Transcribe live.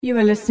You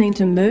are listening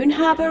to Moon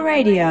Harbour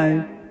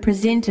Radio,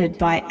 presented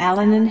by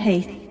Alan and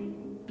Heath.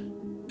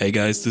 Hey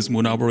guys, this is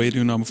Moon Harbour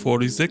Radio number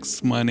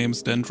 46. My name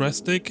is Dan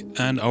Drastic,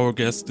 and our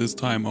guests this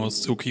time are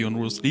Suki and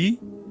Bruce Lee.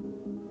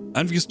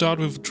 And we start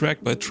with a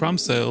track by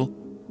Drumcell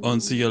on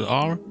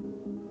CLR.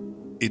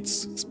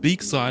 It's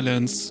Speak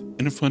Silence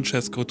in a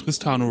Francesco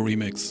Tristano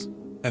remix.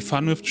 Have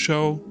fun with the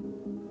show.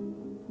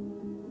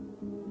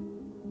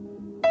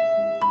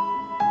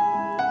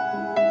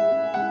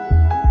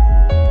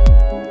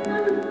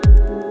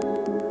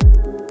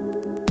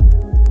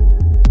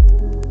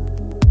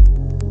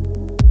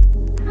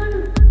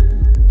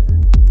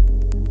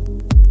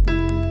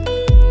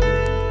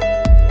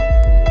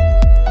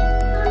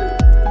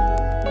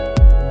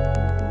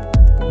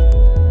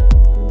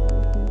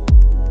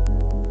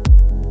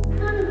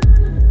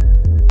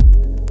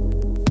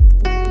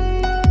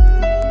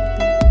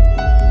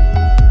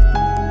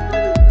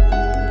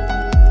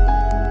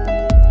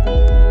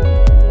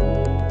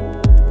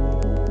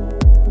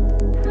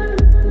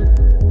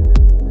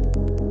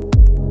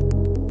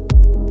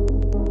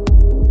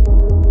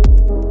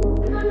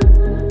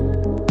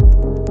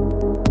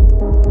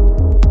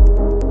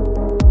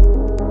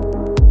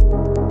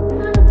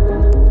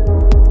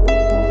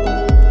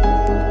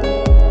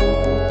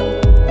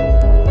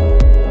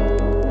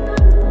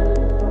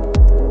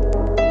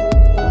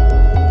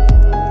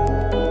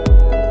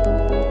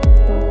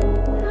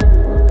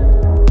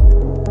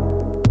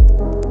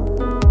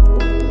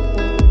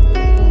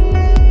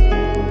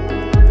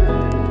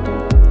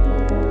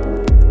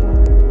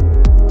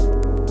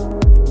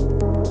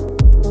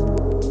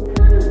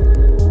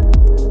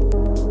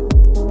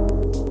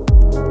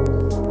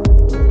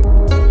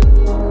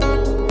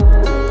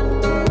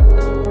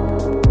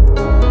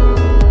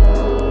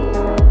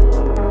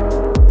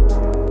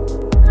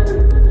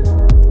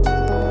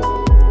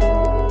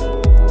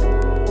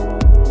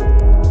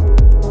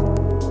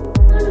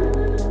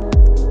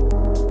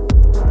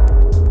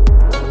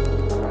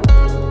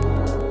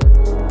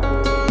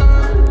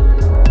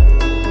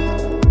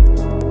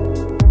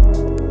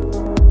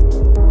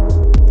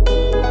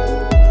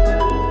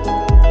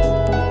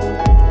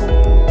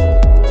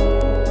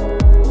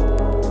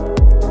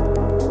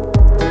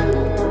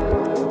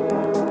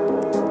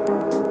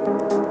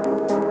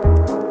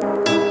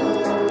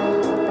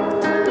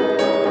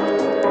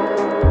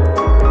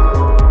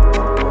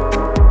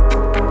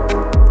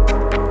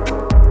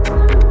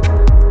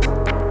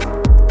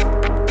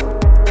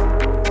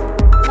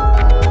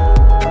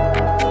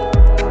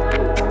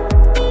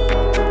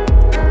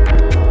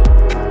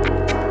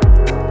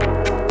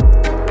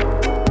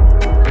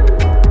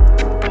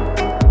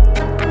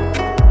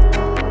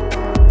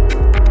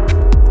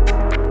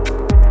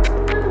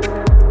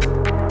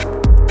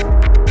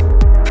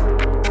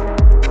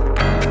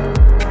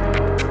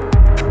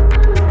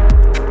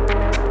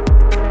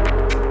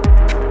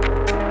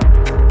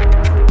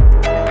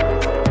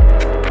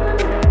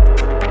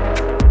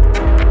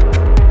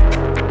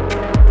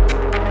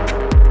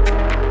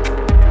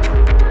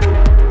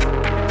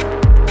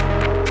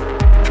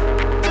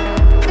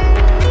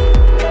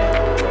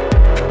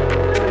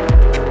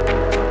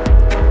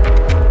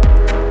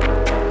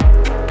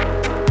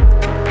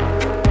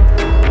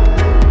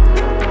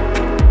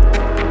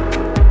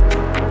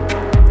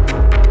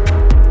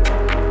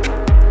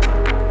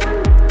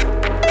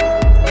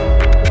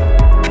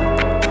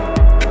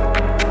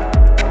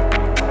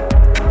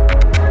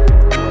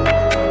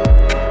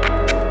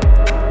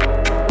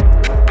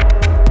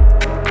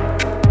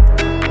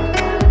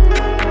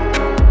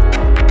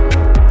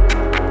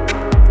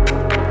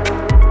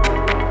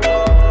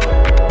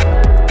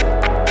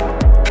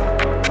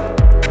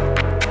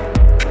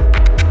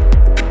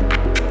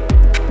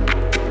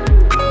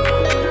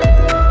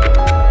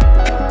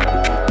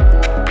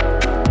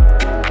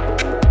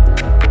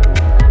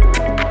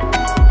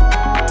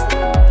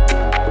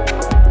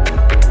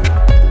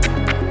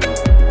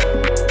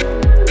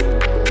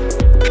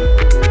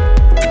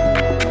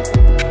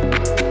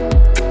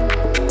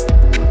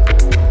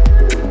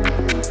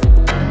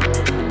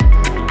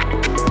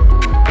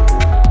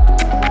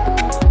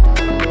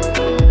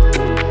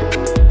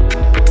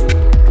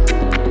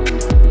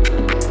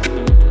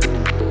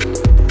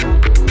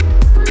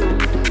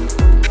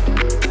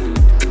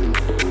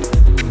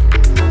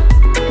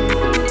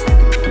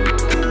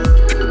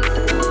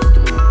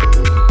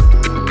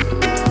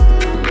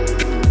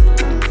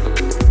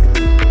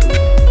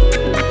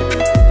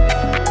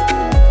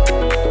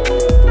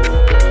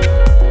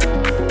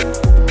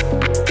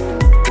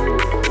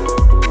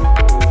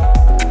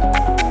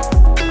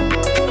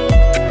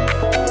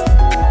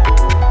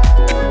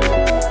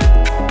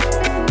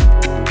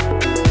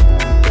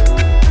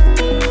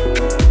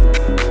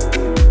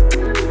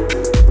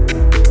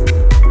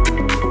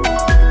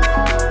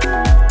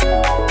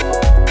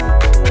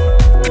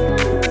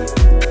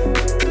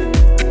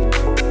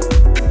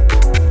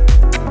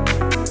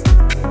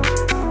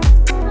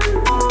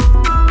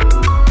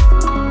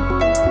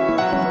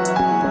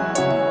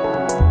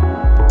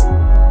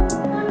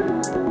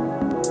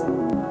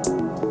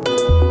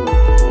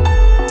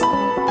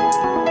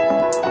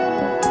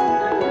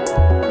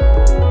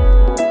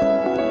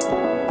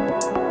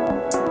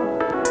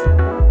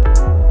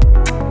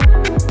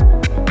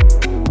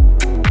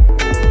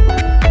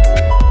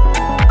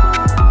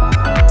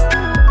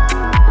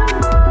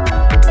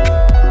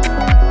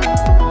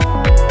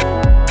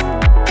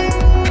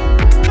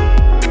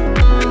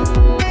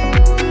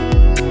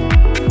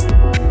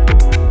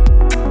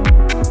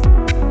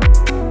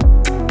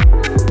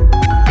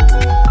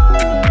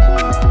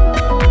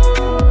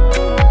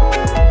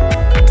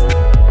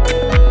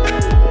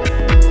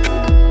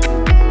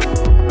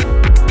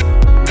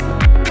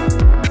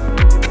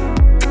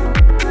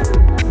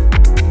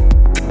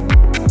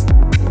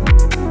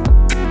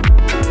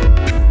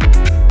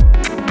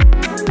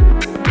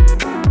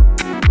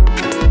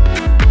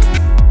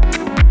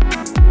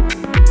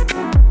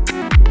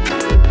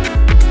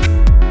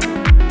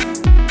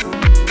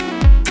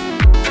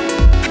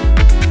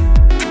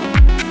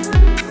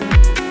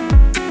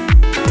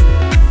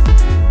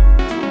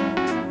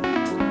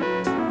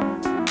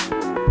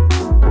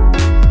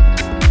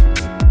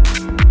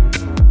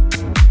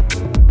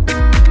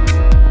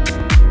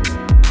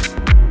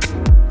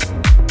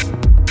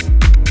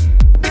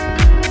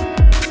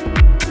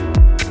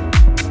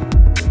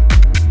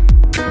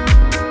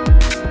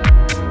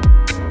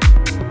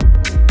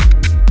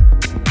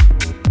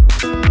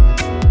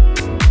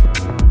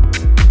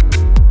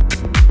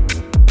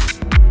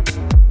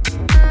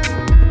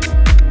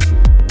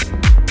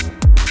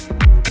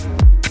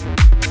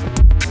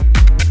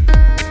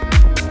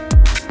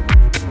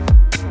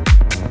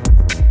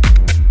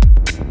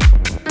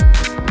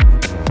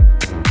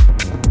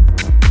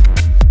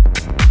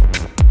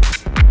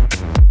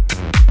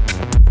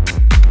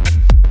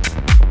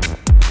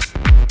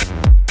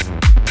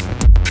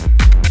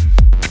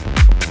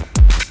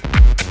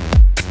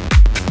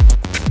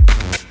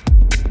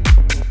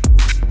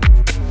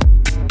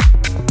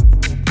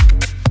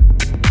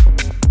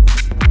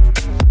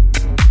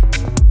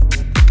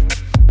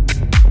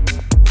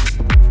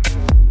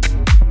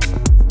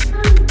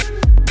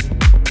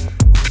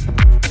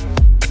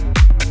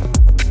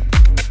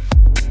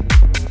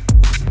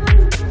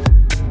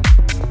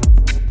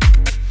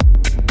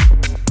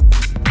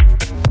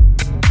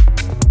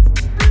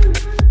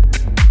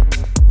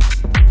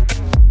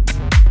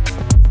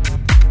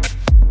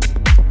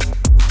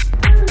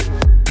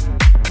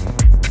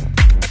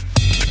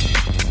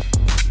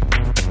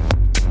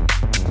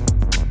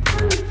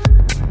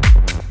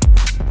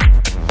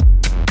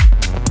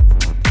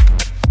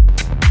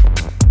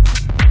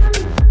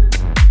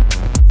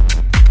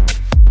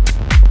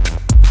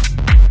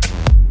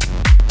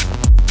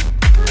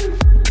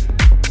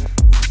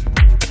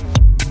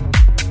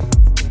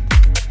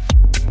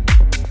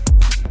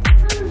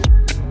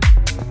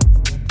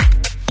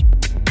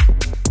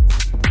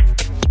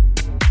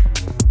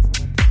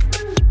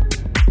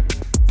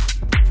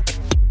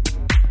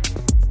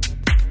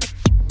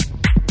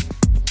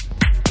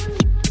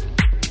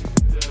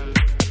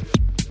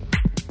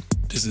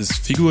 This is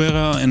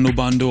Figuera and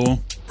Nobando,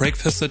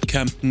 Breakfast at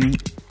Campton,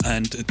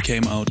 and it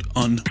came out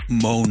on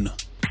Moan.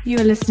 You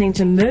are listening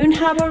to Moon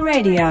Harbour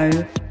Radio,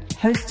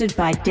 hosted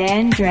by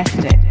Dan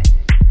Drastic.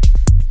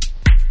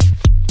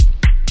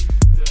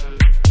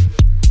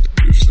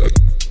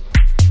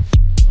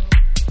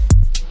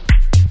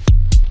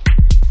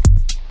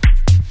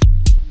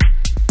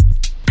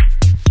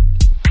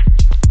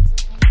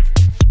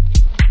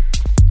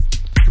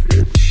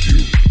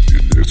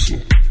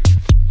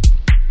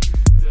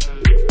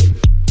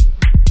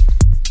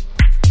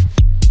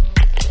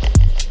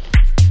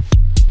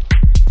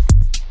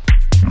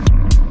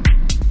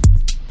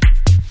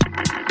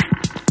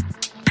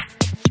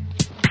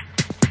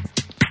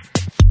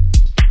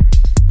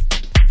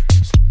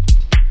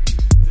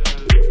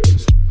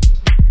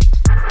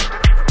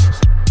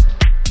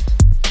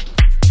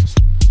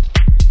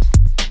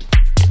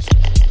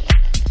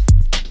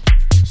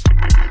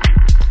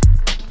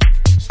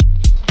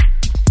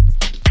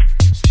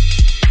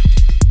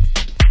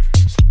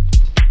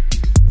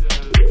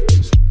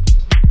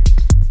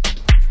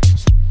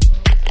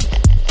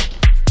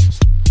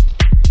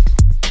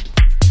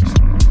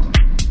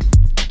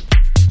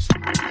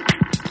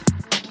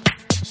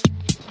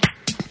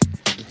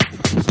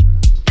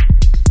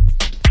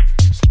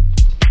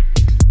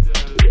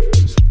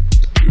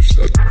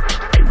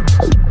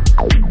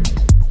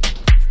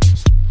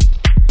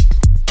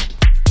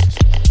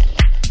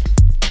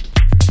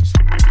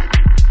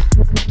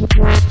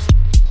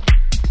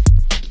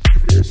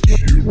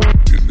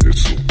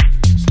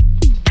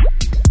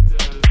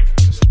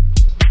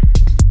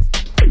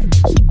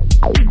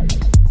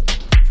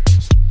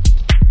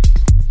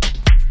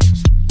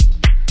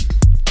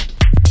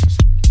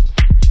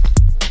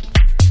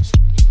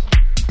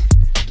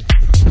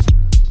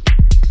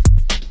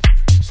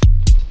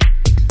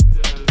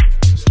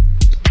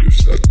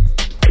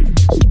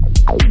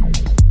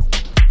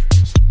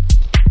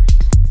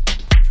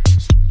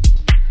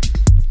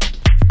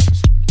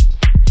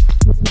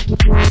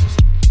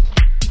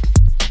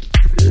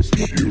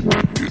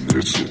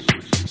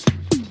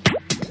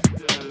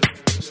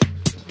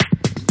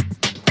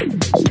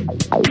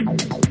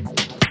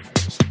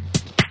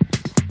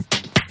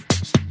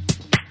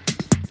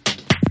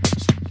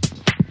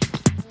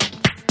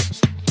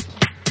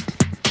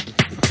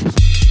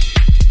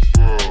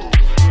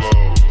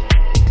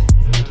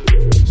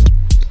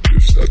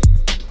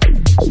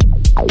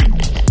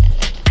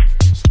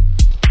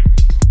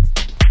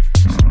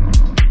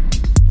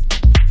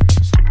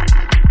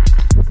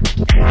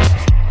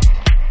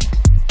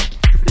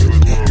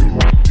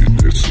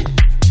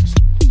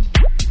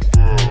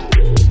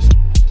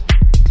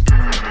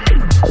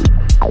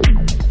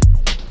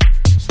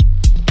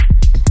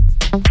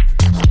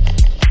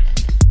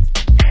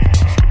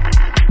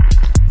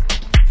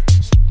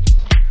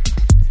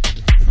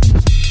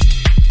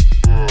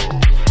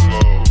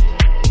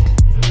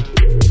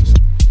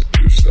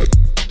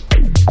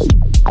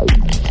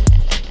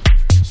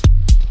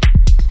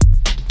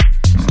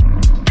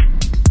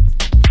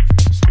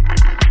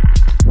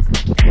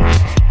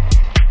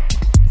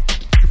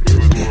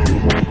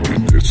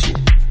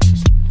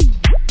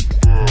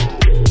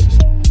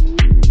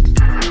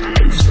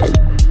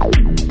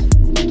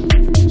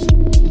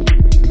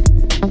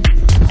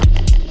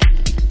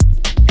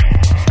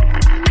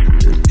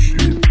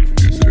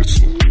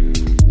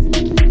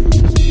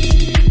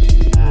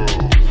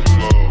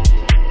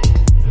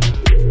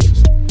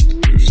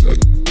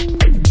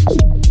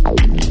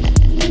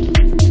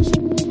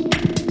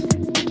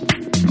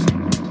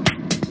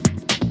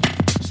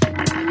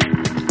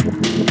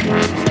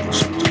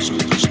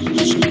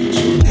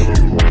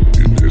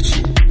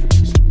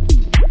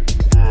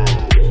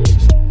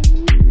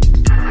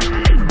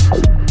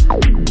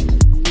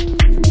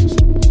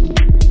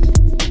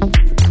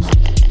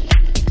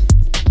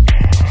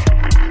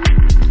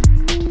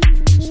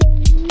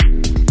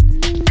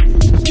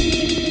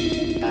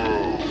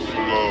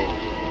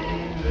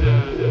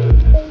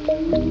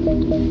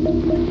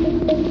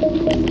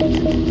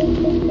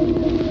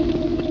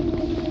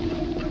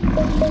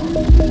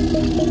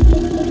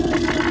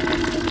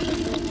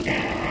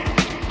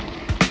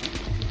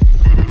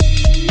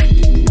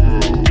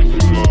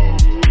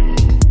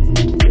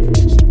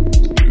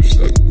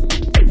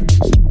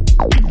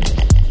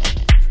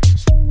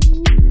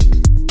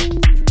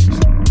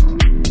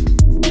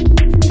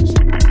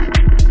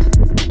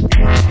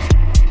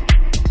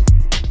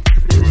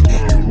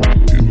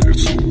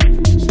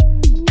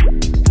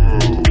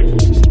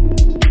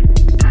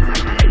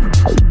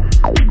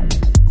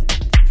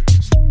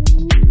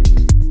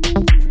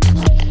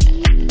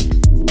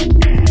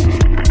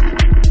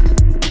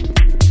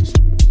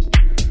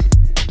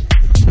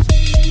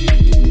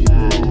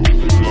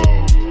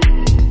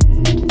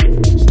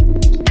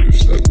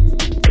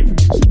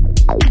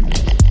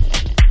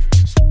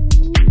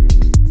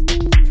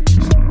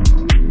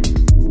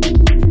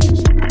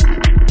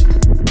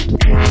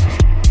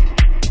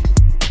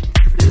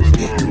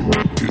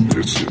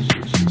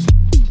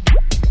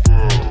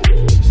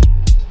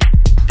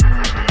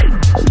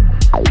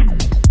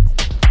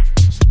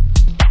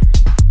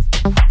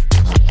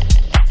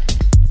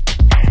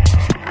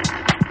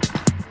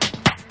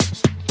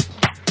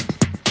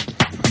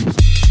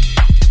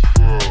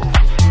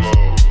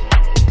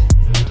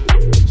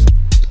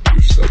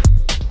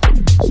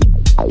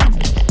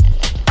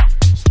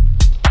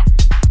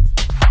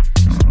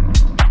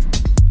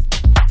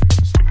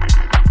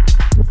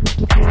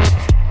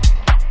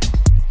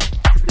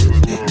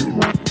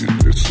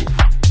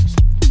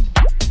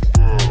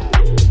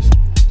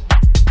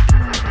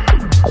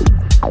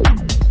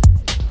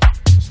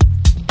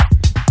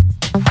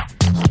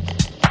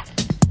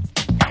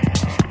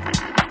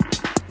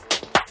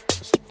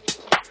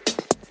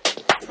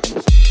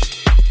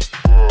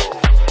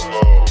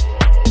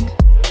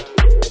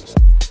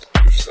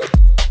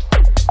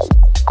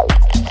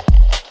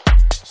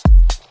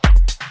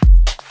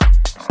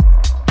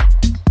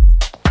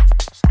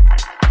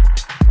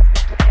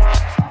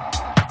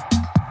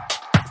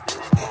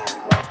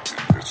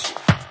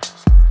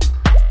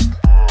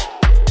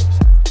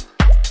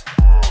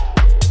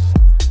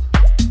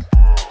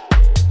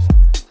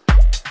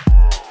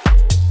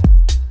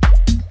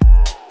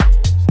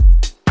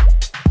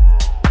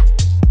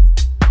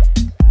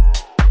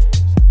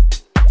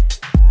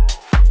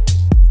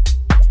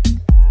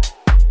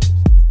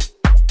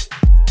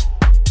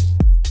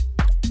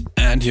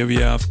 And here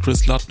we have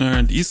Chris Lutner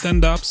and East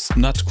End Dubs,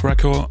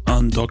 Nutcracker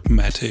on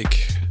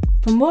Dogmatic.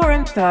 For more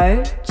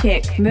info,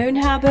 check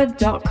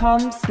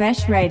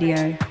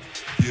moonharbour.com/radio.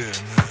 Yeah,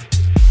 man.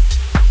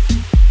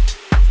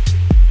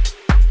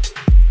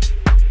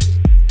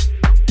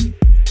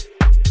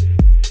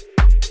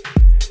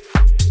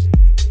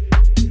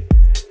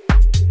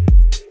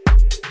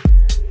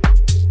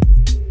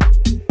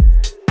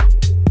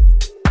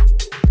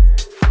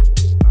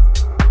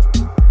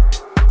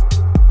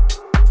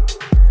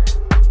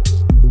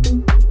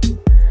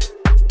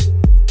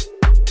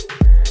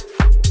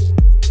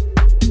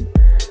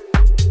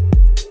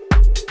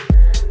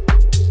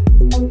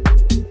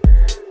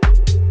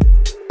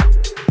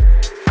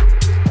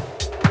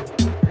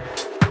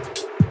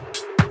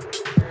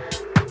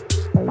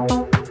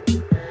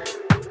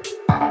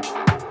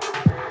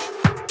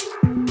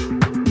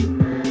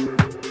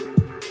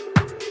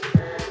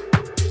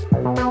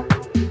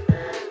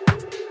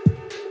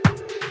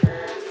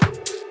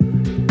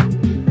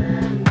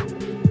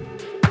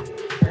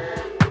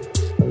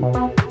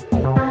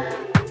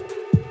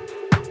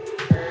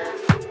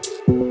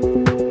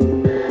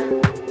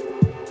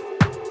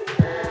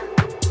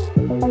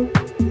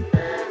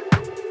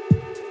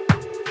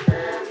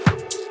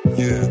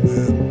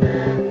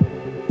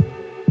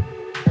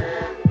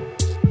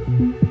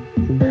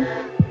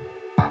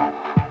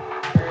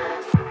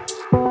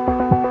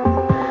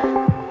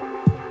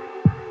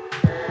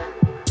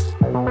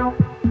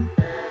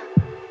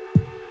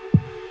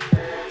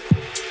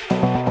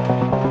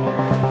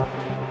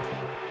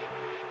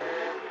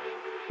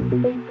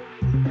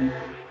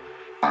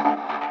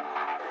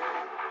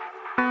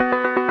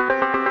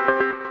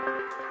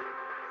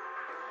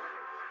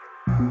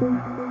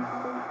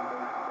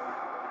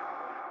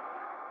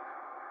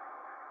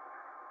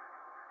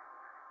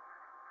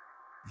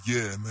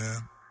 Yeah,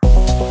 man.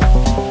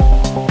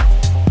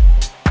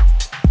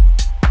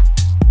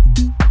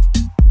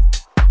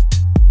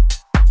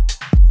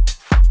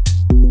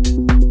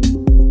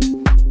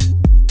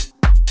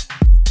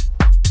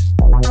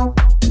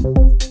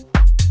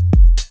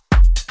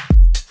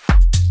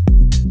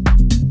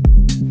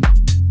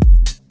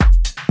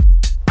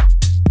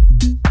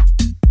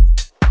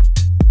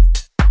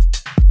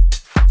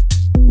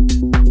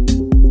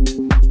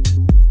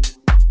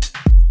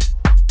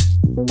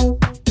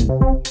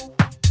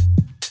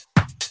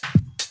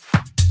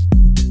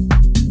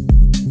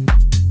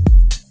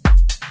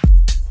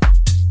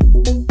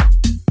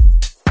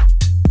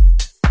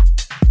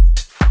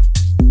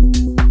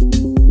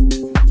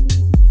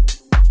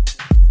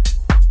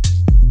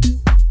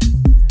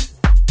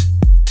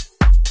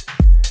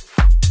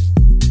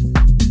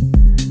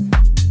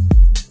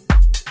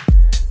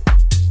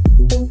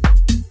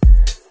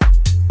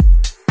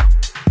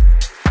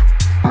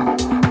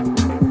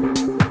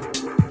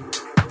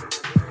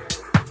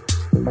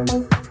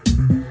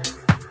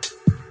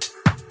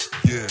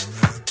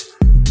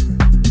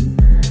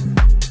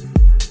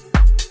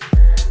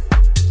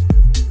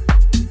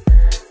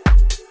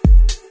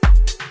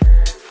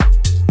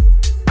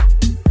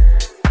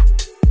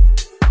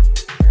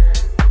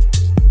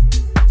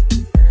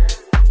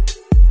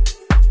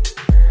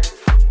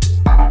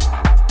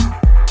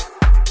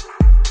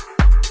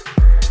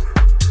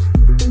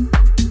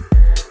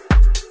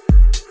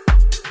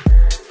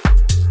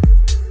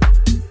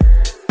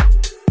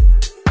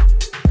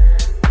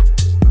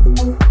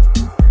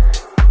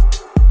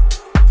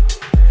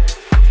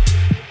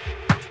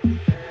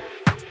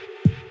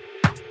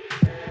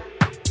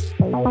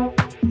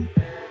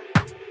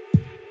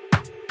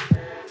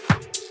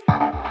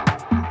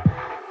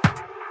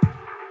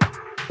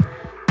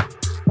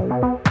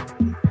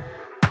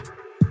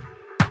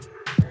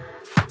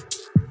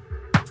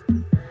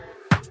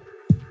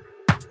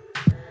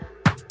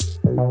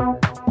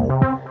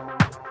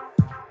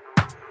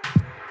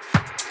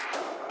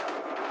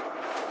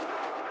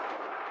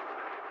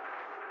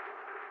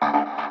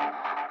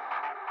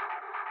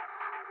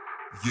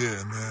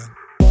 Yeah, man.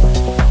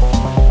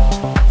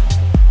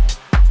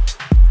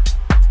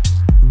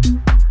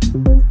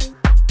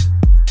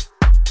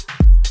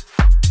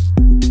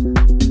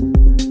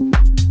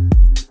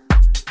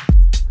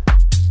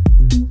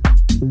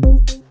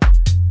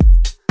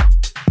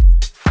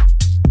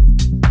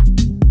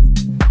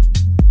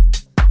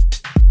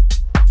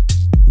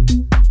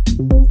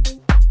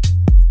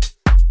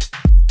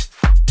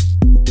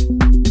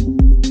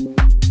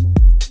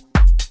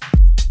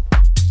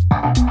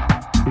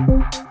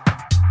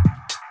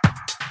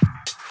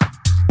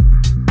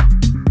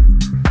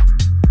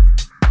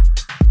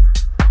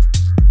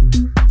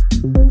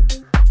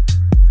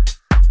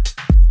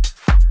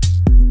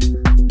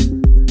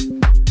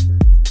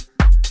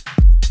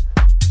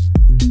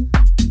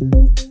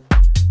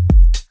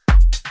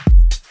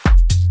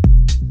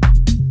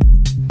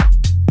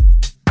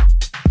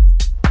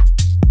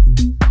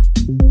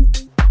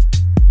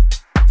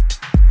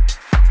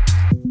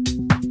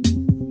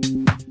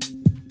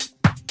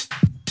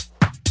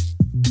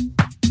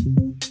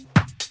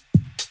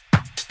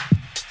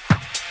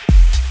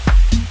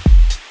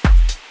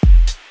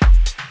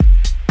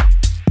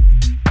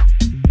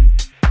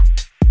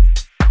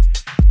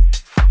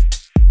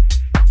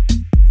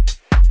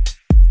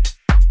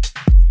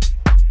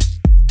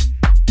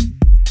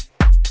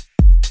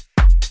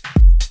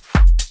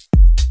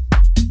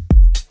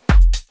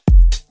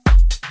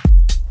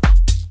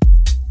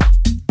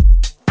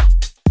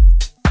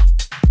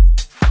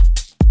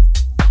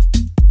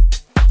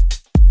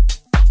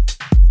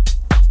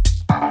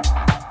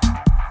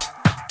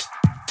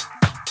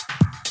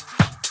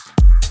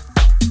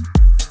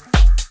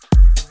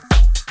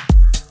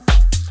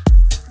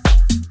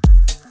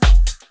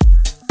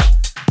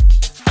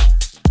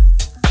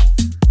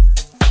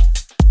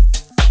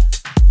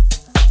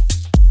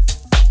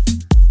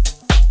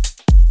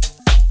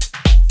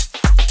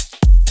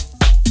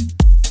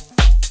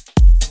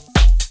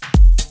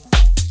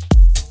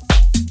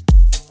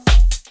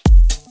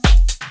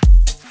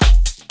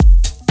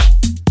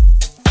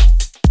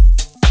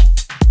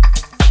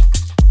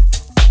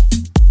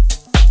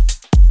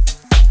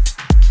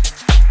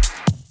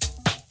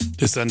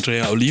 is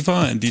Andrea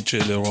Oliva and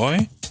DJ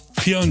Leroy.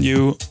 Feeling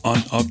you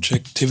on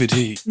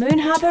Objectivity. Moon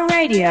Harbour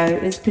Radio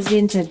is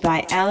presented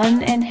by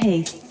Alan and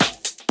Heath.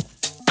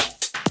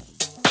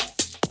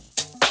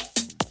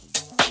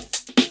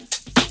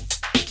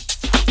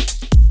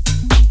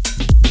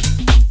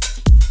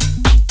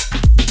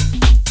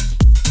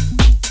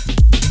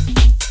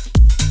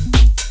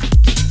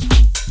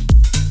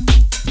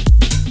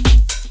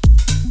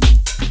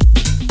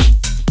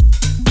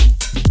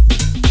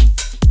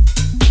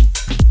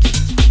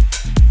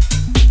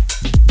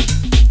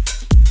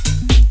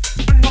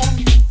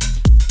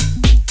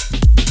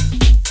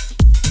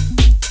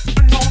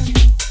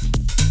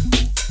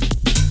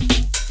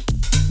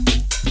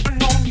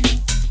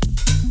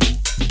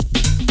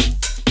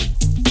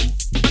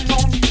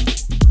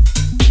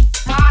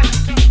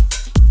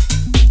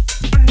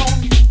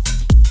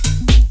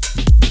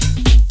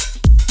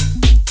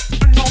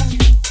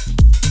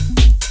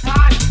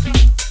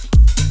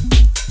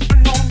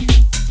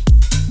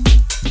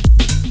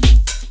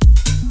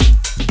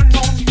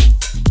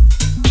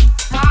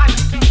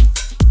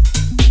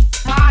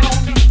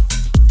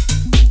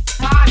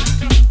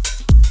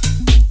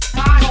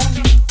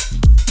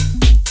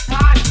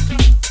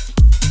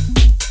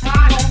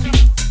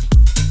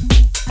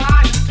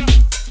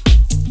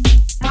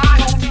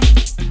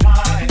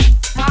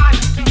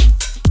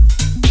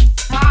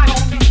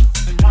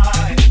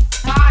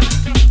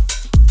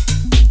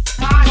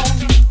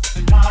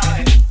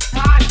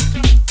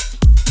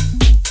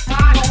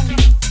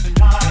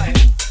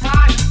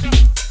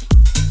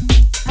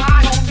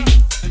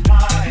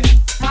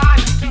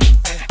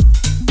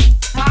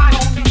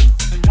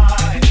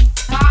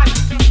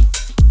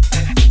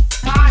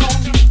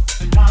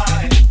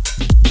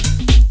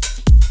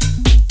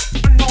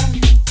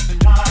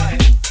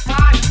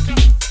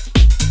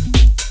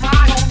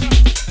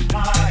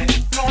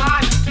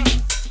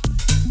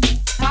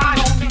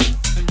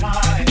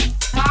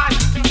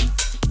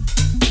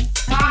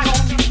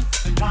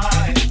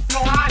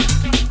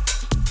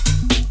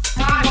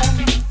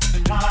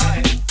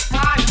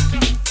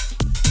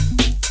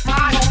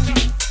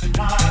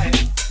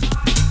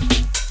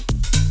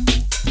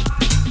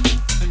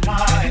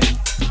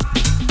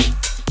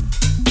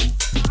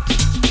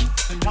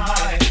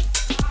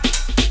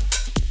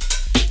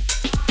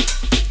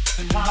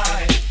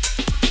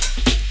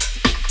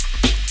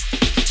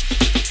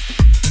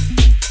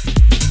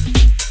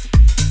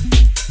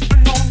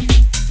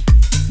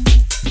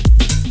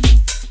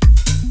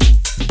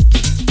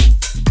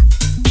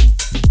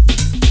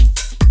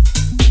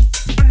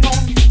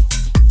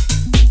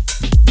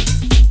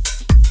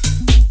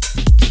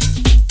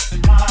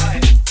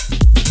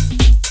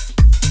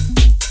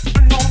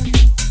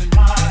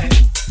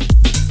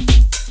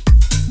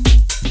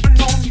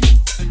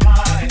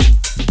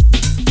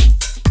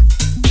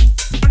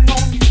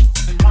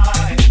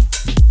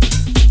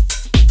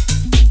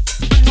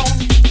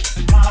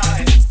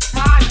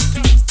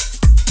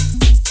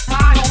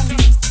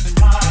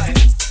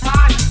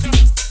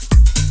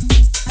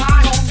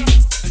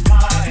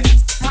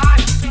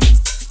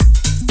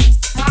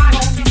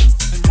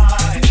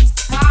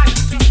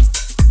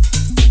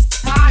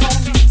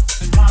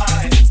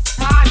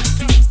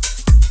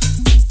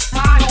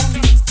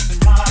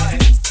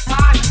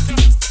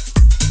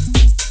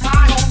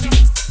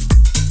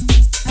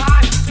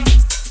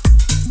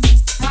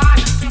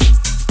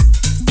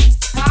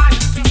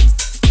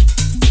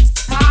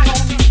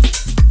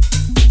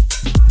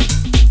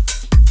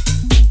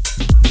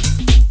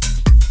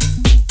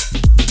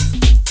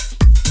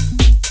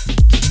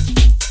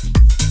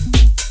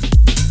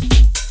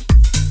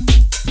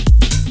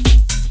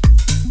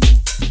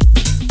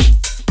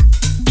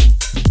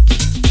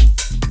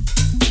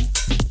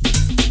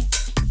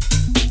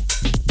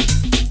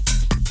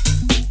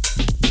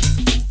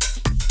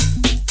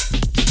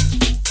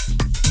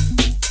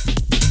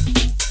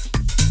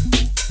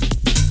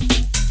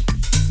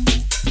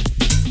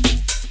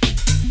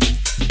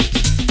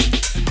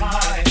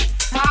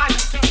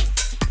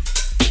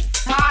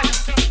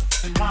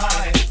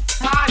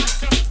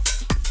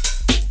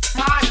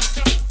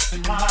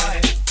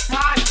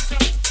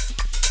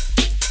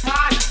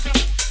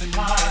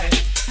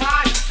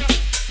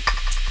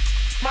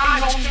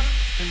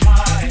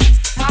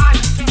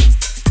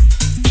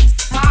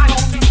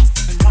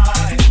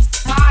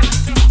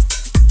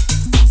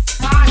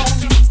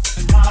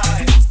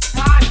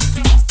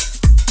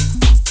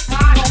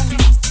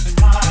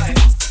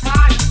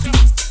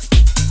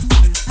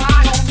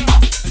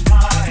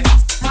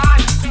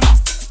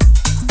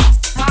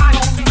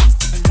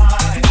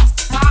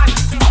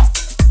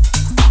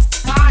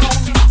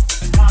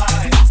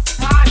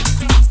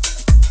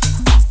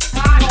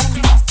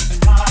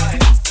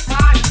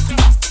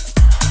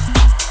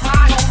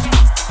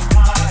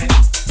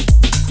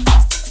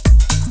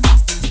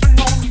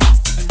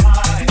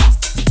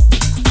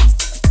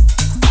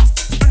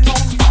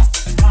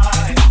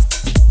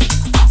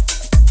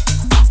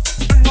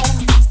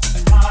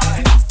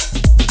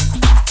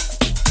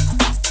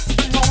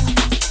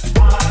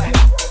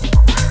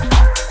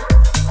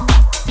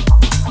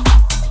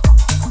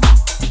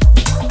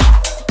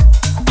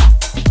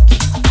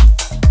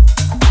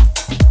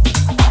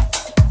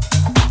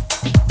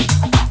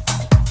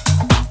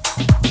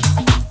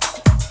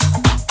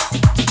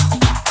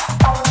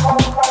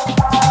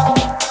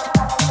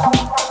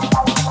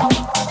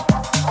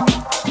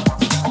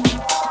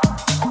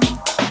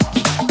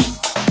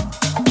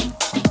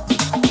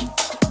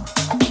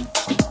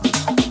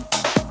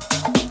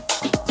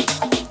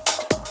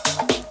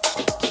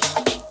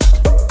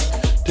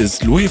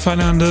 is Louis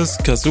Fernandez,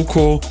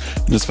 Kazuko,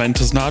 and the Sven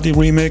Tasnadi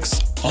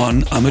remix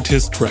on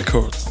Amethyst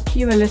Records.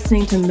 You are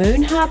listening to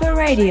Moon Harbour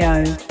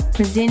Radio,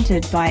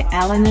 presented by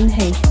Alan and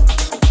Heath.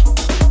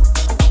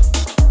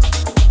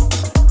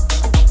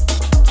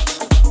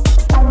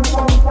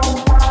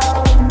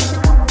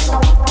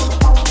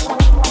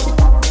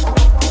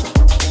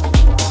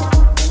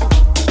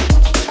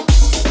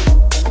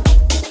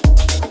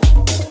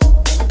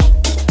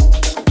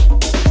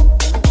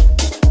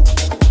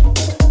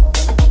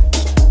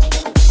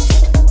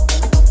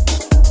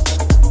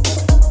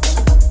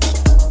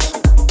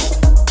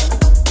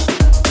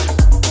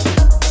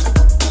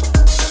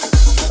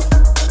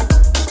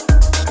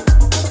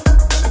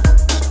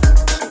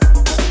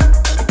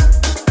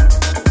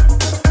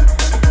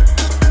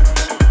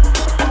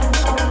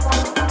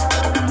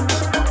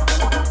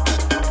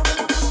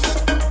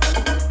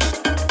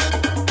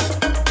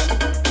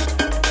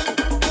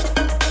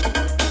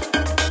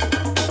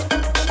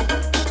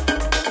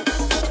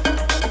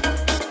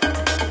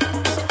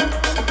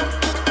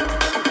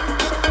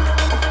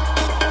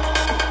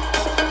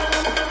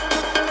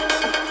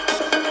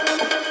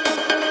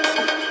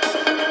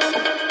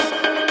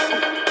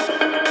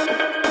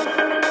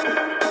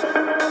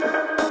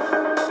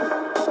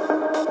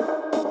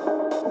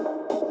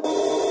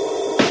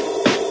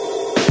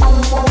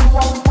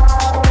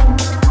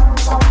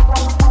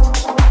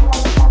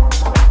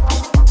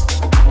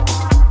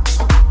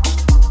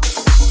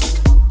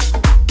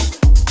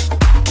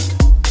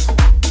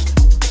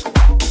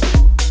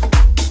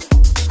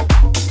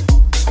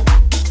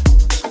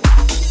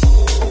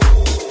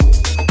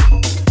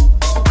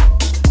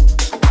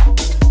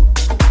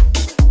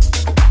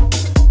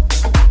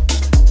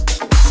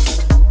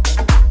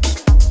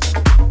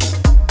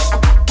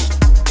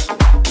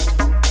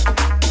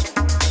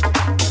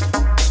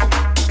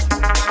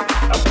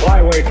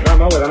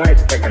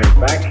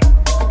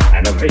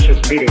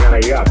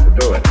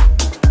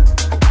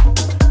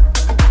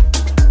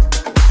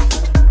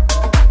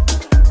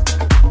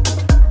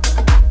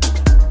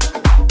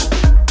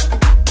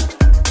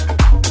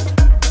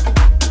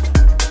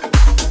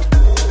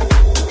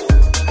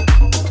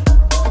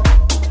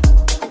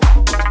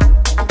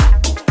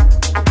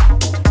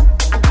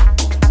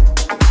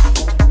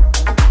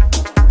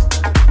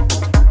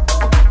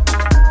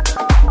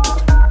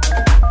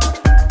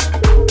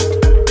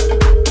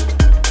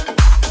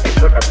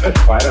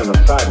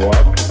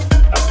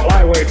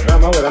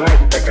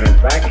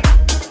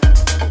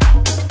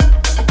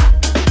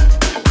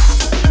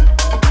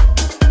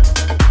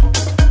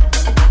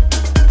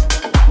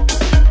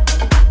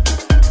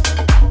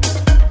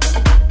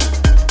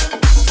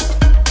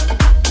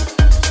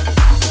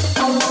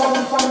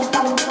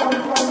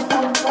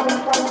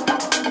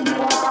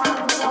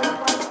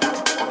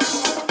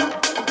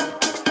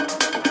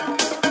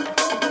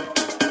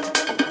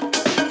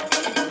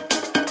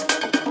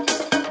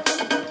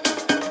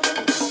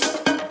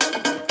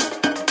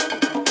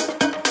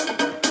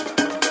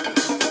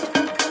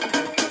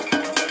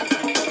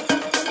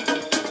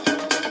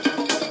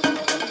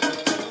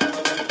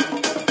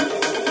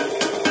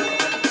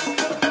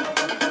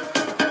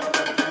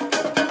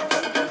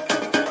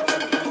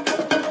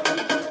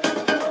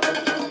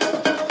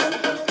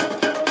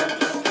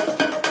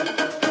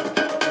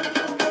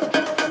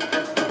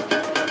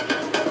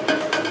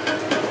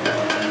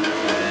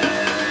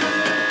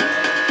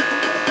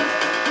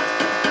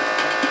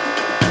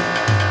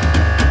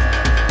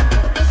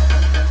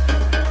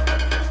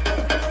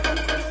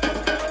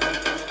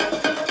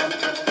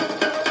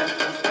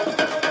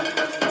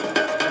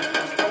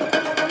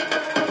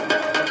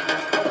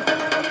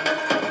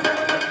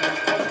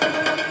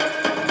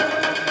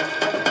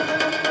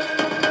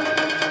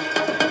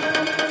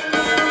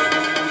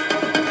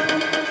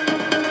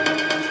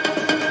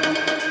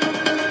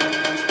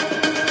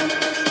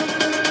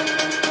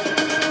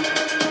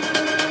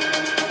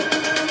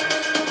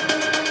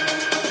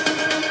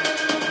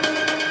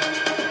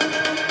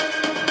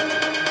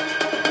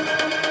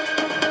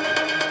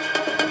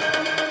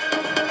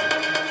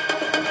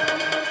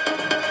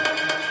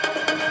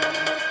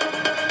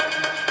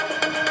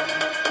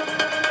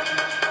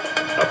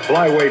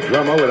 Flyweight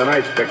drummer with an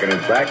ice pick in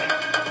his back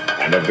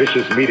and a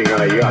vicious meeting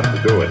on a yacht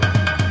to do it.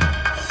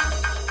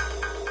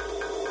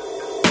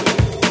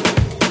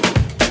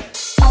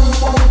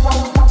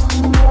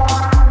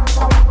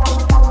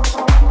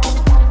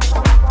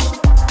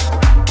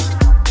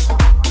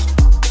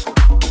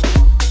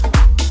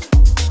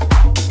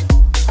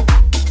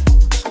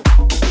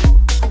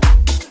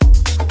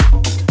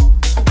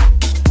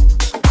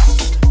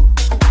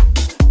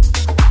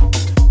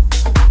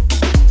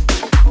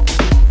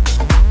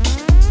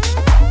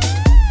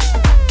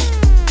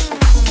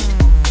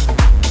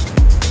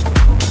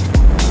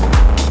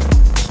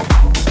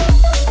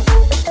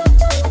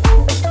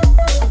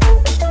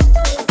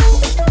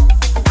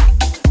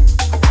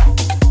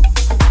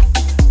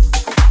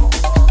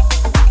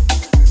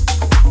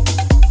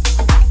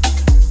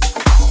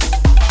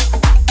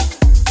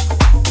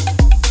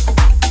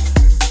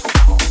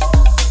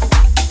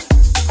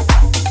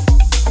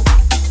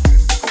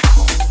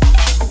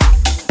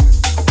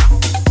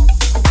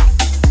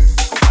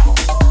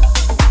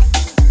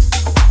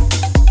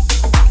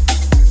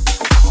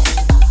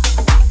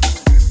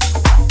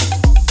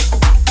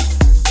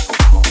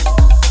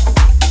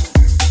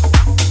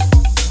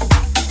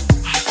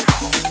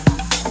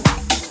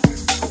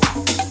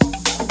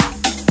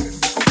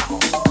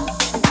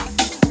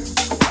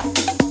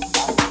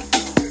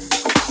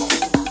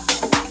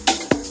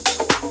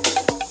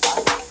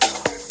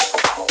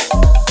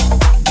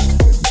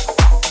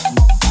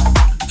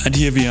 And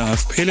here we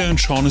have Pele and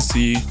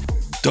Shaughnessy,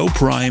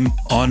 Dope Rhyme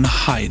on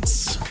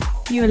Heights.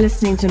 You are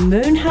listening to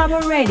Moon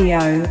Harbour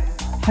Radio,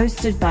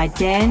 hosted by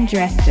Dan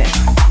Drastic.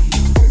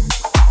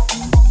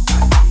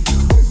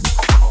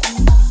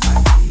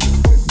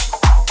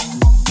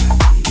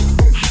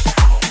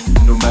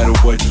 No matter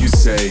what you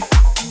say,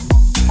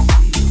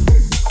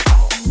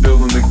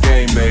 building the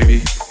game,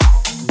 baby.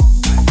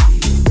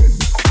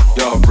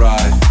 Dog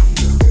ride.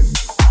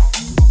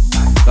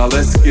 Now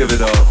let's give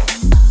it up.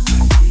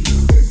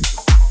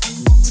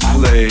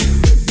 Play.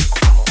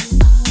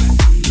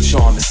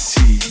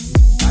 Shaughnessy.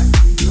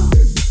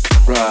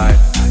 Ride.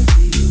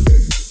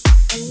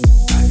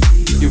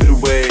 Give it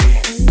away.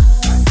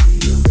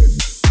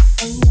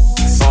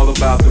 It's all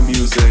about the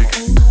music.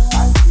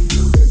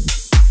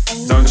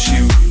 Don't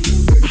you?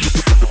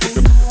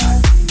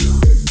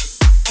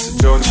 So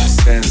don't you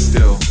stand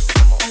still.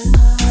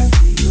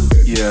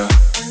 Yeah.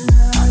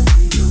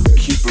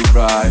 Keep it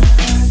right.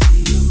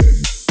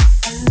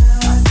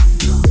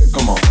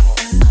 Come on.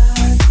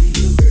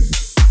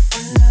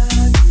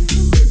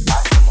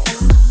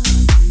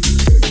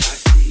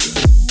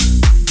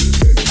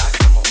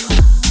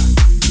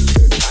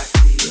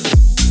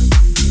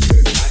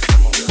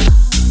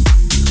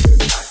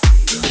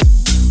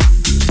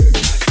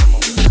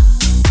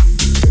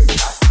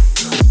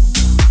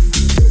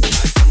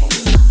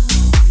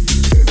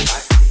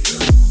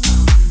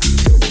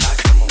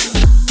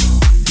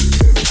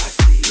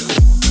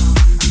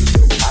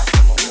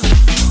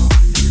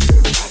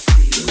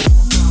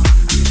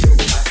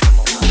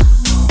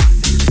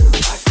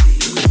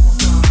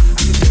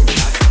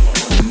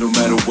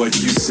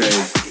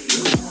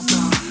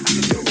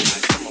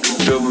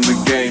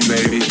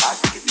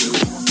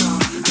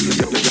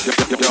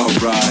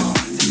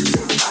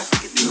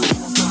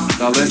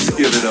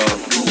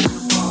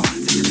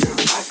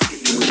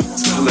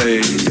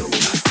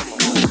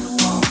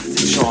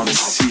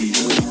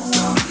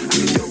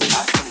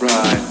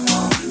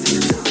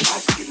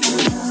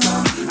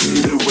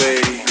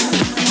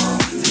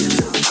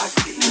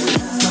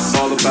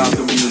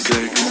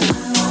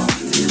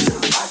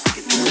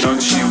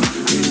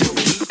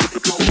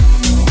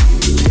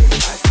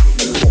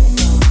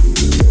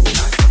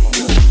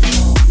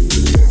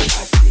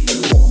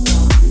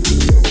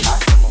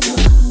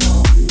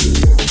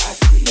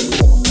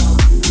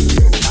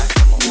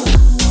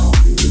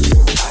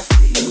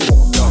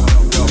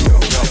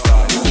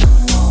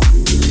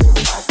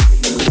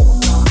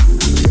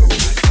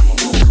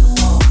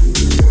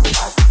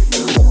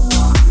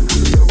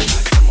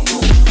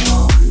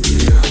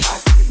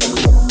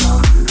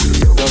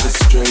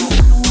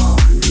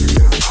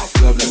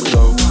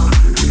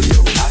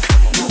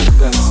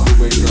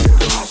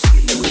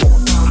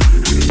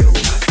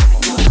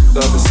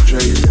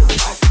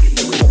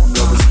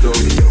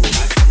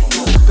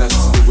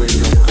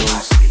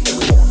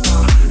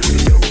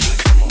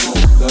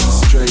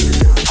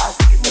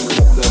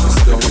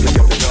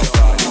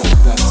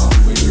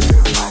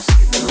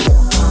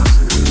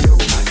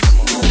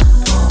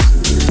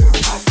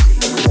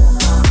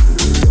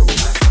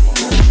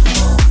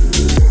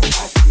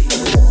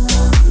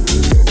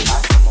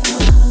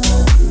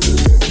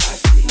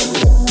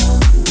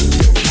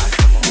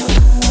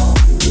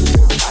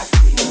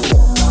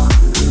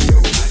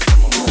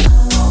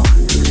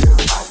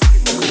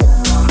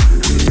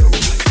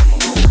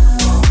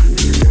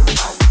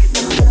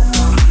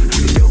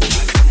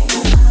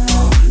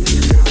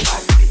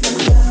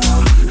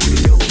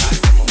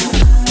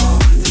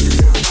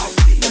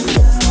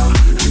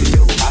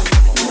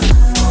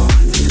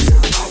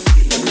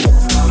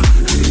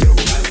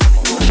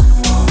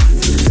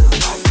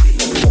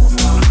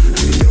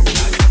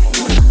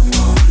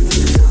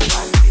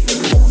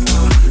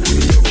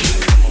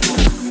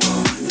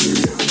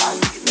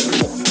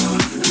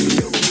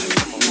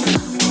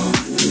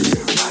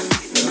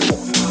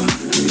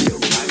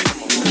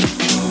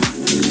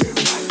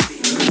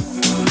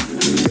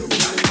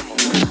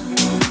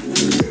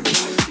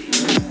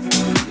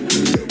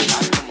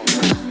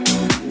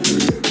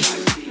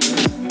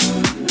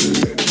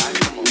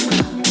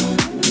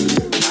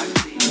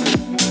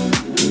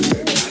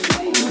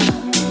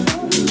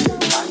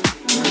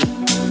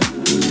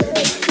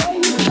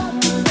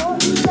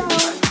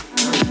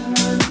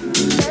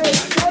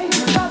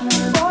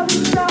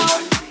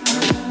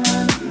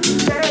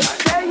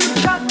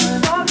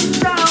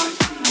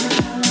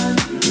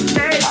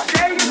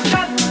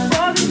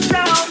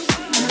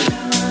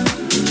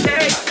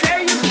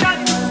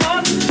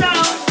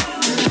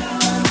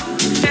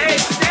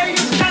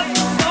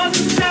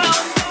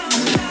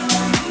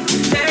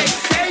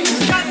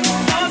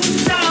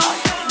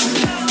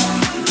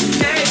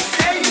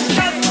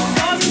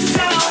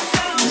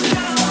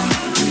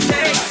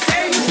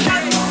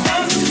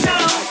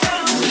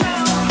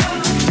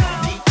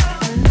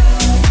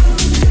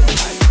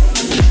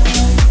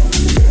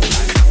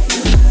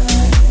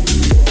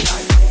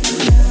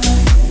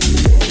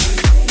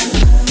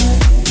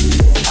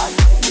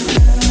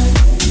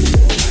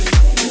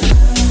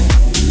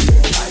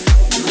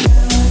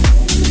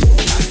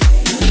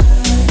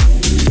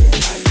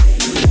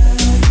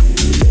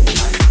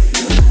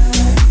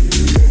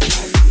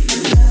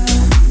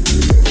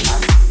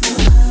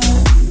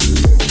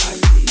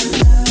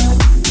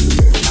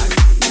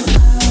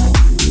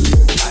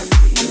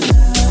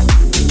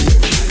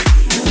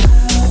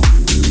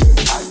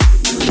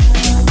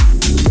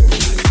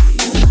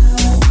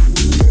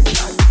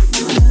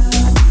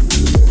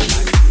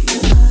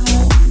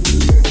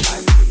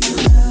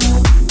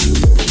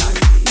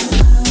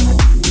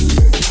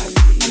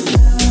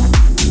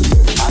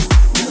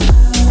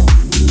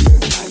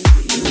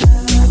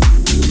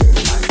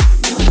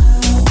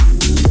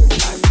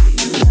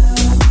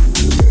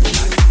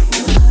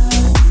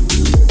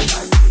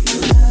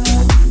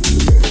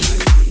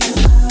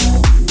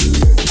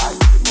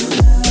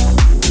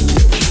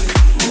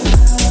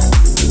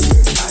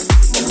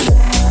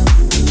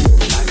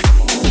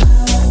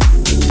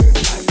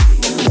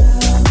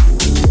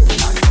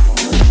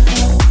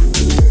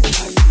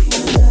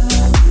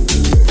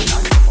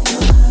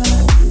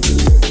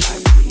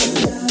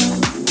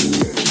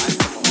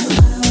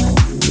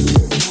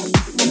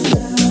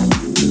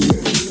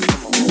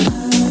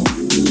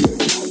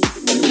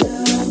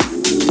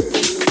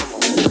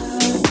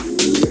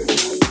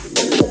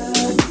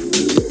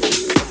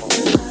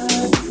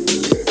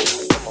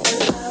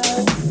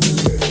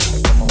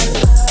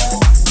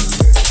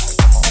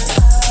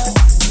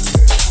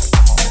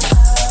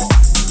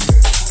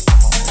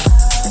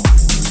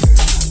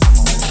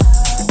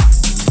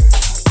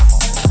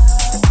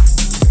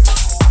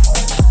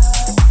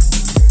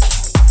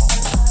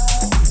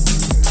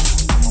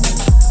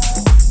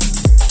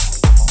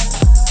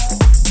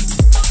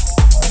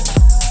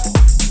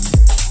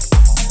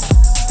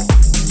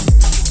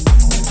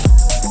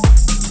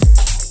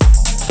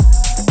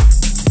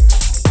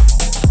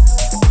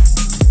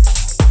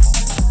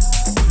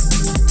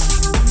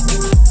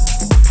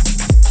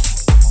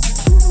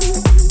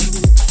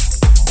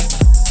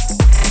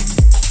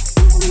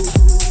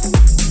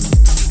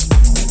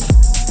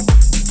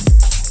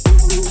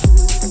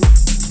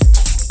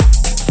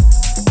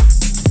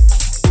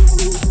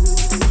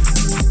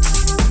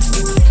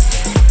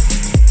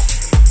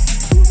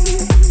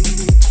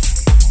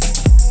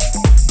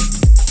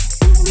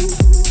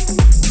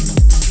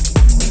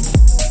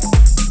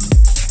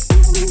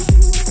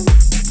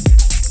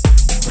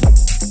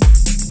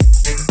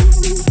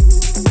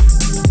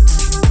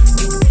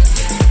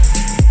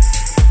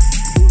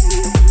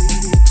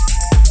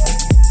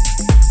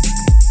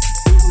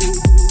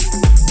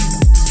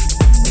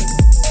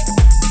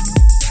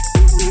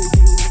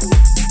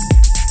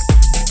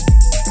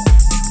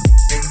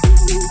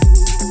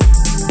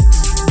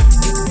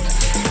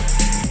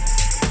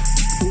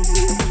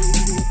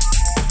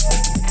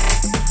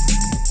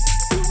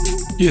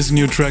 Here's a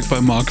new track by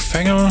Mark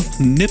Fanger,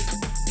 Nip,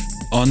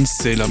 on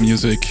Sailor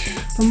Music.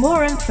 For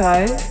more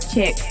info,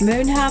 check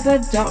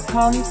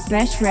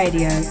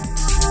moonharbour.com/radio.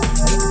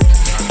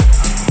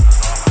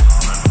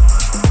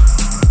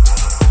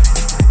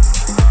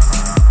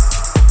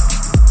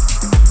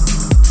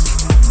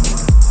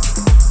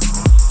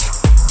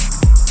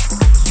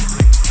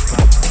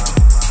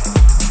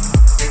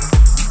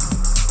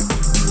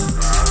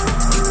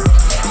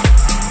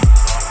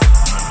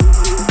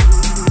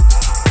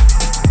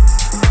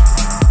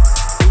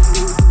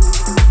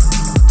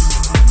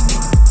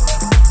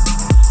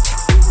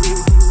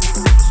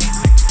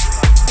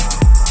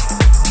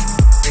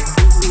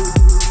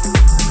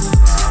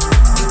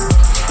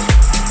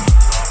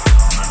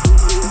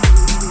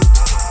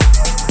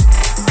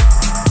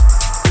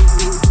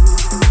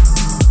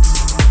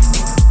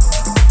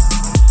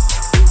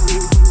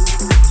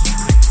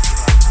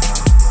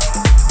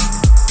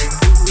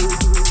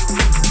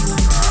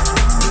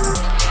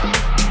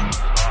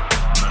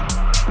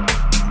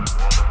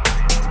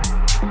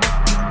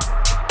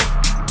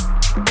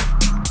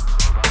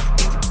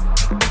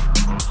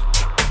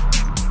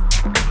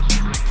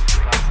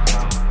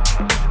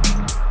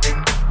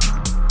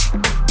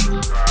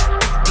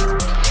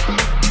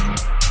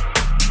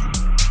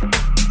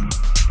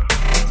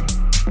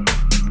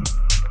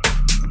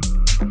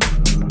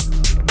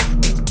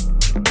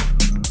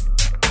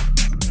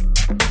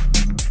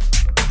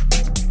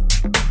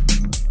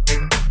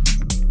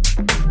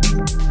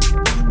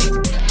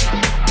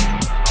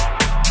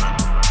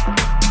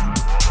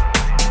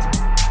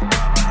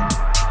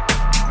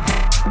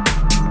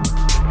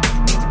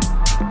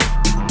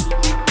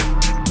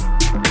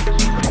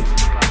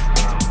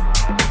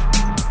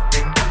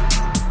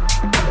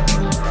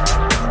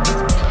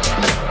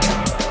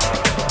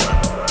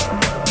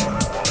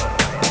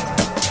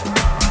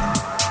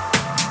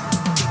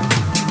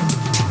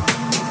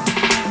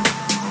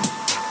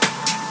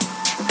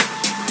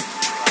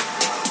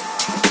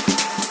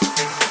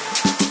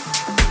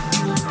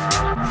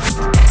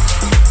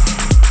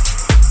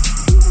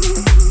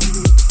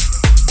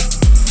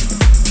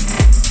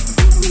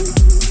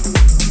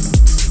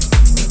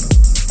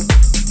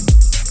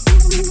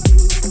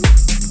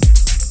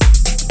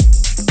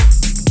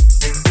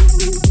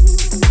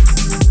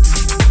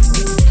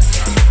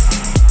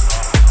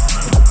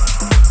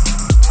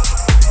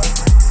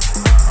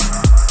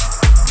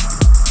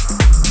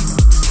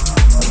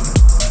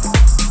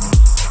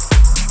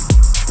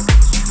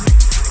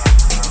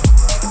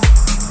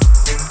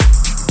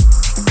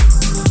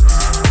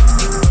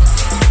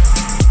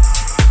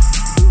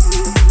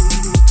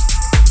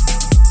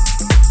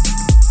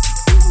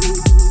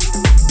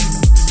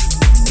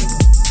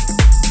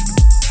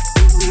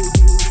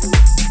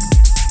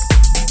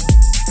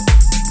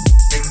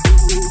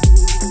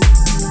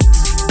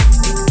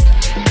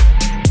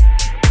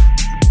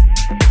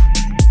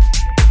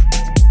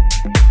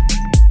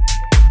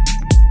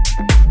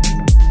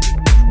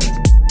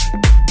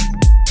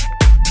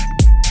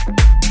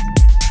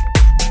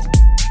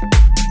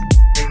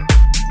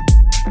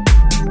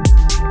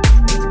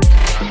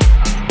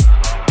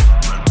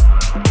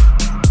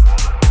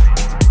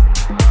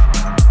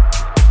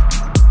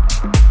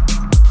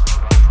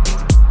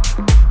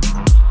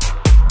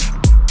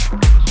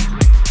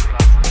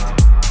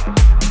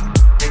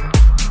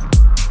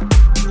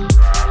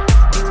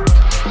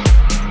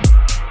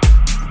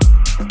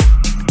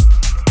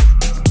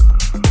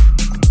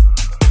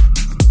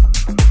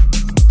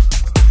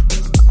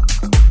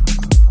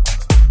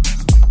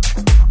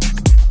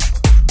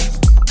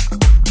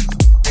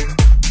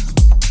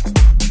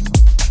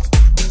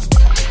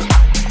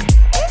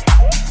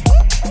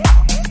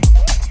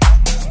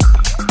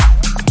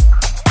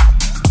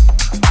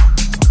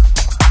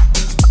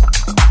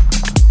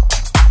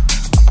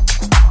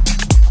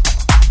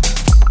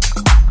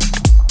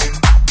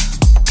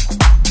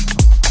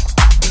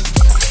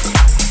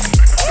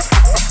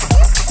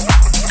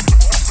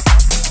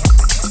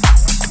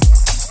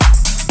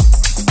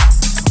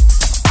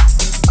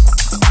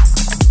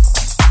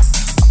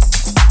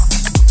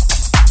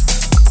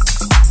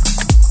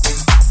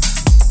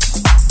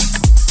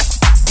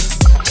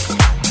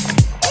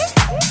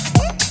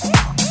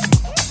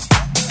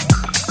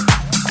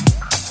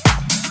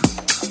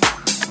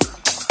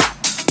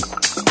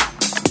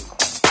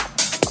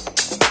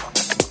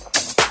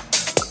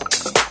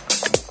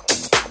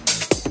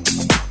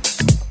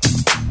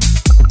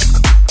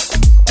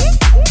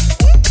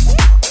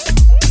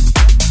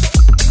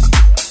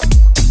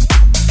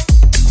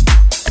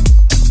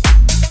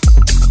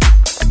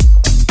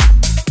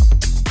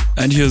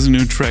 And here's a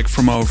new track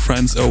from our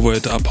friends over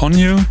at Upon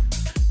You.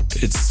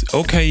 It's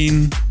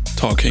Okain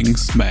Talking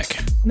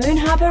Smack. Moon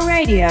Harbour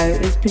Radio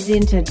is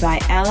presented by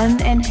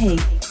Alan and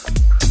Heath.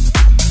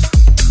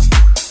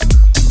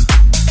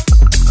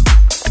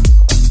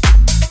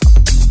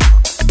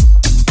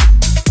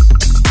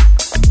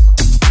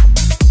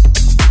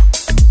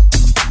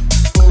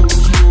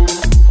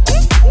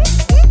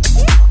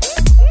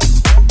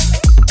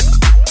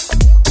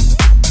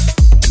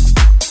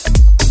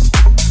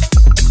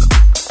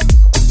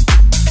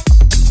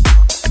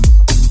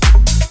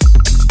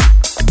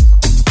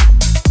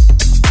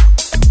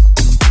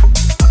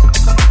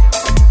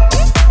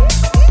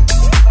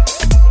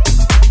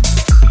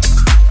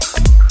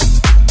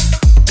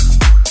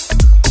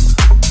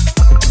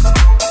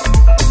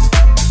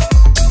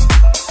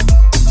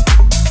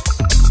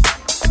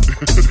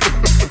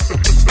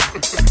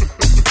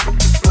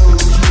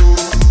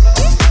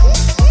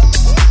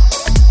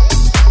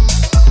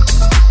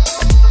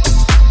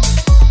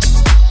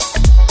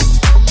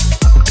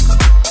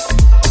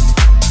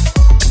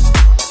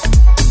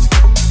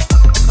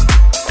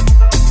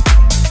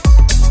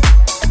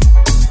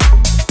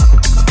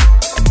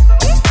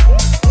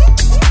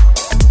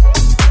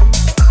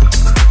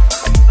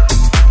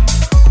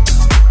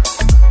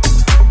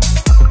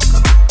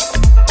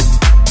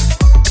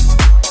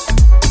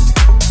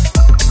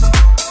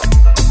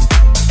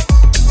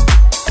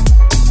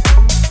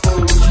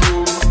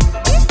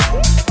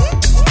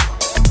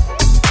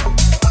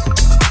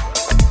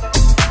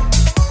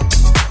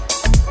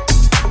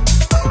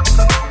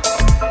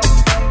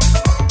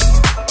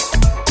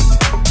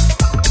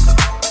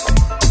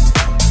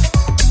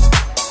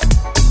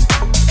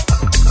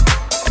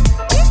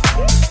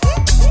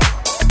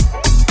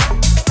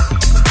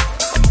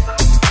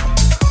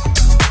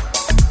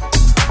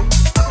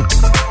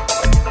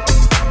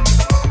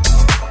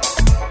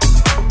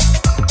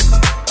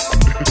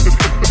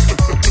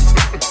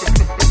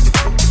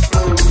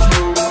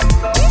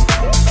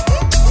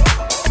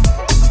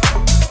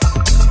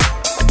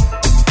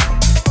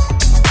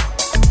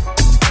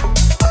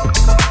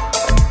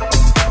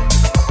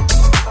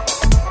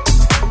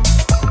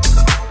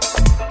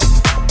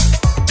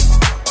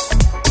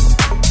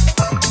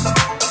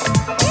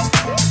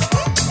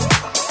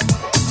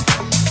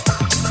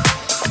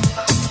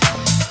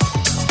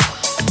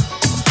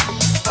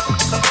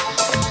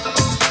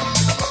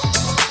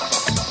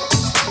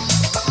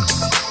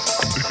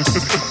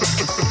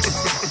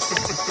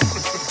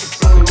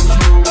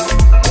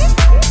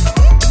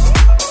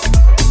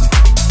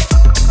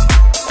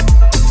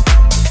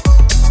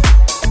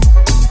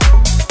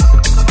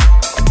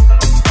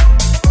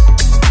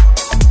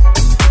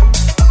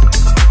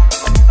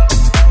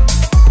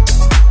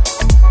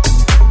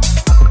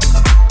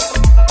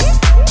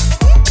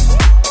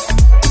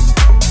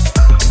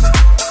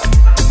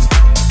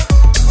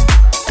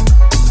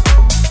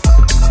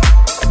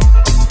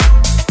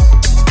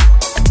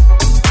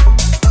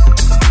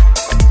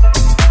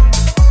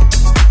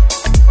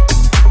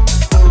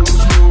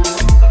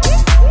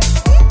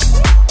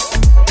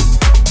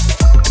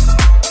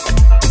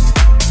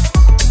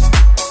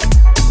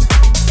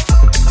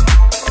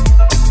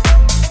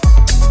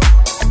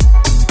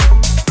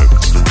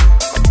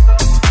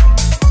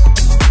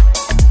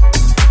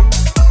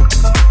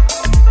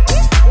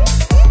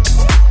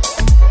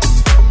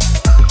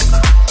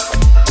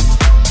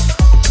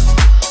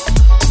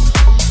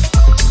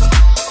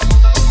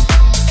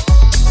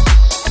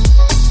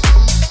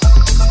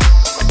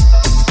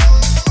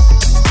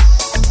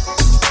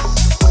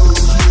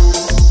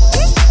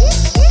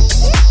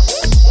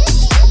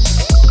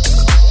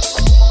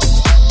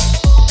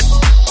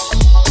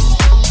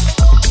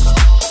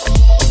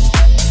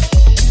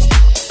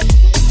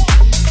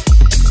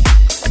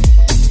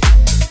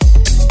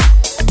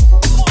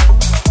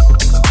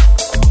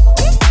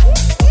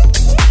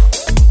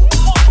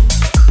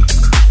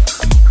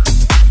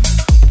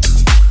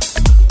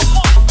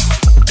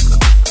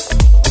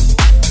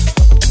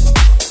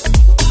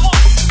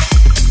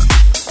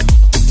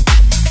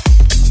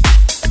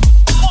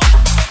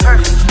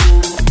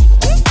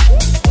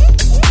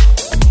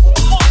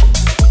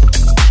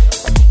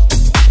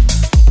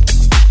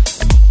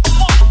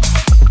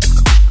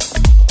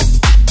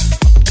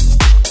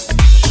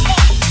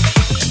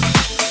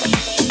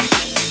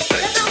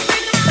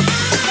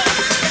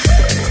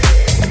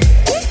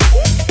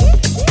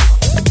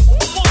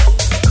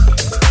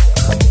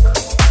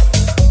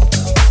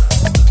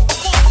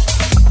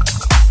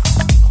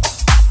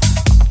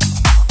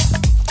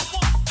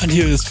 And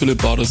here is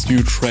Philip Barter's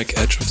new track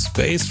Edge of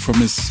Space from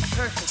his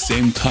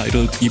same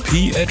titled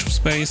EP Edge of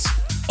Space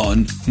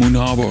on Moon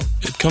Harbor.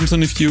 It comes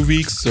in a few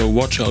weeks, so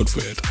watch out for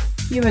it.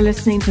 You are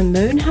listening to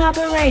Moon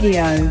Harbor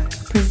Radio,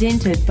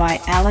 presented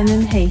by Alan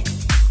and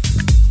Heath.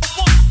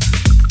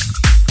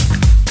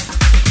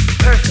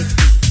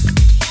 Perfect.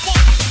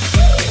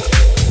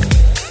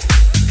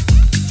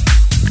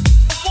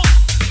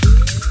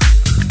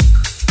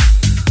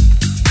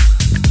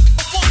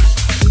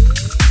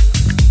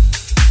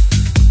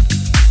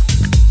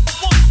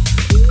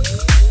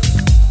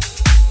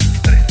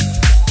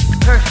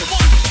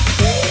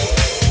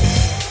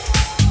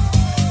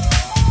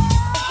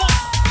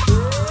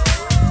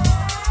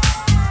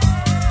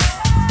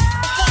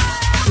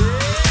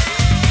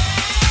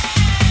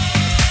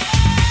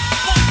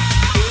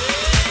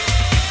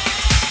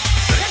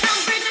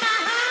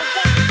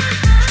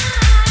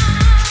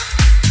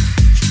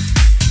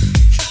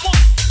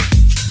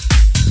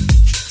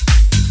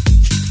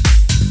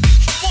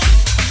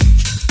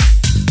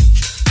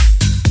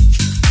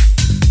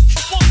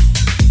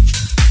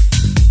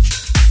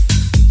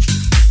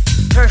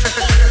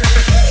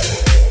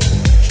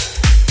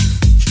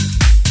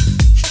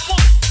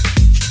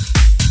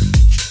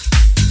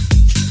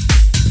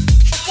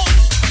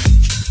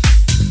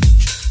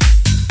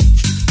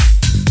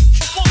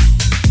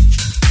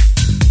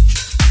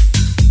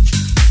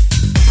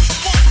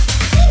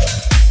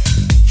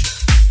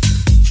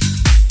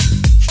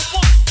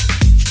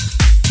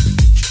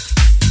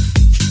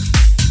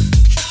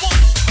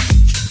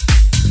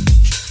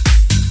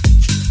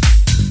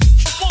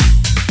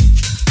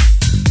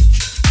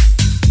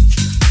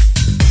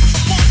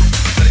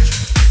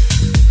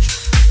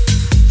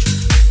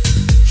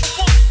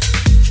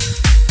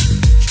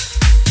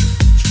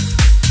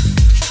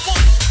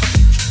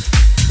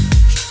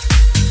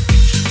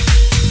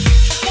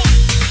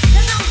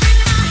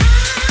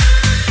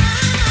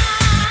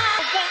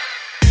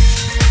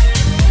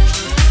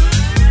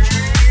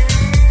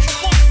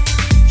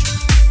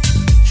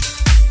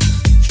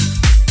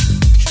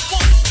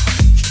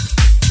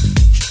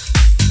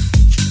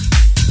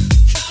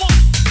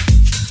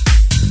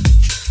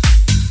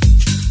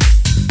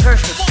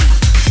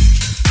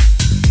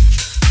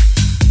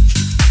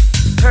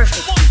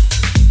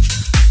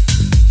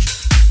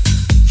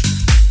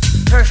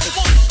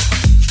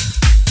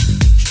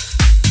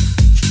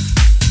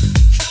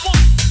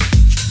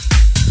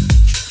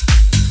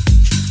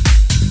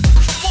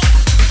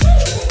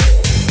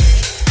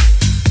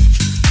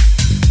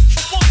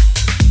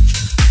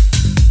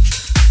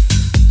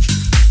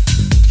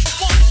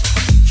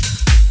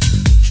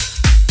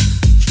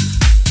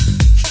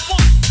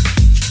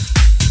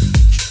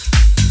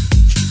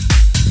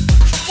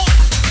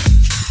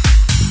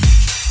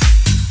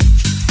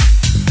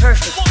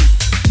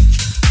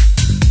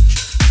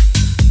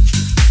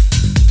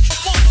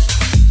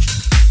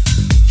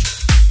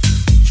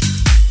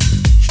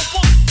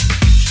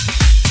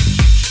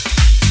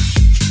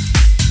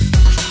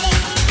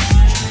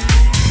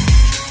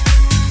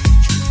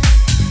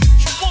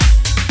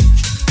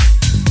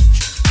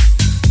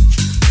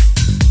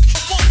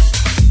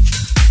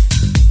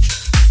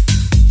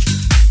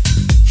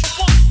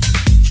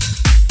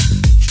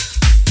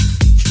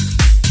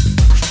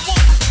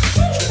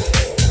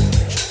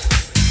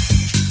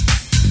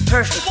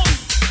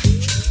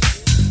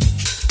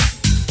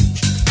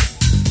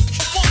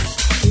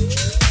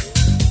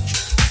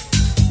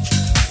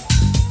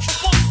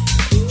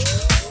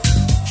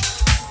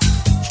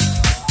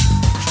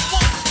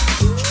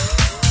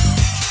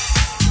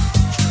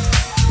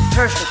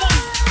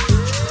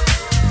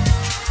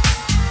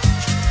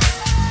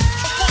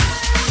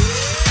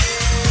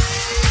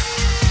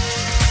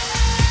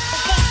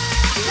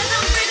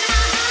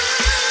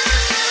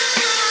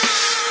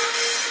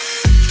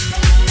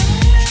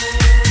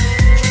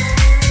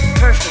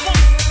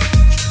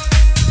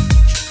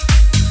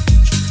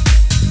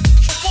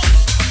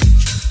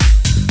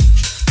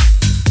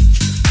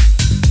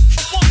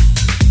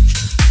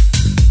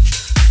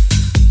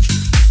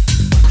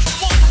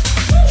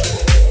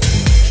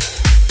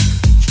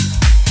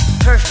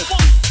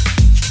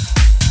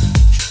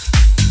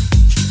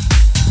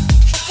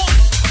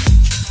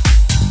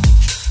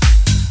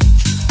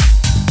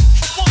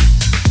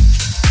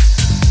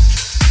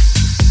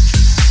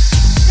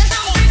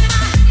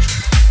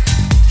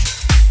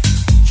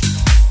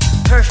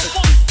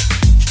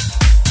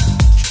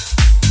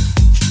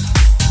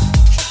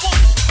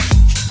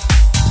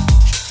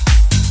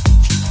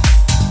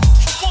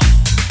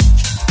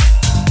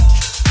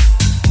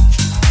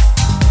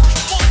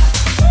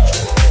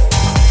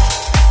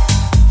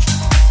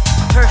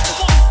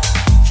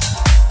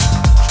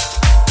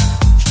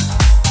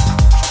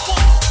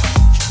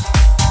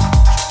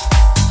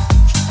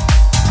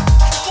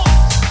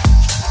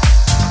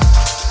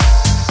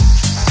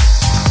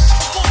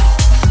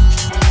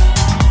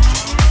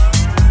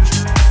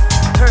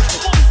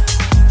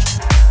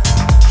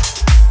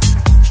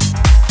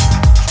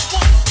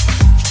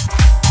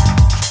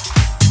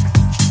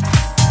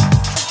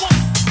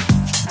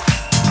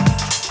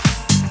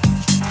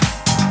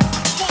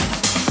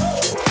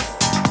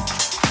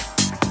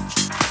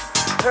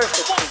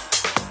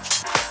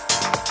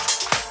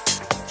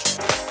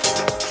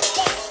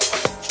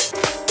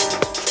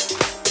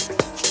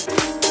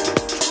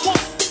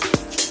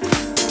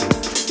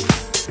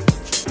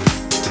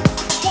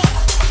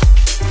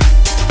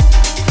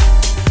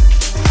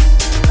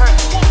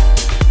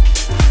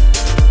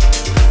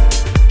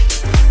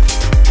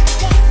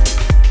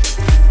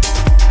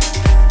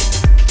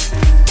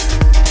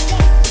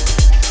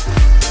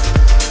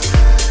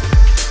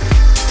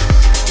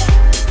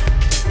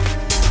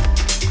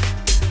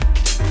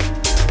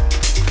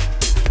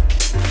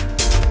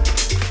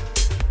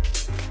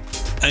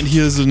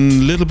 here's a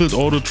little bit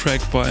older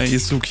track by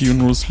Suki and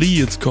Bruce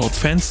Lee. It's called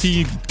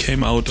Fancy. It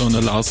came out on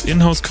the last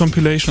in-house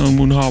compilation on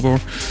Moon Harbor.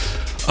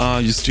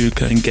 You still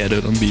can get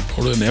it on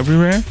Beatport and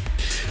everywhere.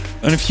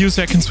 In a few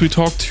seconds we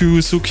talk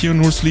to Suki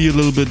and Bruce Lee a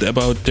little bit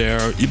about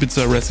their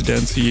Ibiza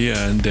residency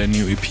and their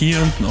new EP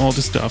and all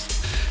the stuff.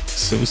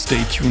 So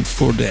stay tuned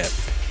for that.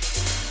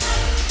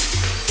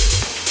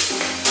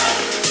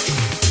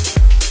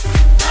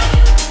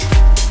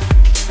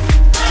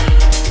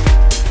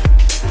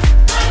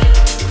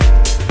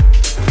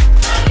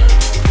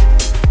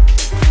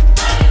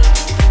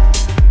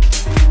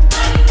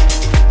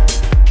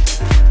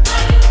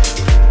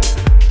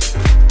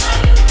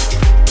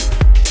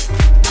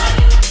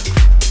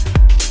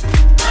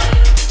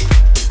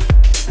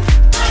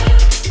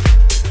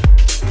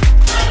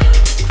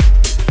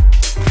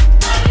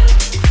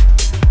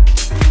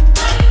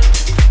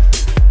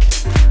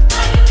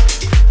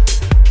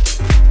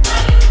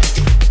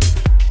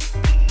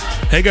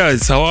 Hey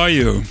guys, how are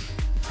you?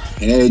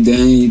 Hey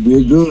Danny,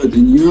 we're good,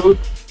 and you?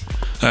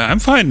 I'm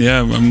fine,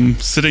 yeah. I'm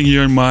sitting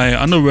here in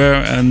my underwear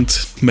and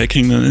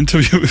making an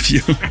interview with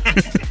you.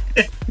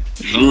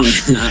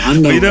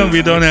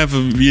 we don't have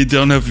a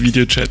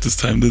video chat this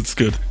time. That's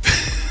good.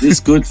 It's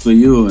good for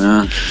you,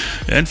 yeah.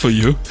 And for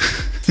you.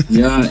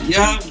 yeah,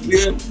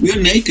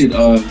 we're naked.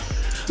 To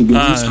be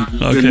honest,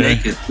 okay. We're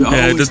naked. We're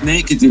always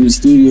naked in the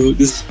studio.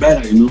 This is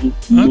better, you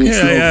know.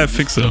 Okay, yeah, I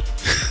think so.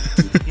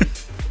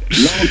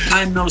 Long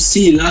time no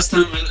see. Last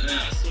time I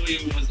saw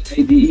you was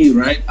ADE,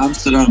 right?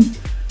 Amsterdam.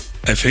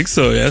 I think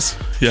so. Yes.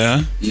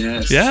 Yeah.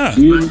 Yes. Yeah.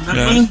 Do you remember?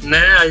 Yeah.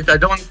 Nah,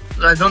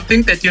 I don't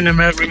think that you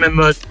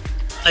remembered.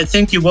 I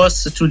think you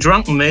was too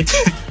drunk, mate.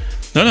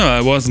 No,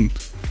 I wasn't.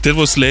 That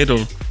was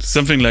later.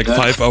 Something like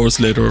 5 hours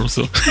later or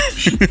so.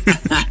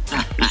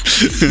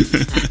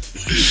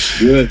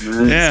 Good,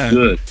 man. Yeah. It's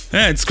good.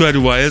 Yeah, it's quite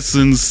a while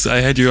since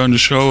I had you on the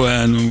show,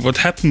 and what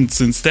happened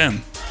since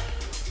then?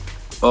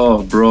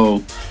 Oh,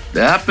 bro.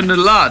 There happened a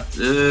lot.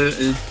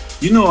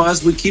 You know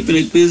us, we're keeping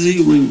it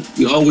busy.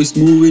 We always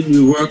moving.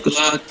 We work a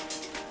lot.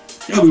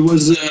 Yeah, we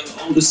was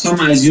all the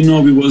summer, as you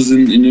know, we was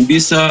in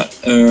Ibiza.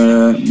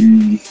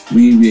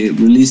 We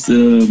released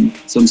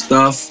some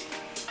stuff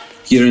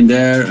here and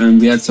there,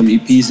 and we had some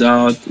EPs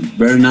out.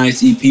 Very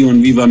nice EP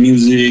on Viva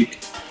Music.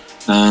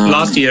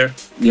 Last year.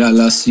 Yeah,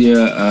 last year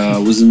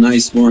was a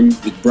nice one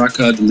with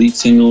Braca, the lead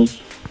single.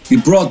 We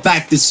brought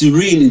back the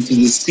Serene into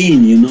the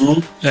scene, you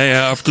know?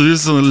 Yeah, after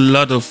this, a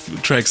lot of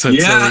tracks had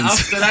Serenes.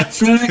 After that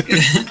track,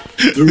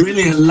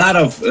 really a lot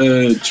of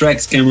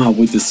tracks came out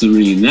with the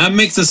Serene. That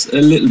makes us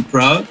a little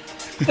proud,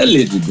 a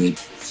little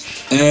bit.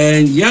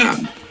 And we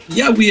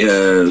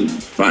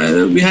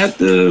had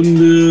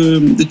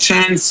the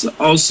chance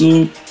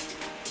also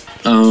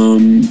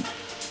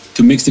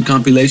to mix the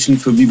compilation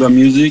for Viva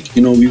Music.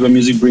 You know, Viva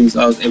Music brings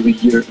out every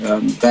year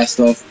best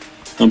of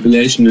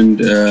compilation, and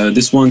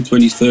this one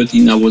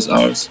 2013 that was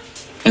ours,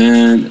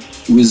 and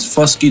with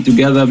Fosky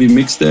together we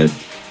mixed it.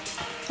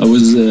 That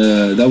was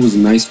a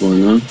nice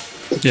one, huh?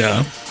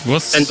 Yeah,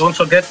 and don't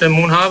forget the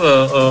Moon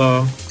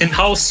Harbor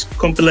in-house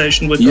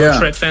compilation with your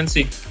track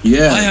Fancy.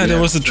 Yeah, there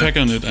was a track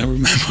on it, I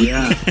remember.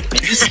 Yeah.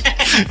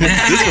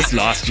 This was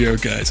last year,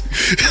 guys.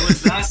 That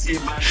was last year,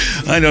 man.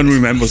 I don't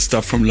remember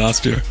stuff from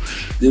last year.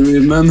 Do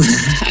you remember?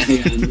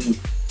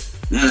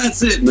 No,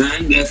 that's it,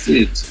 man. That's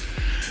it.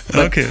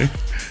 Okay.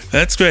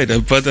 That's great,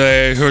 but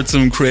I heard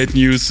some great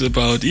news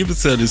about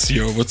Ibiza this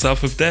year. What's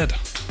up with that?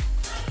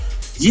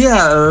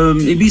 Yeah,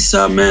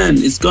 Ibiza, man,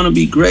 it's gonna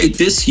be great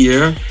this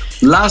year.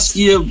 Last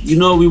year, you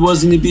know, we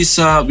was in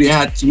Ibiza. We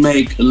had to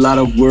make a lot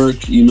of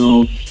work, you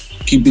know,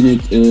 keeping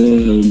it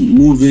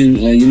moving,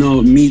 you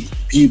know, meet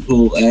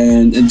people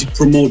and to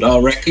promote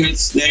our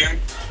records there.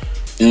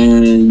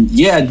 And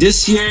yeah,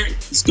 this year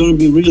it's gonna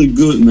be really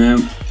good,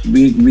 man.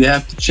 We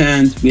have the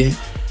chance. We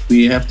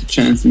have the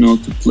chance, you know,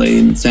 to play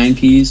in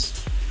Sankey's.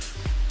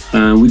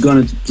 We're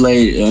going to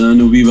play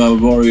the Viva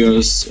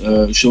Warriors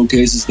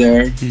showcases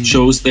there,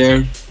 shows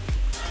there,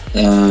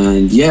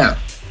 and yeah,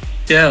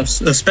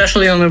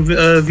 especially on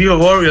the Viva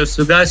Warriors.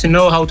 So guys, you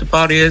know how the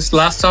party is.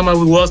 Last summer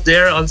we was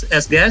there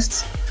as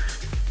guests,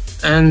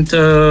 and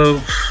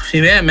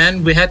yeah,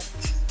 man, we had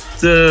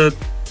the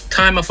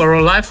time of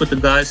our life with the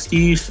guys,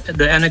 Steve,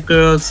 the Anik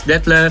Girls,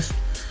 Detlef,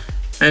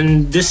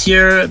 and this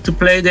year to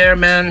play there,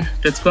 man,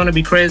 that's gonna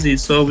be crazy.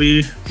 So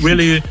we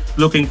really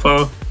looking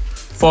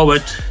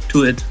forward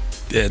to it.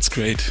 Yeah, it's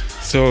great.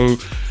 So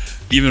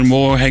even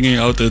more hanging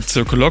out at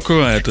Circo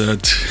Loco at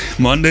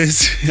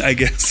Mondays, I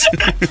guess.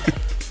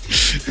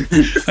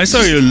 I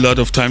saw you a lot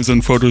of times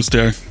on photos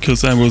there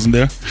because I wasn't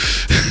there.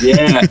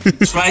 Yeah,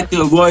 try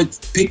to avoid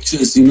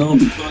pictures, you know,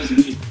 because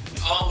we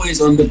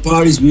always on the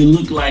parties we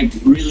look like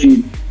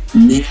really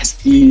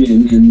nasty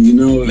and you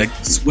know, like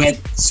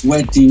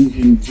sweating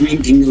and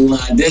drinking a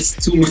lot. That's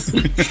too much.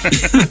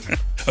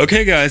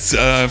 Okay, guys,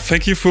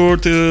 thank you for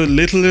the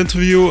little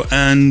interview,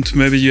 and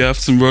maybe you have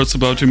some words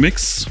about your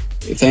mix.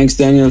 Thanks,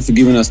 Daniel, for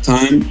giving us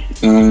time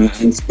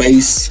and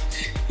space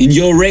in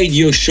your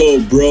radio show,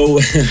 bro.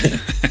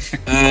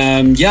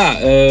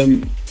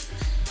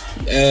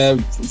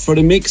 for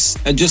the mix,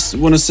 I just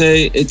want to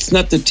say it's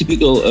not the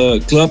typical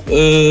club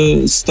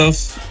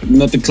stuff,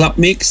 not the club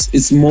mix.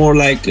 It's more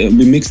like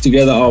we mix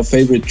together our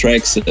favorite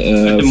tracks for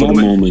the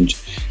moment.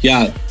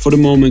 Yeah, for the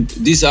moment,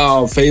 these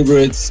are our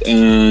favorites,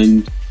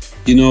 and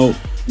you know,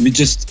 we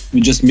just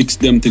mix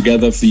them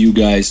together for you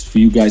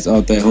guys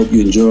out there. Hope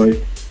you enjoy.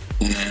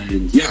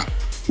 And yeah,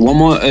 one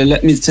more.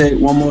 Let me say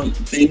one more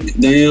thing,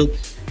 Daniel.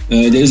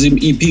 There's an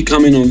EP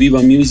coming on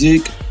Viva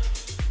Music.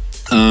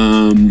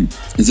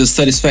 It's a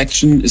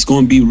Satisfaction. It's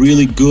going to be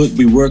really good.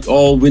 We worked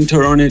all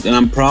winter on it, and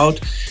I'm proud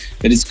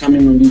that it's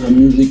coming on Viva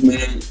Music,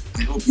 man.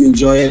 I hope you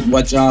enjoy it.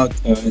 Watch out.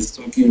 It's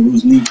Soki and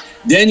Bruce Lee.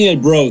 Daniel,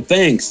 bro,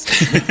 thanks.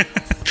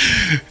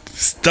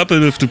 Stop it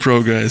with the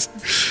pro, guys.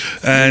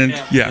 And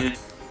yeah.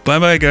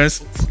 Bye-bye,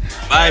 guys.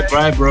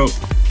 Bye, bro.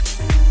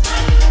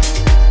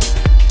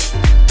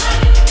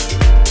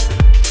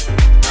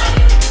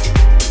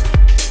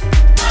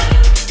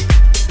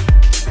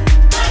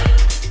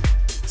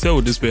 So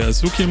this were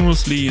Soki and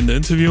Bruce Lee in the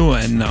interview,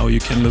 and now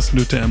you can listen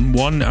to them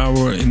 1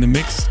 hour in the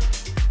mix.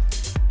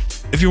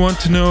 If you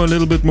want to know a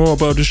little bit more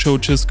about the show,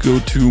 just go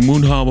to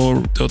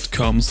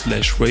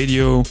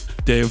moonharbor.com/radio.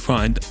 There you'll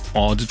find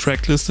all the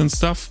track lists and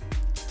stuff.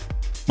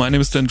 My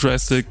name is Dan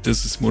Drastic,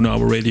 this is Moon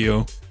Harbor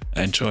Radio.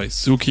 Enjoy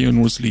Soki and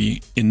Bruce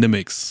Lee in the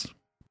mix.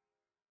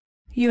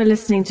 You are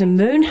listening to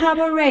Moon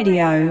Harbor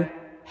Radio,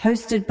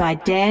 hosted by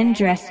Dan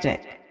Drastic.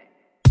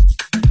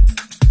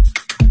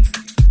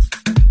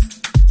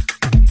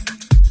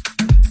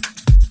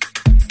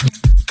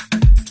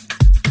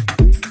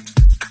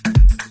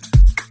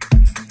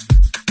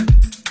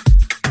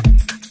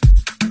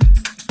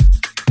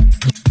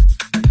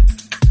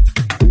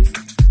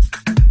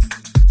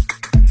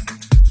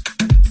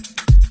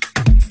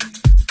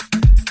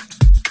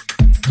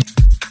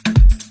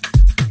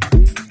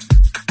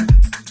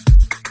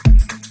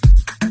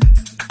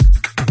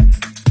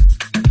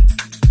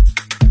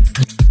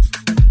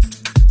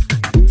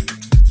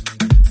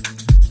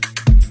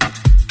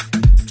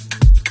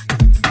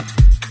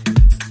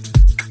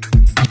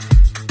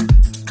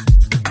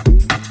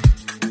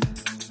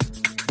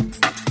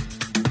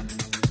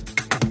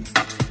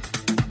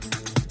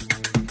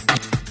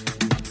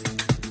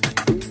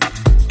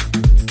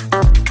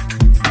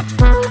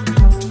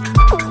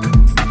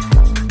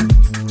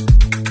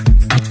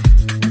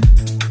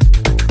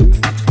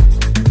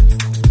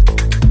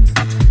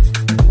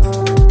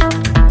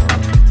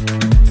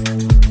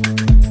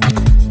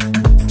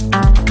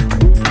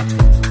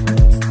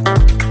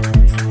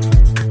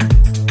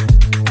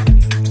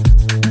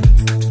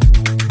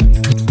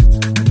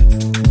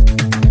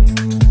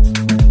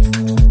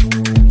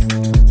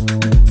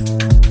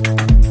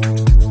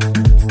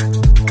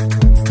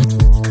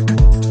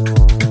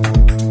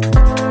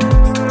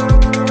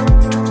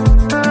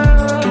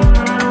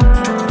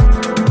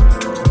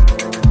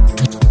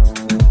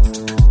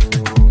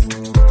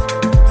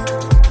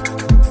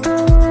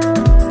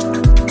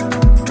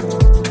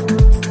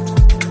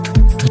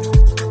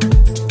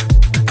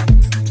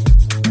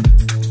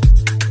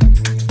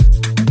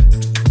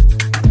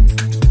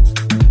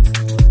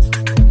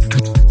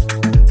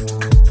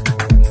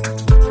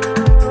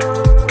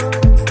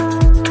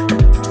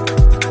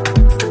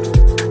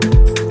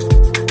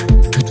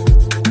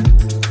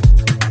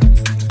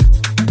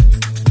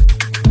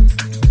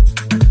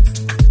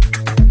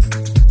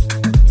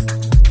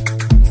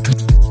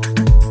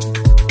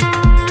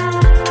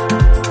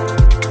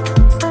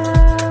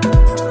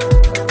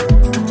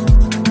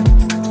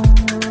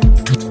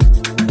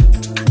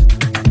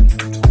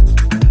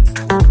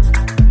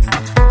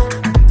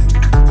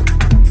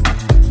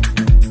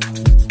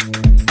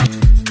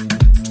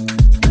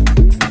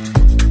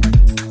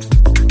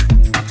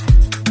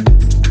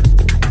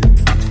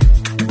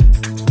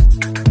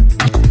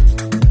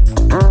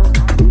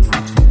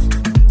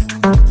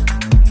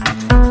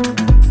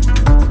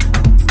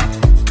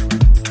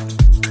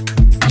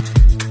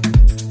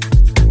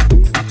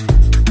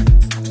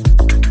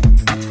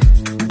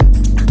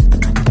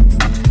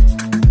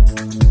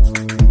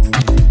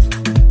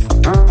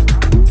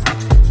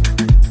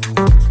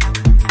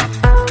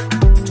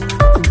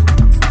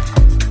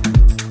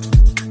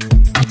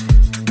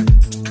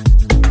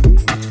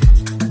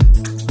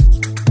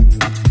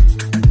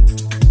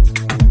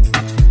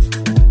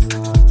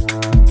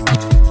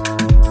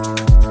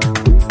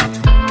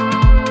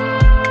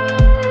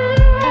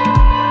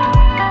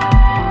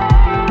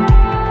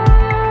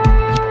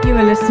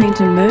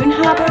 To Moon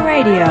Harbor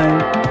Radio,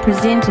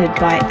 presented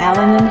by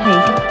Alan and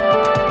Heath.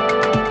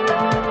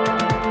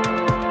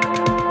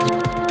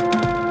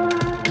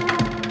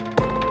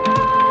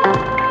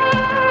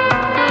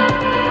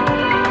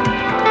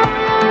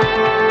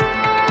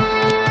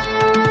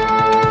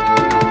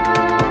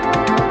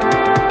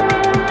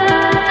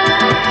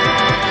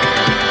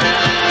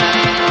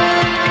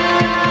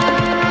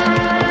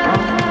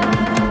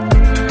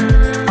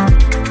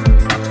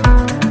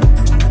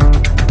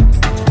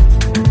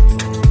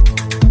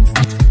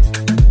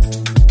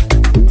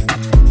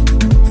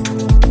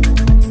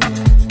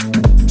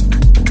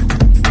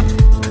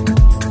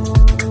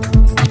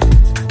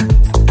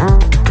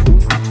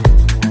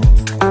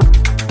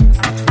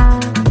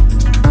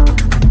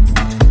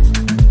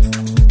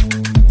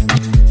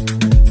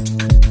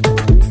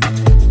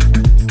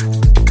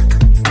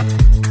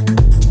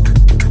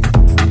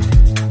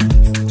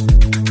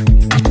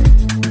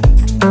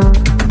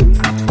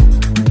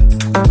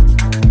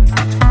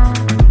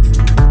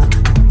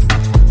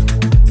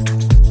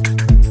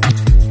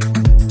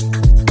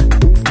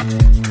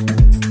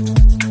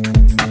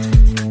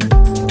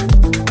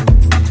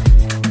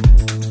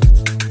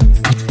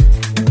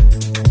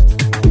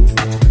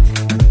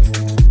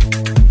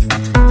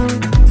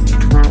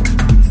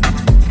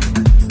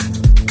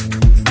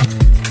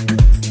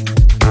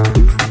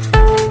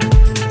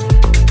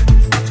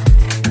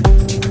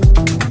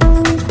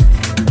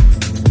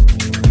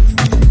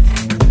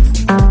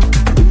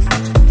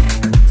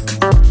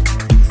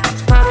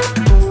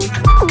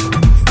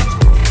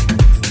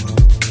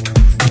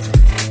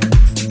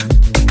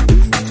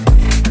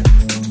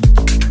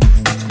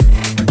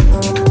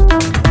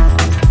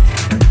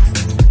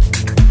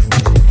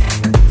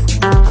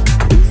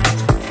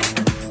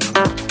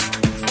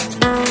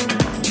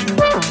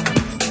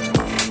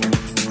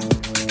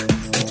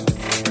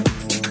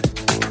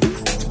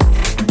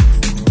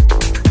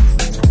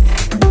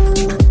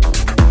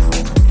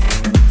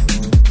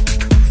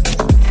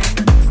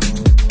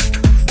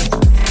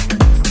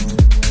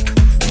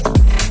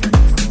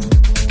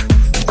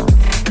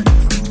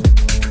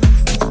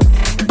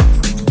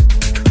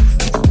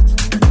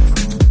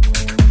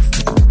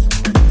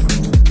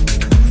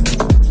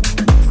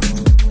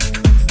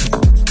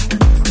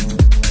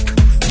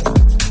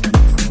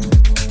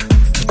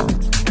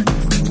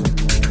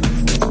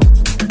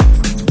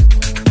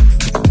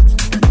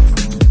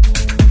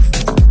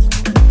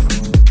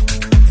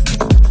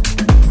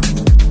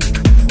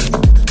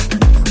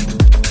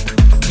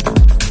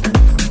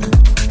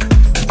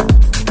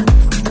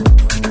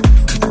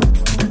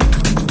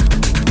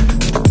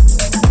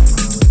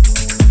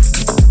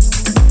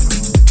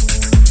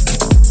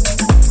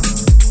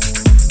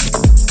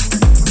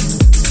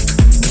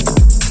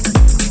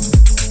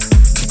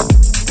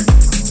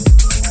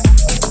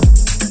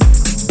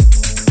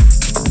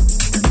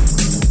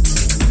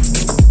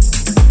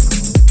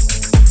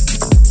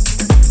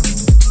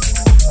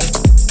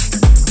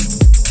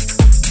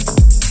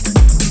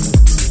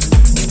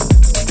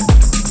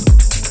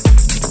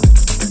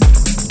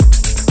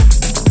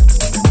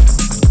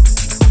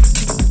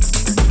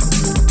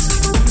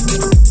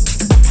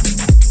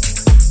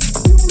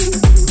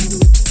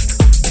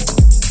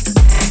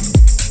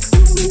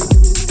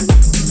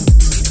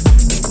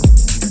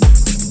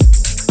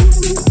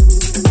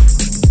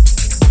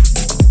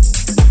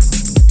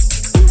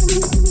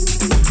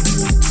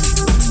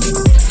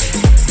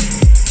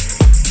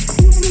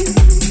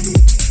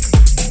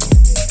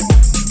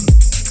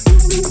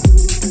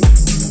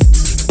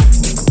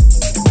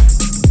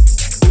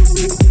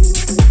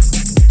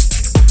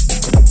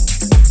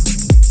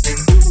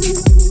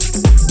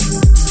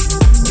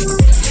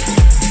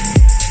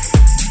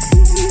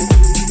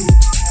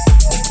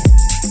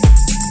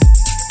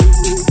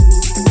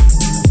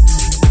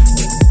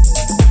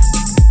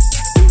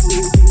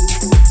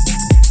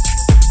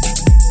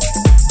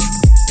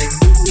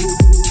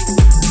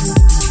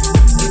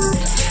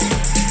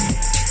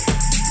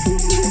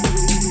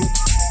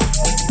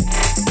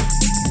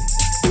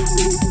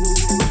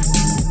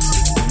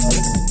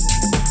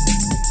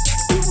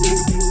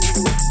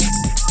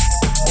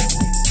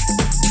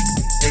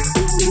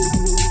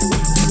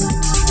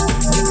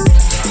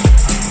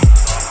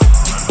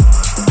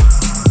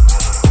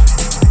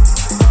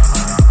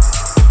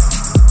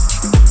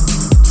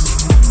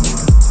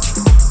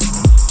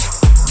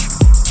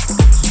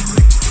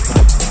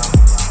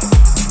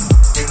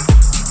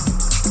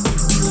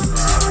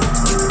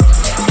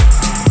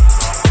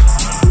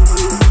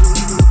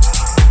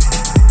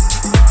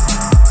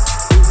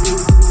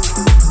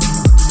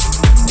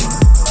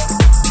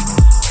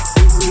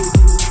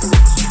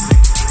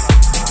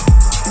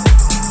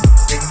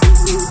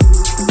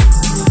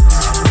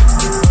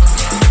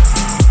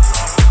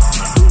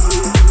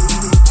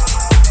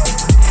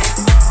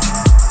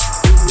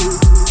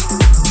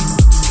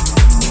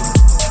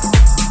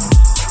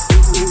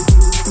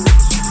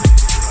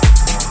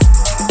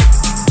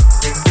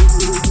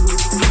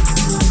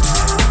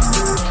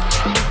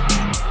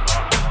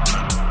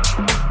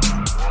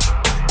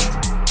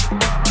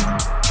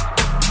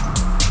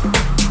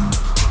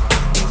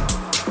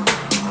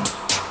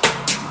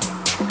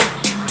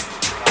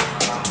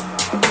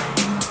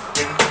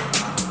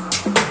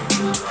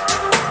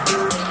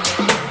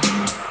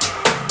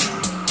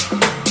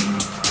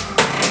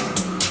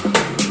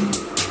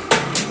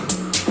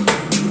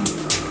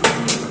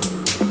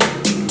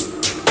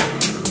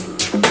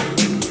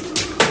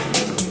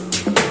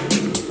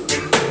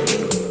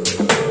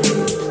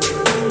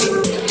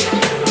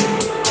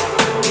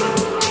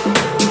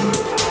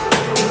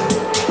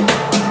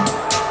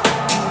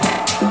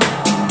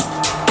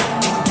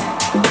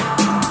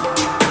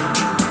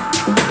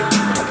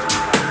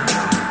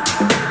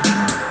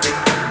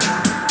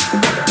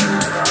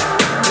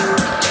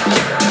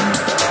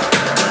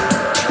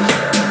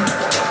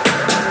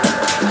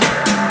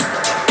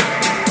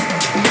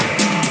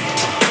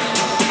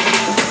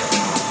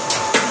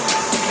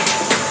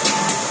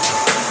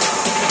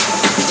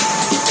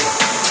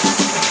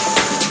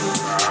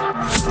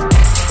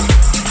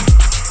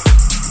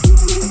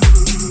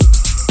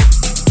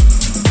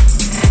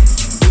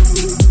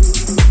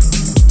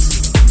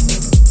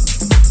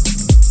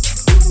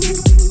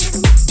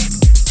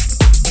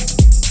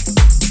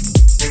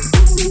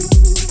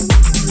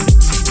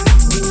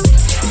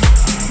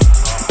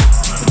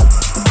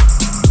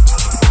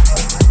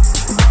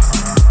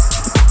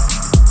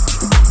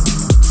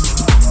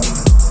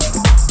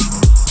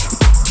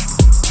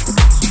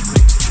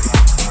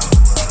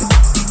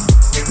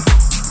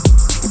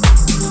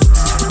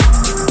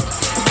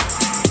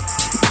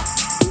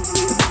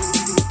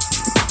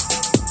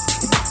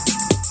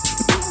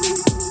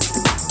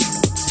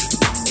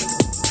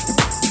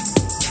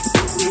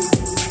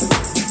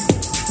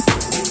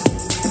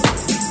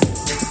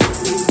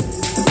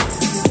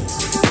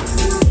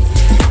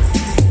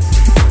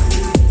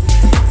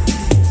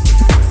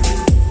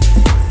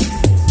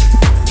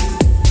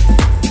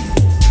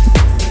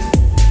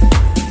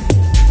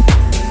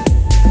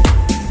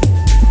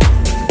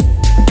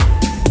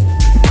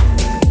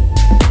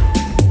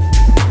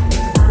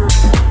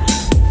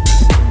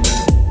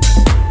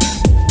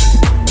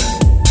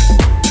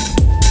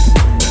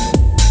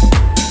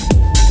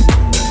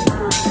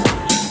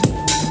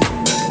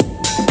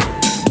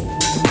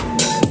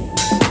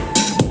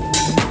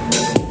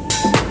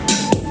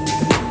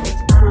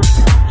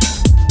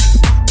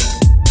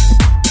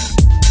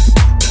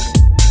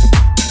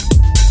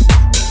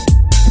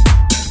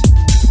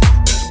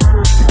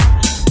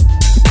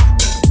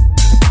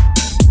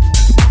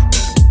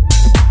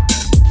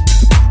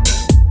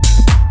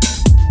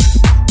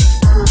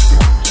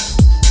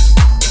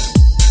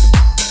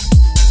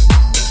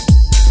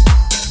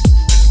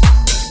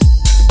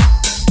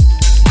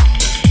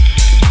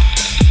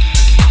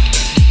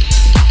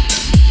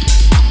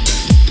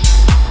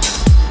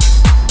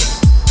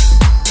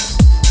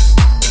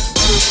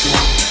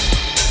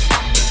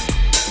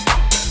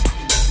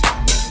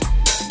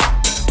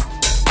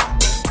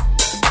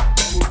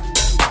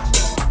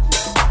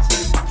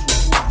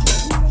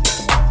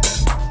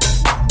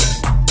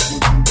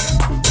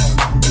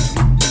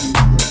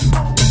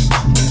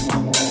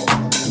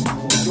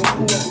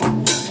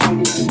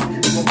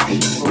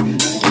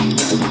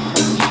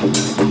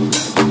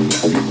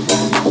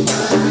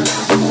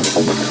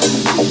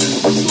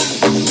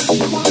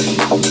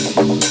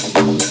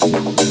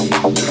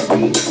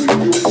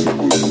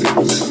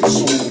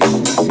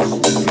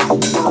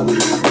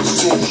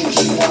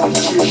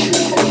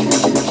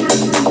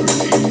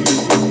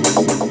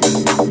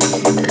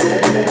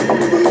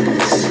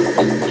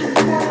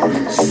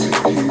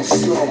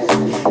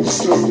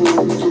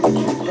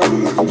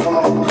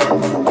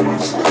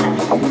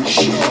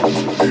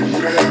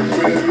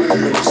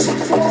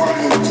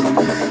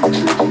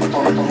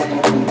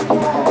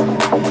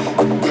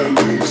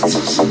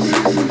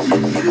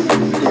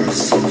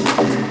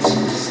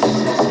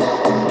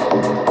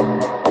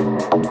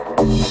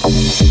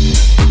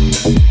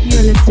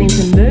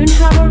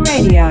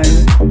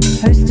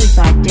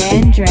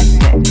 Dan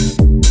Drastic.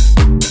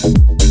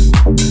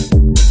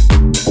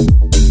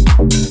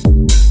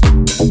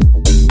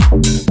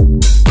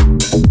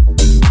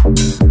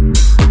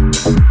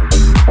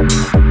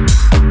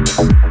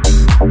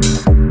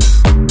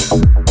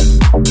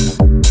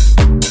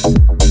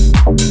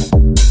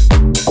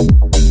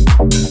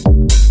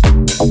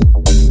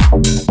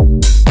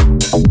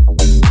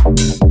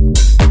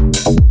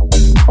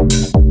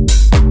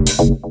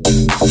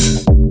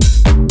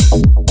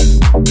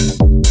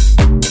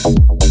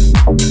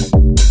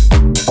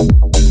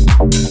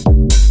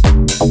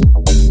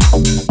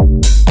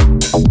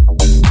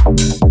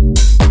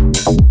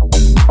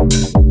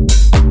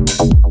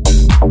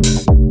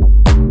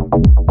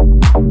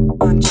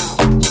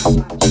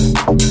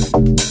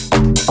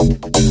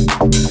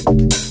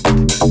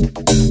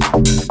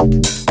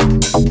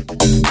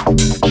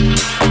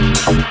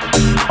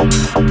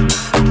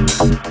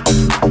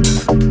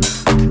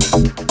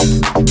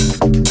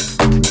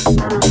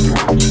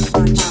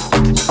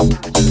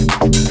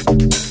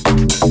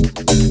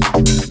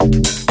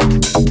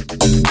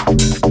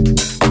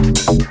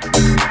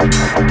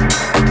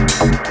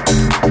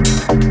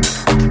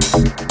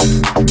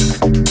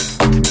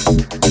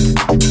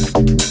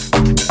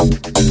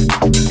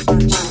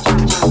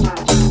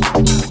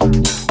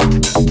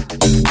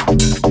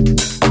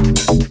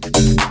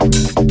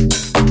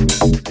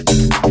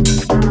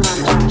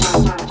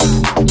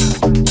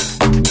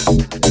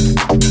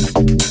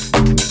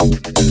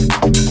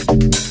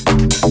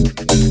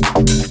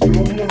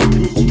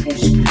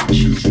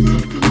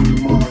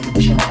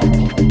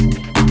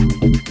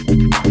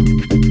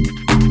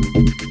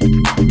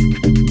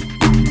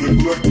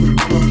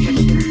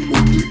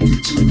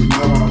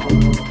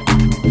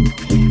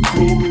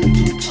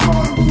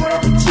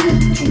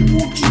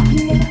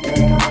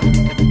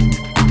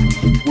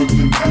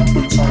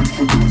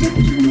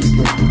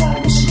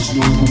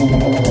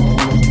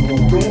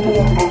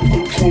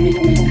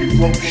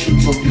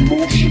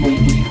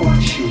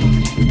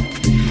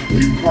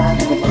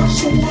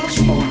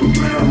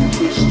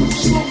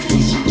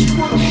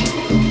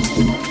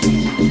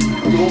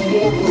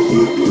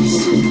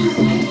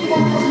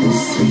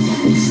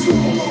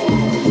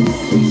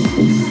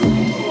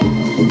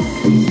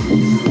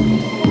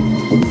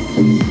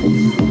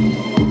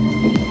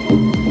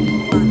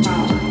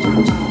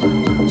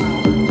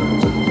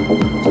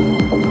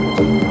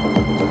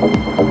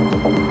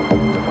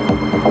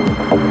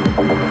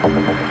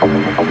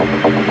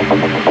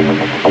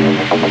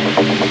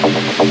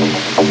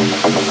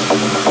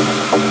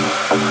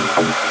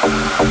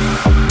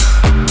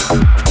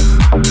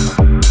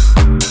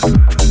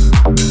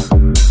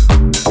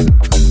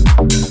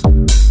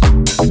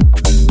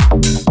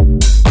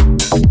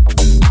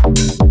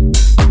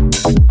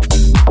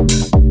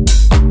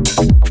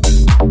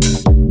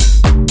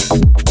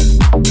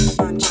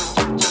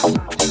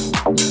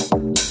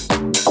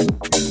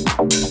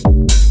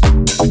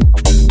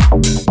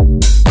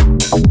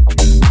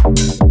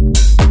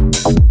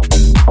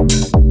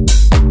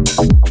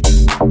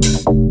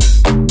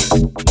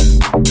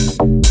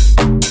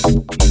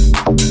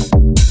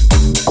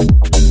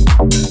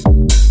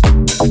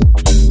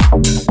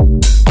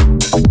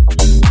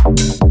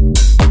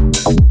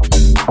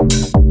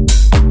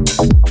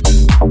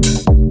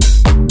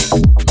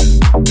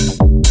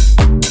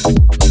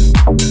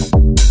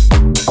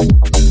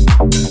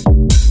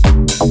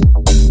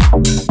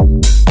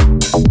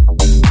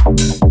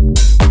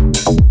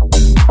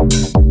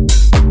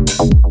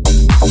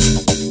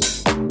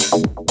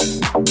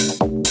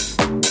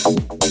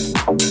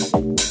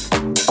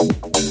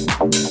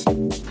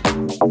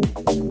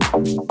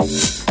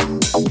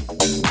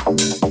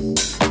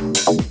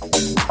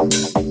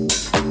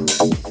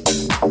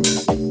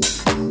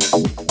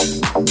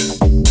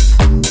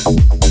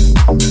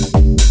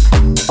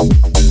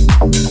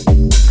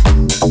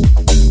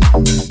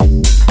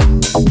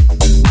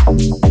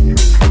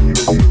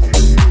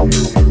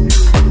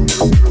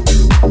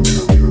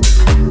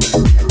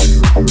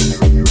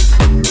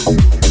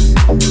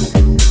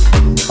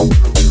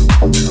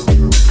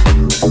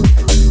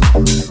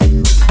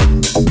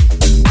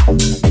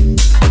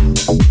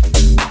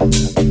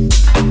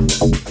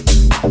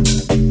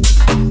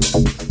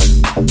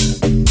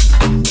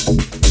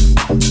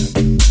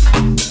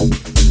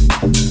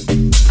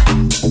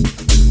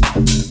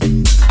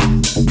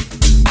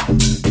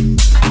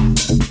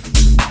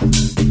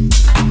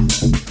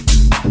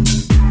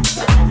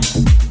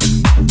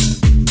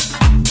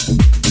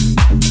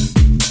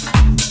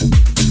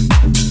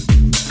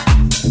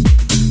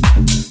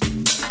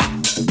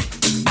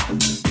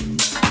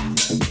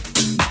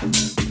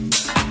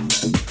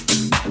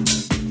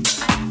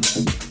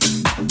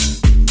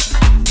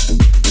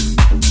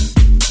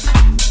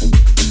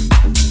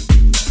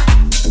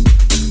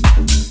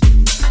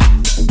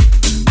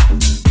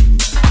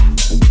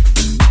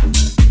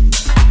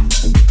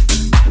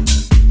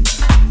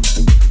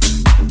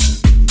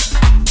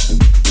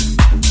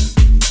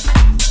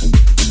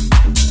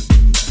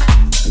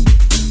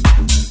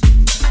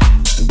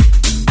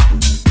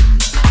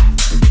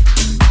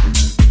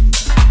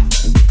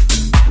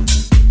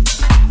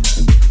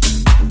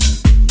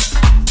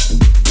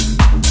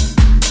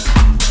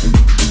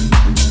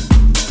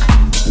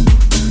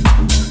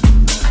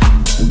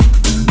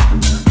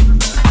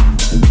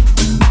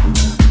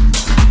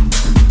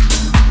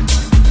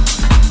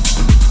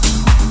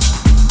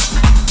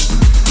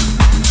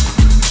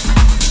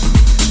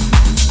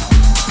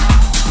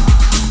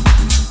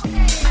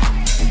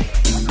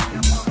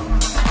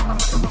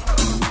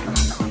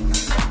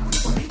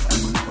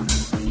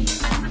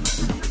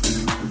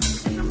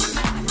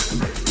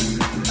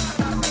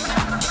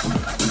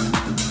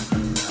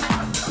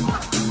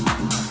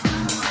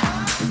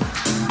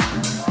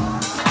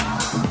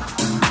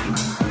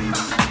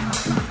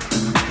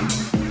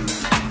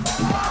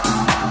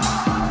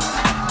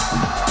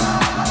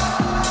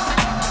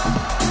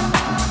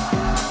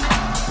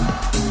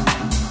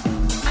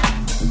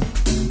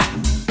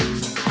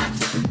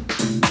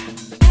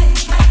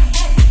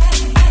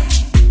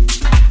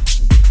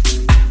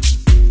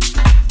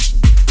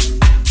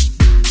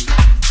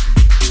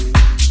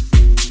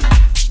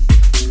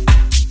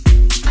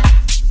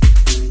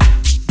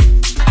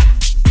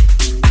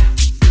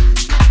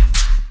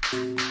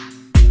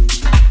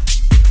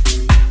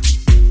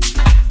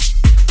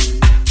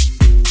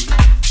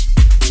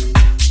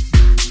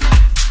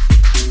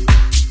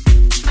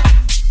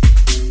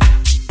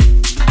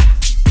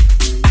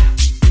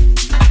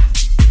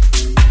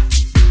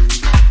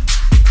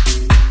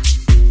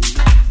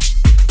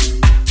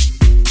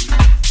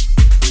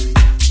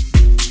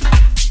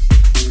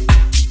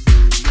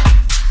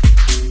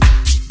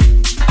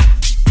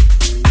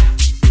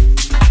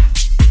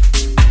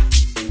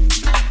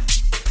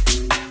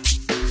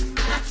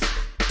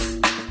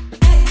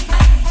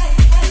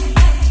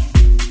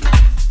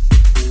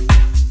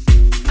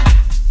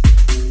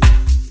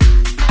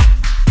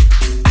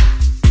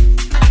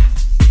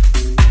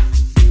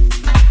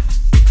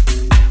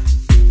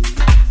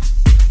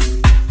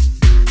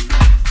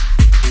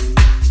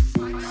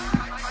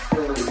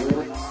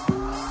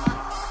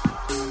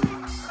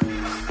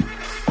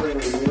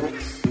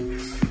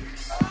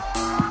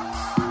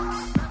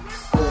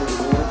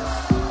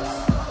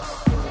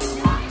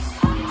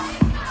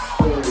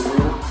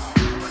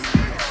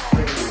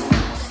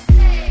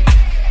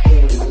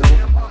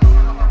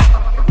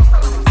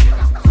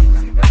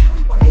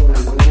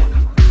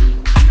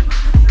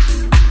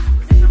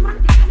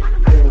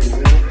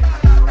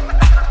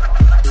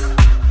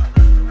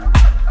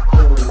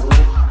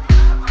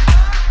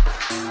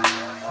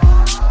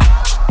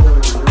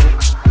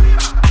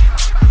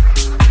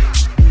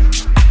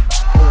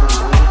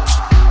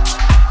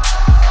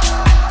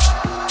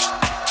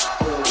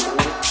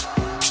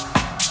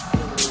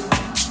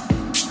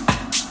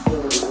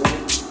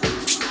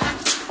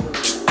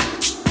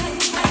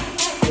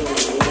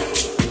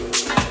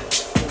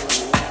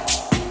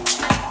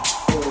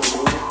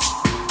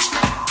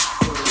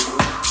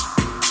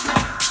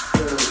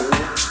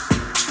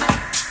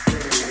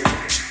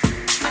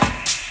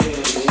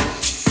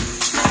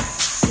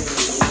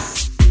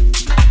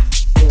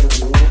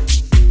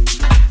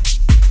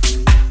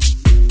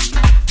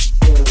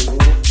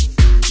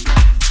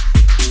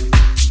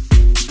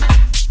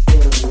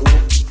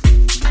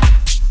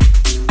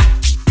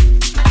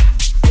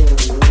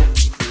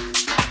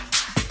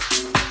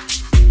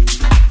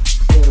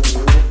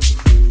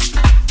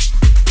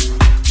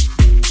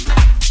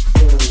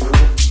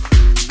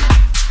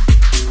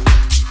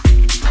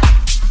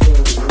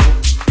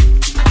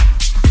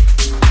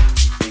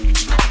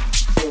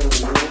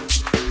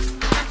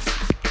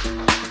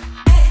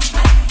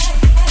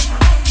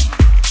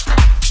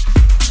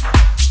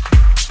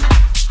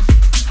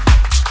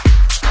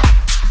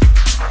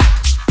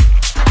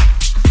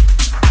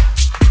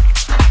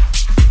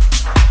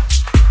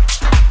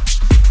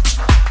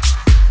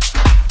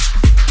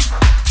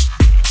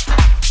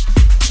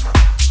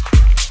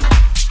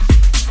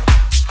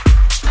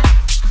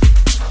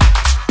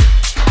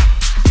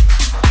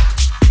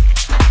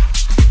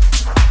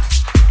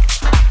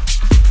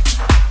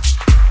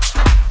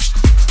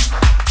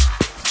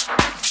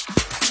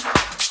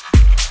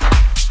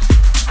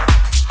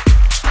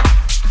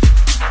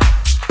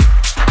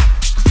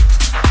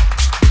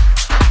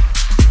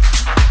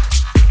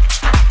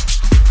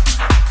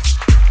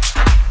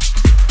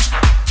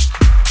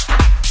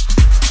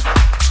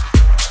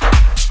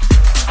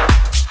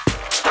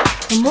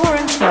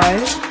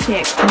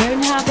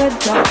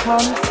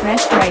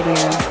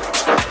 facebook.com/radio.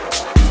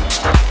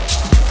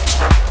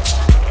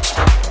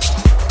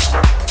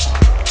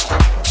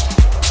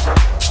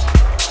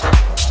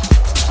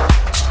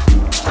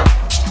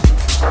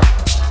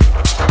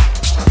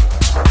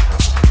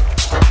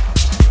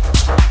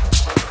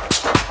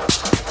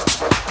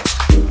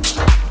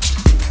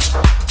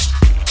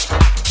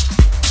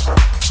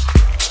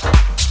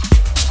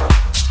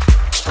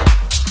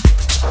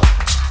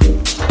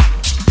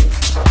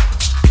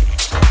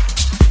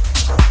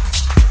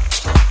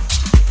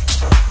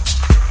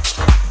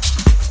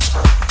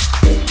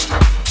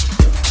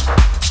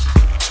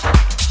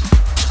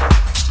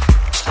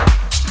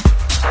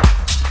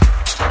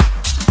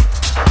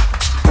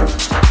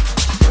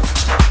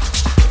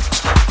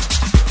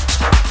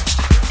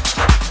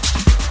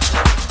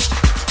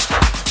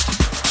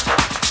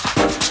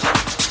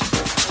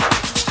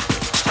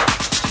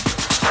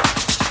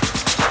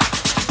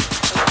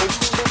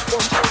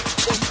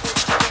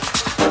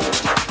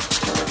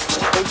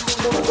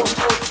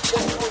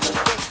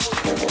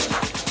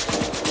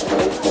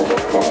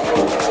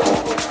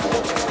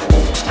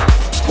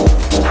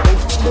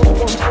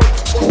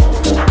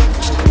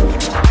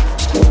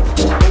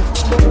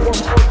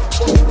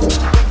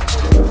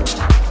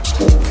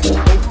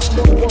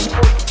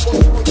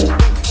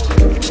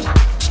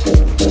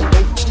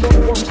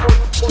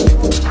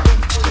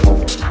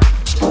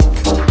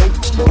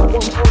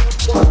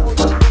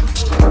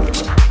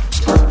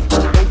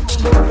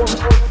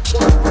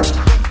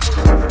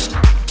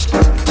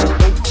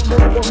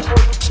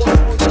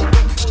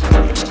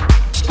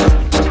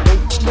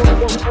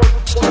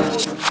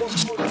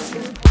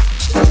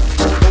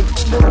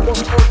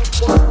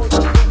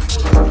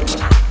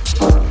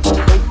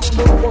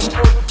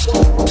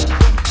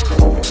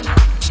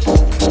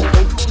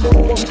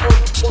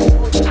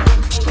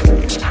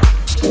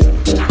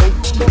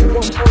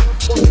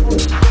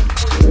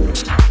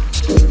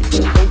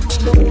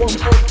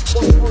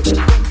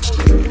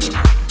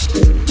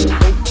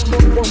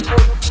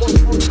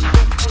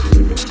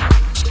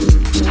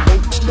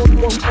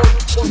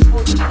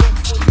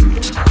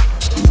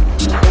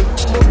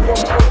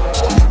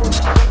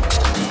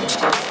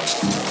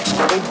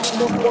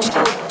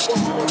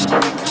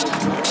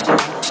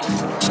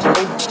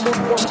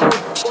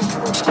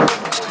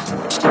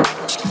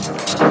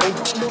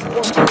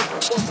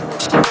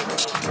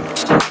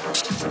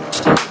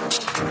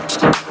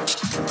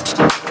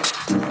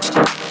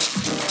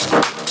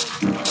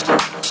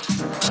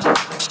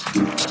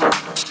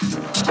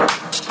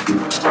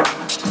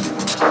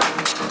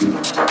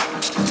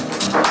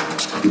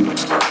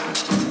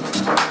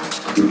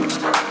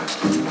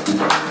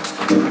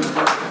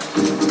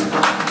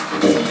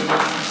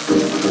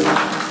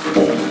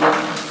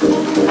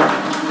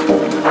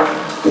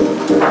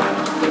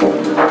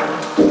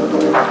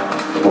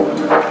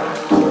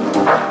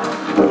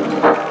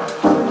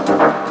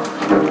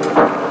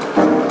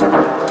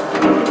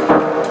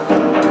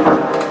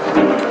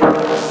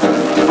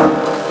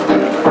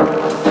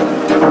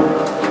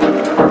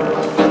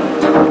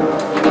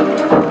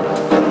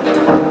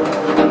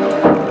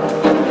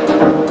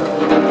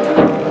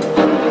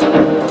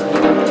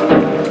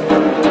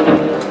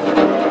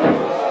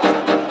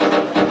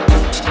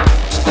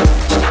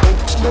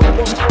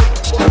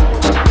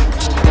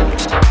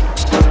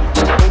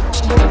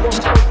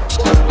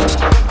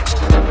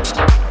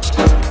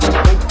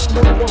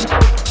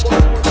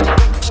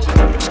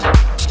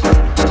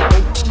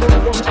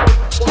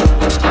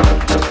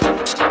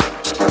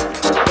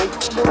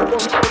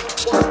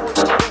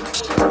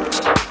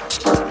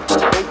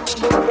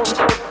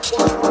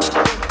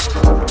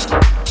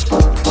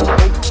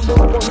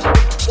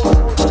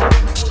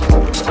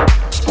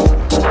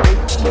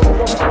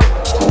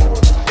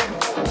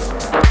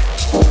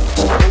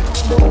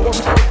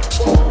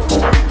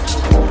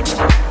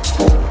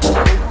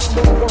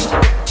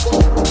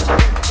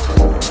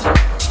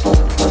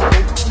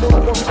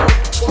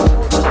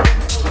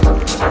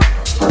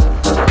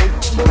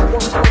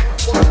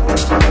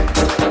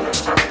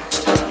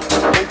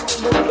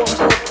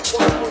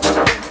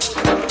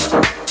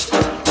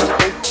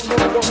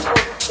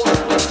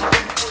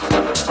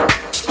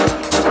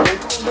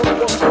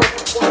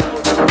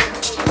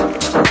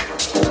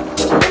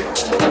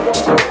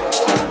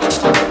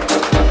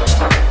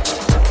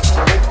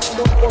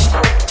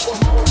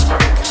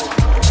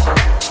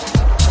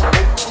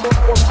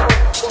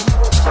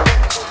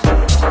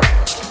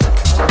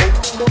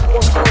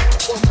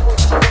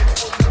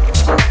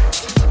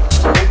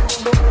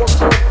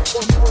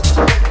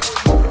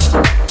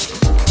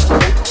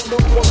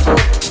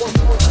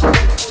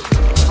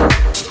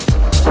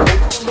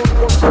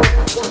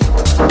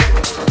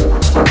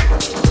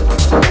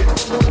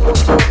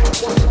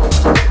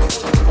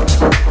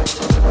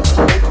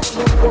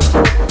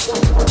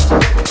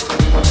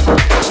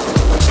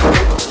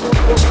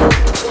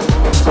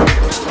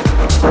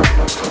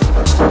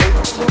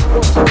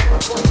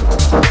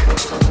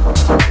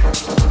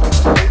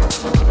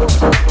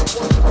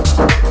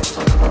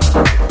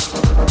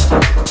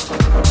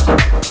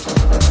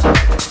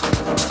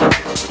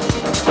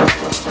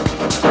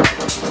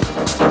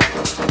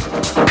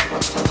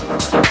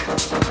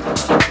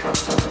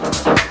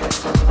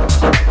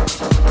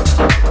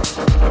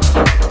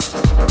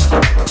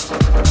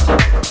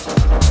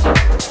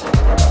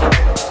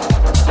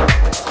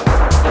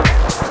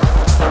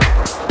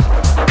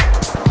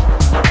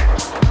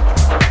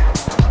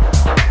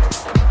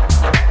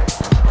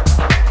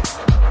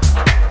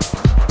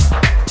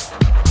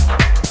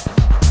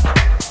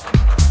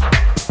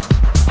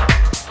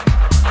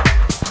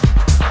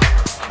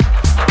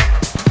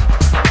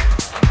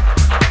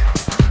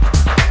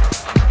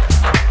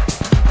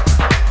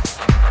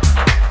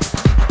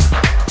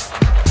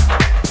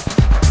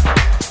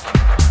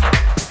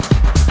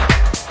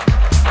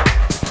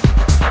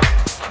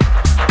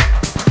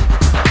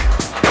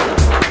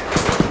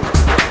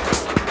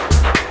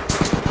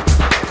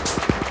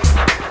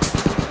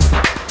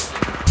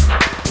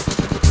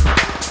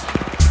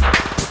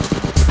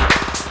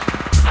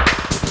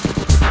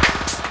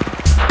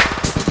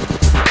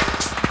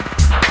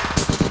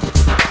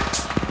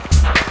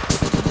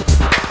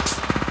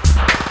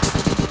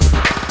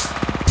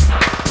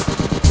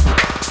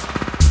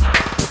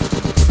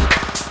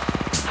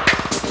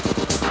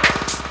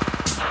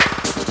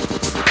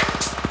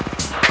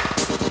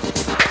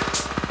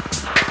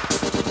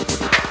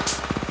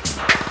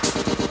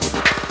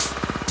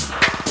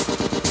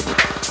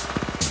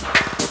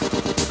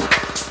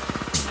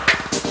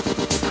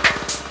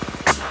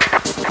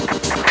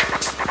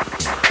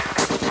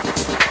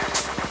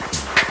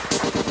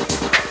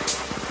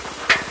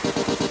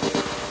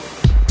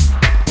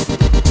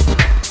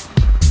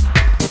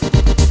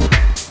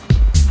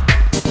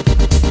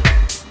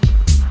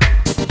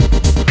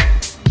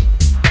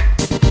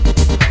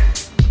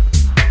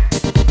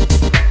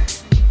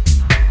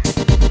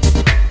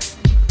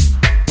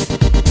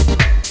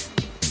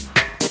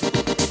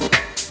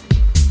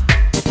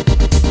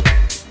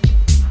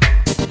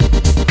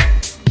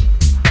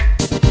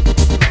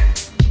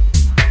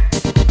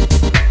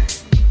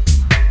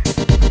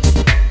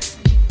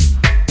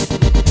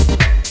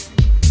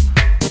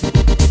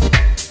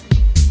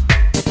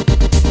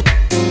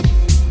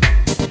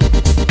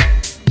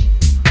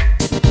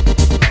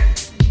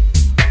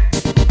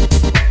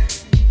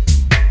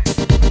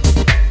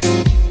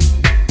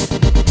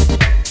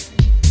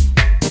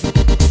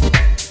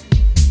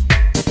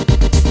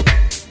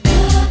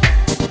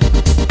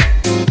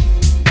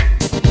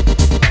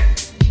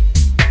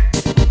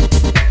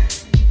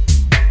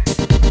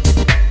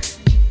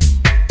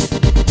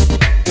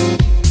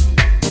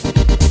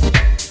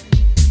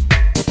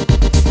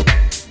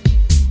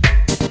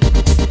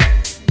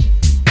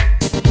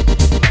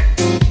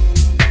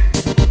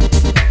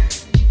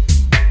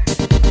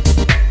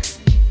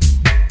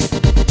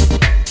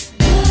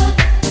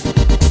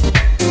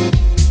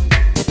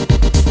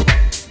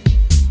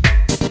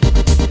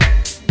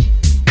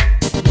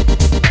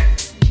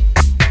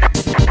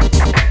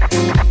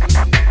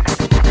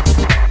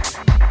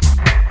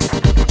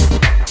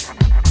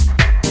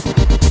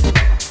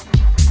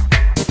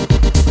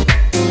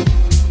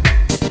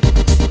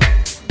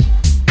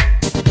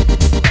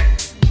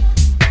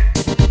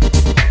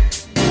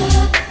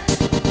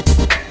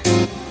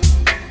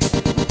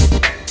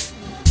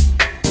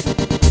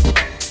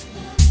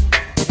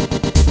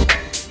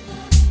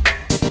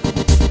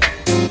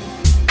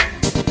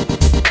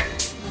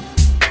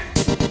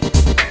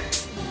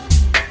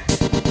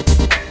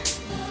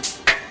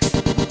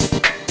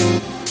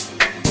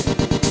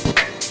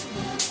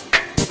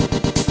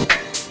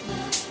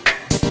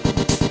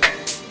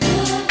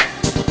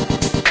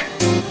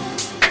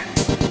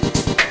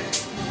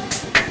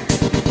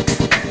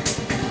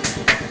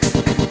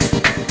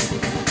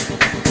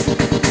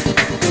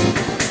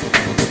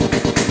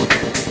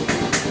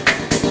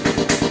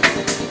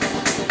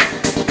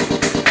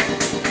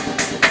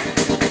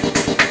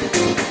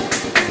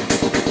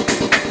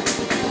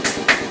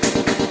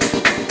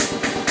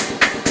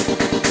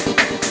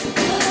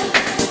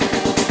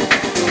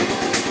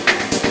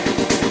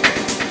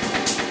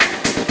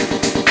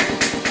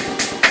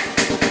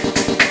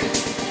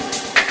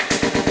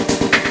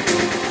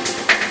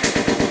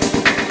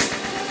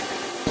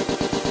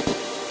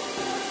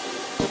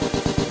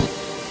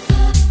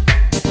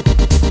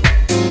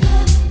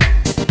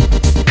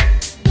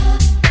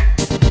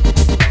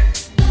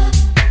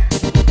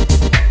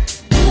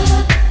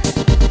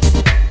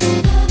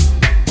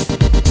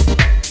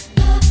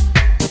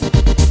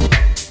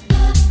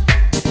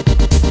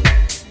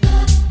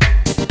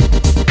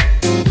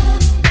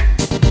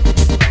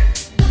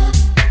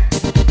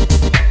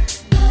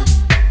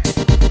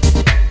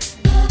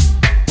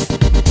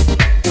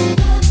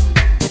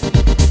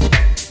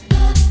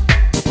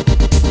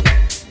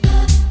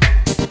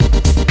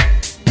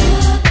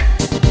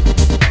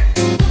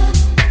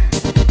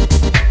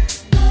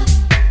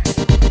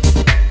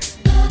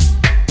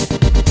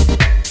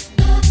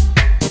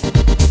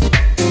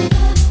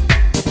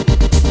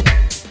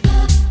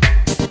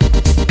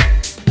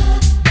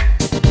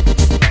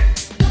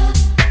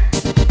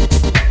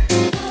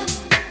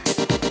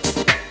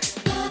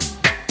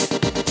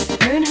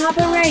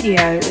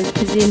 Radio is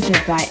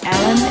presented by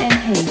Alan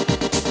and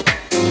Heath.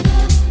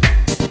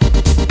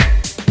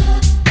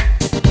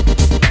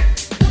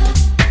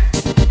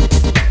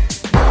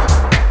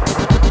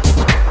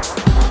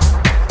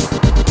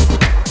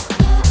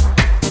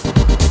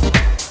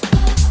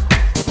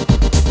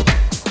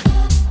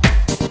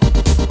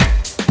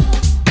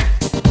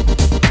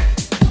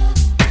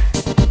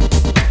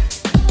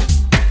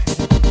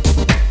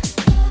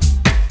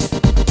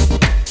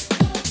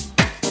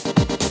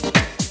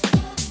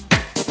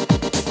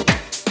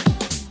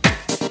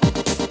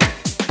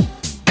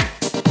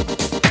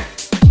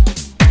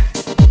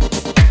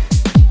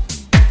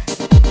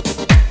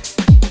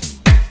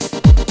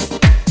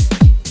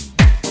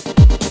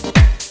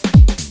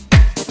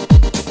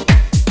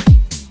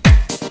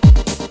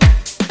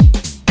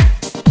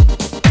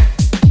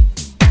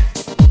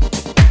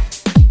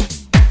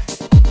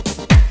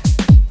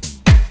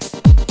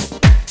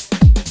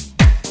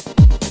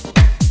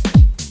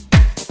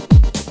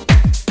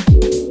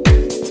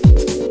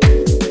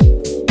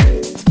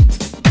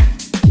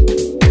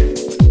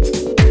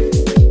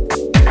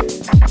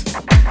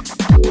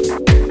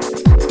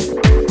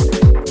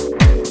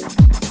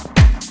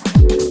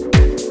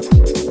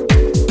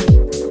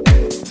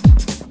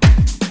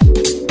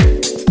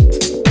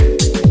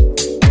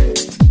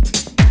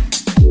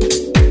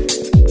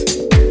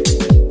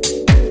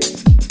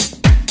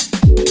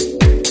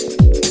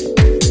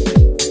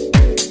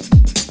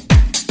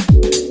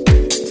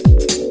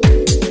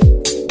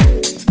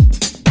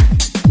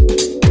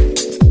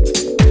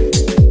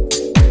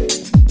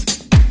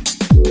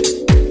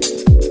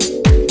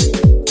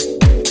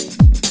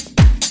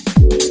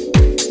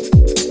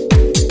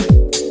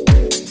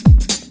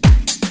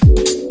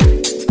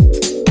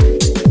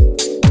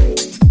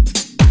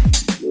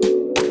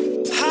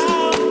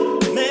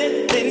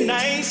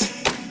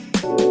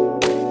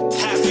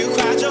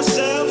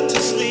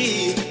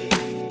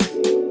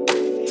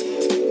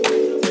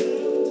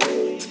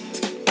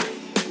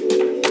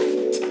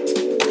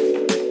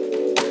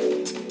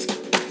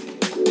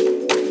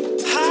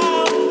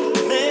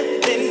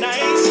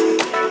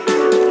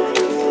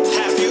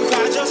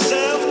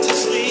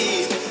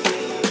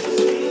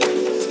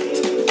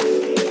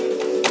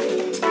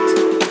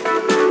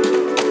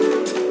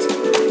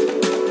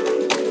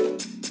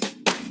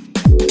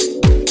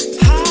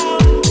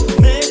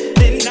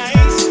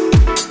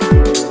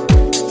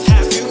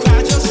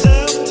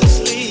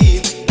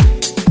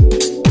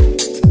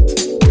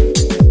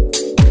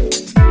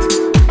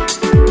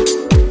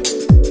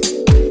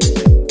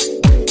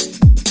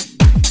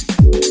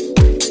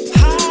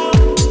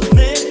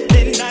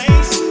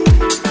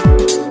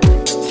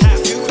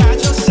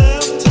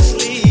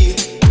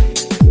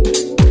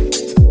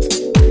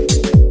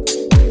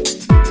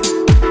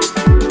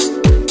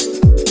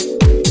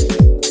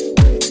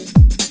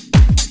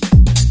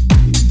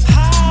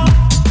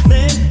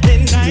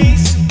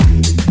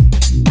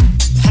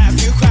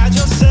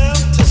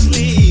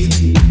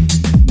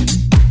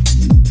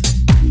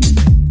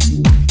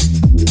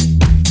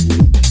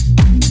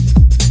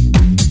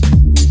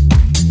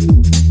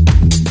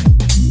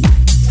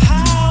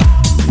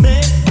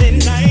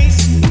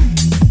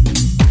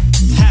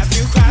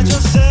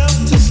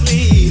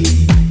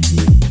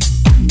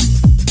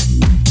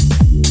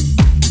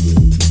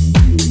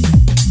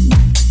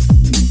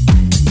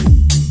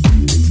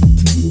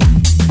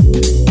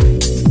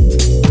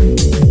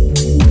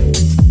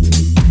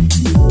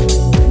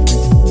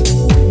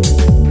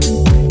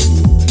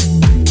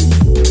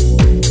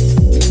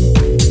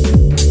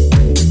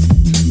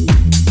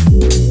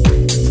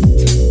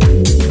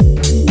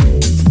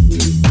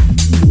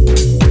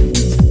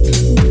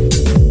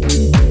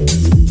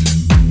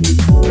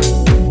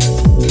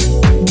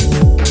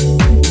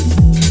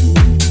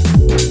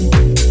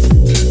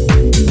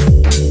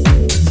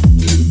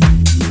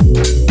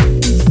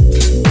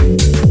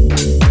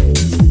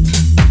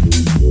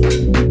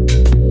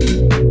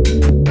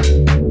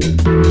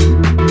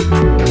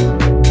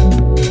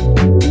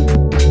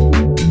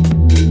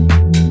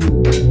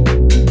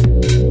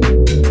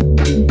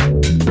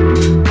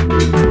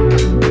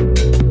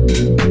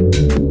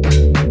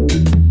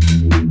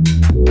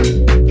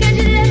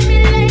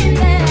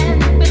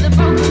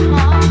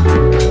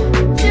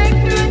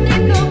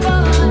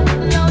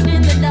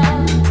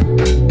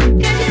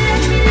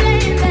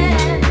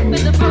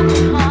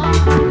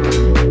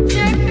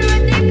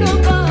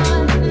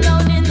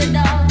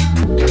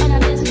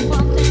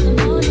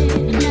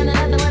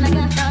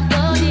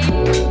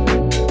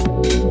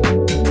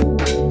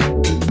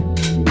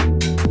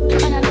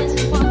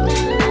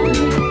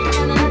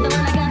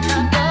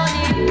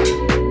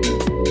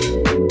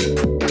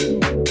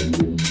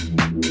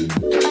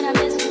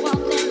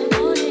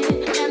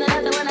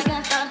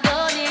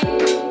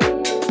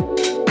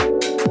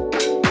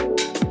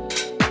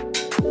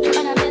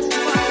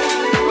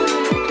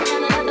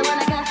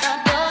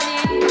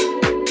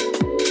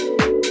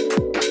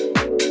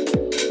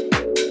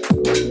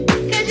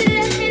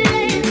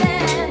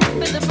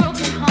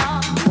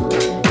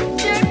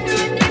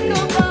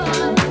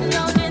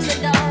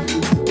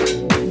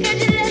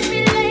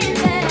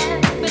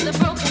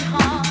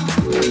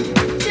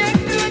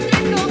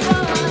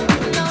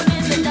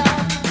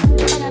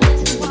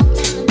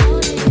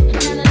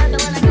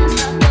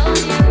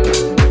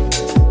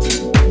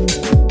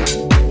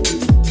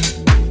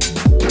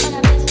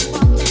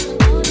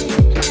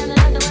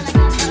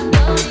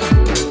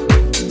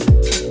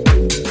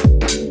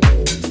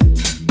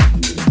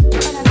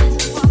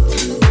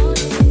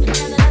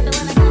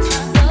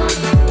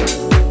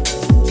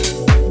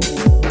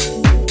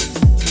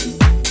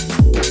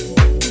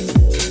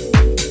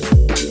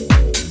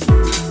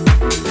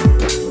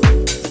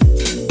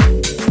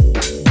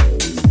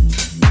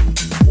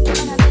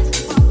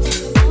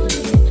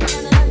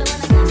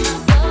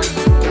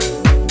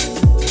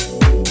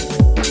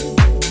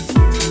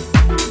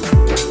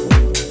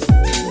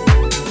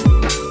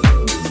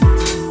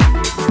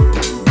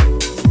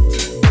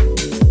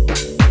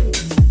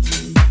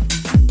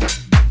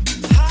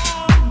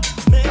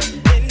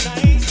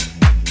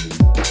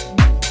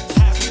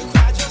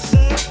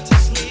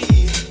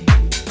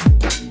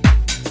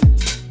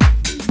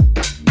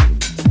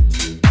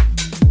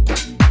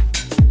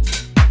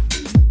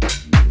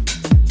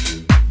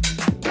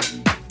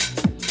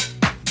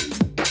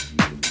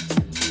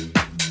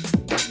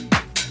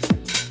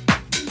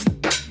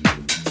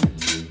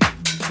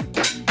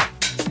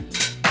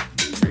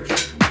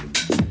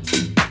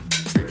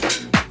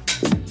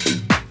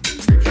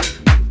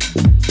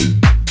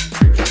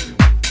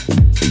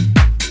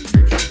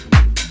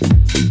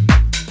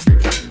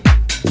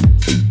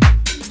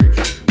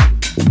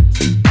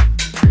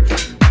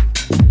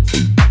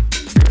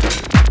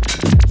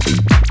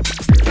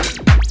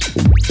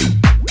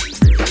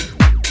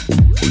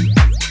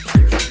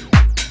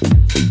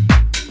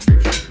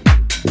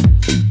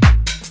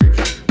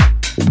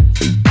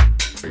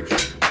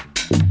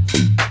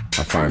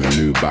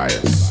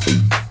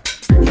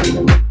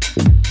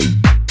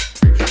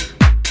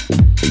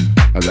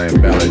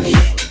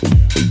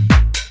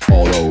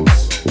 all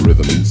those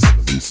rhythms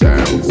and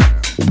sounds.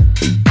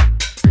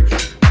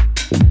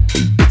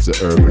 It's an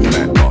urban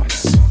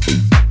matmos,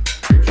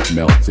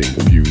 melting,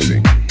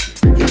 fusing,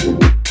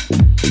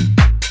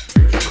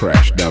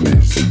 crash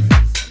dummies,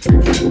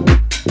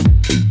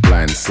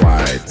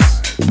 landslides,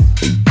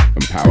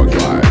 and power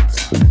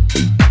glides.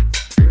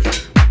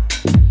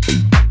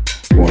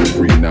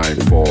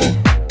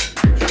 1394.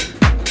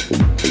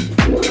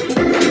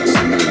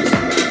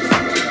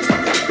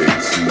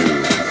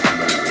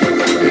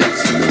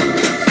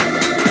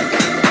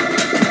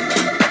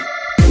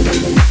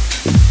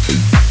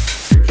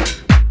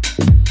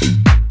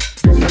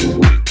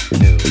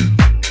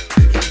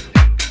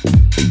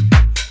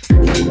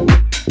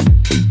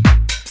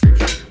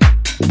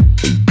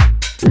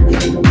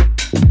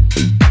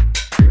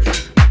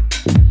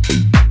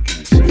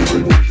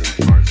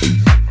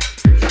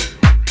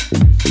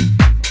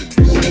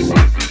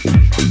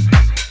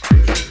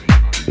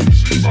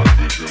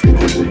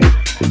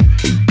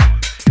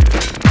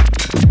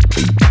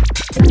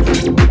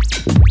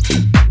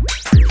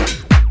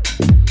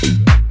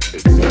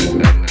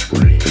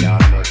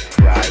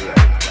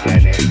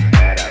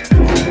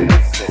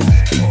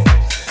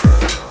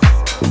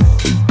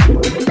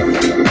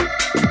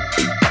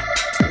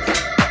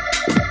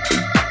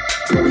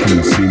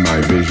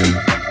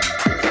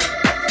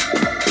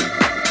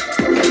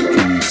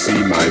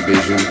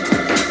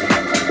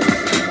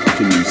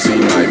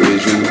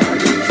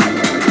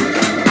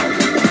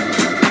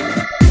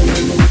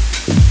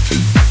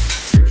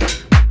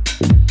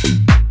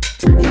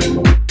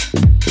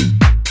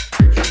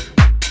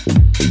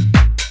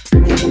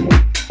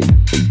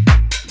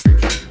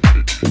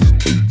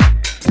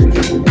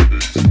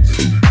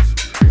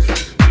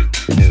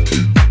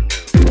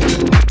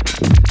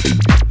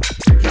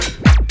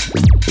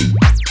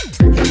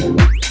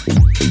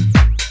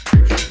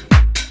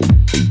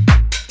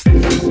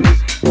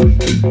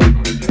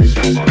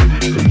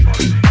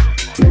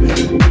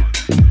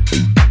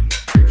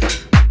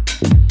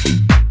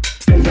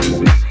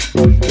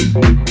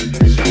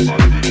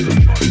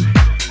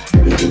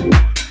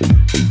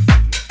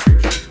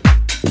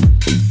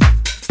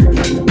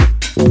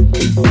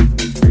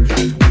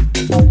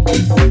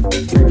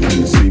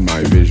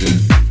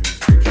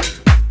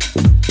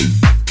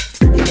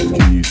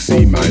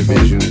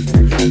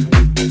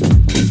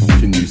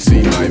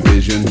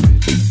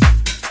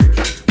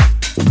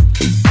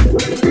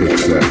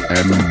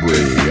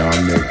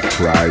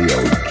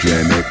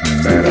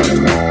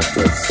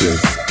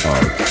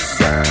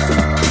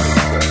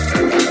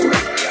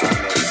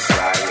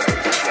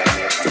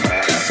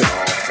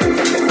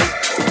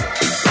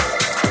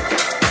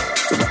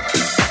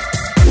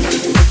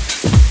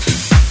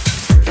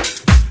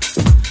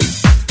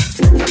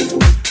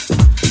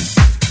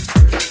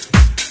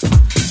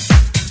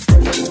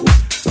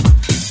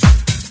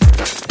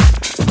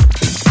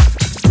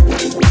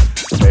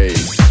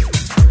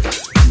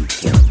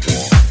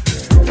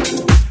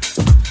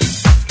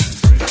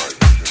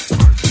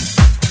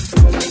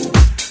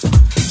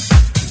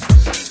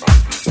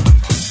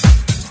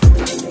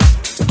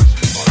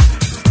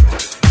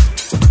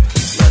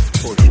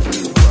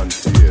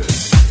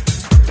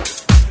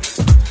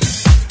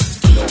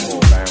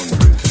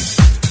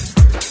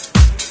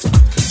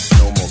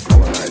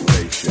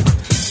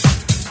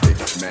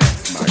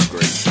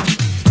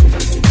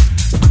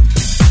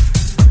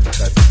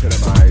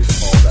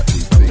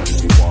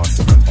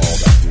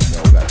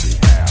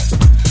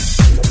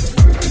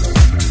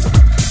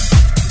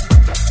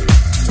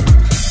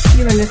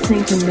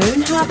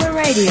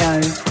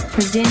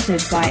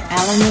 Presented by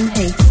Alan and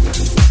Heath.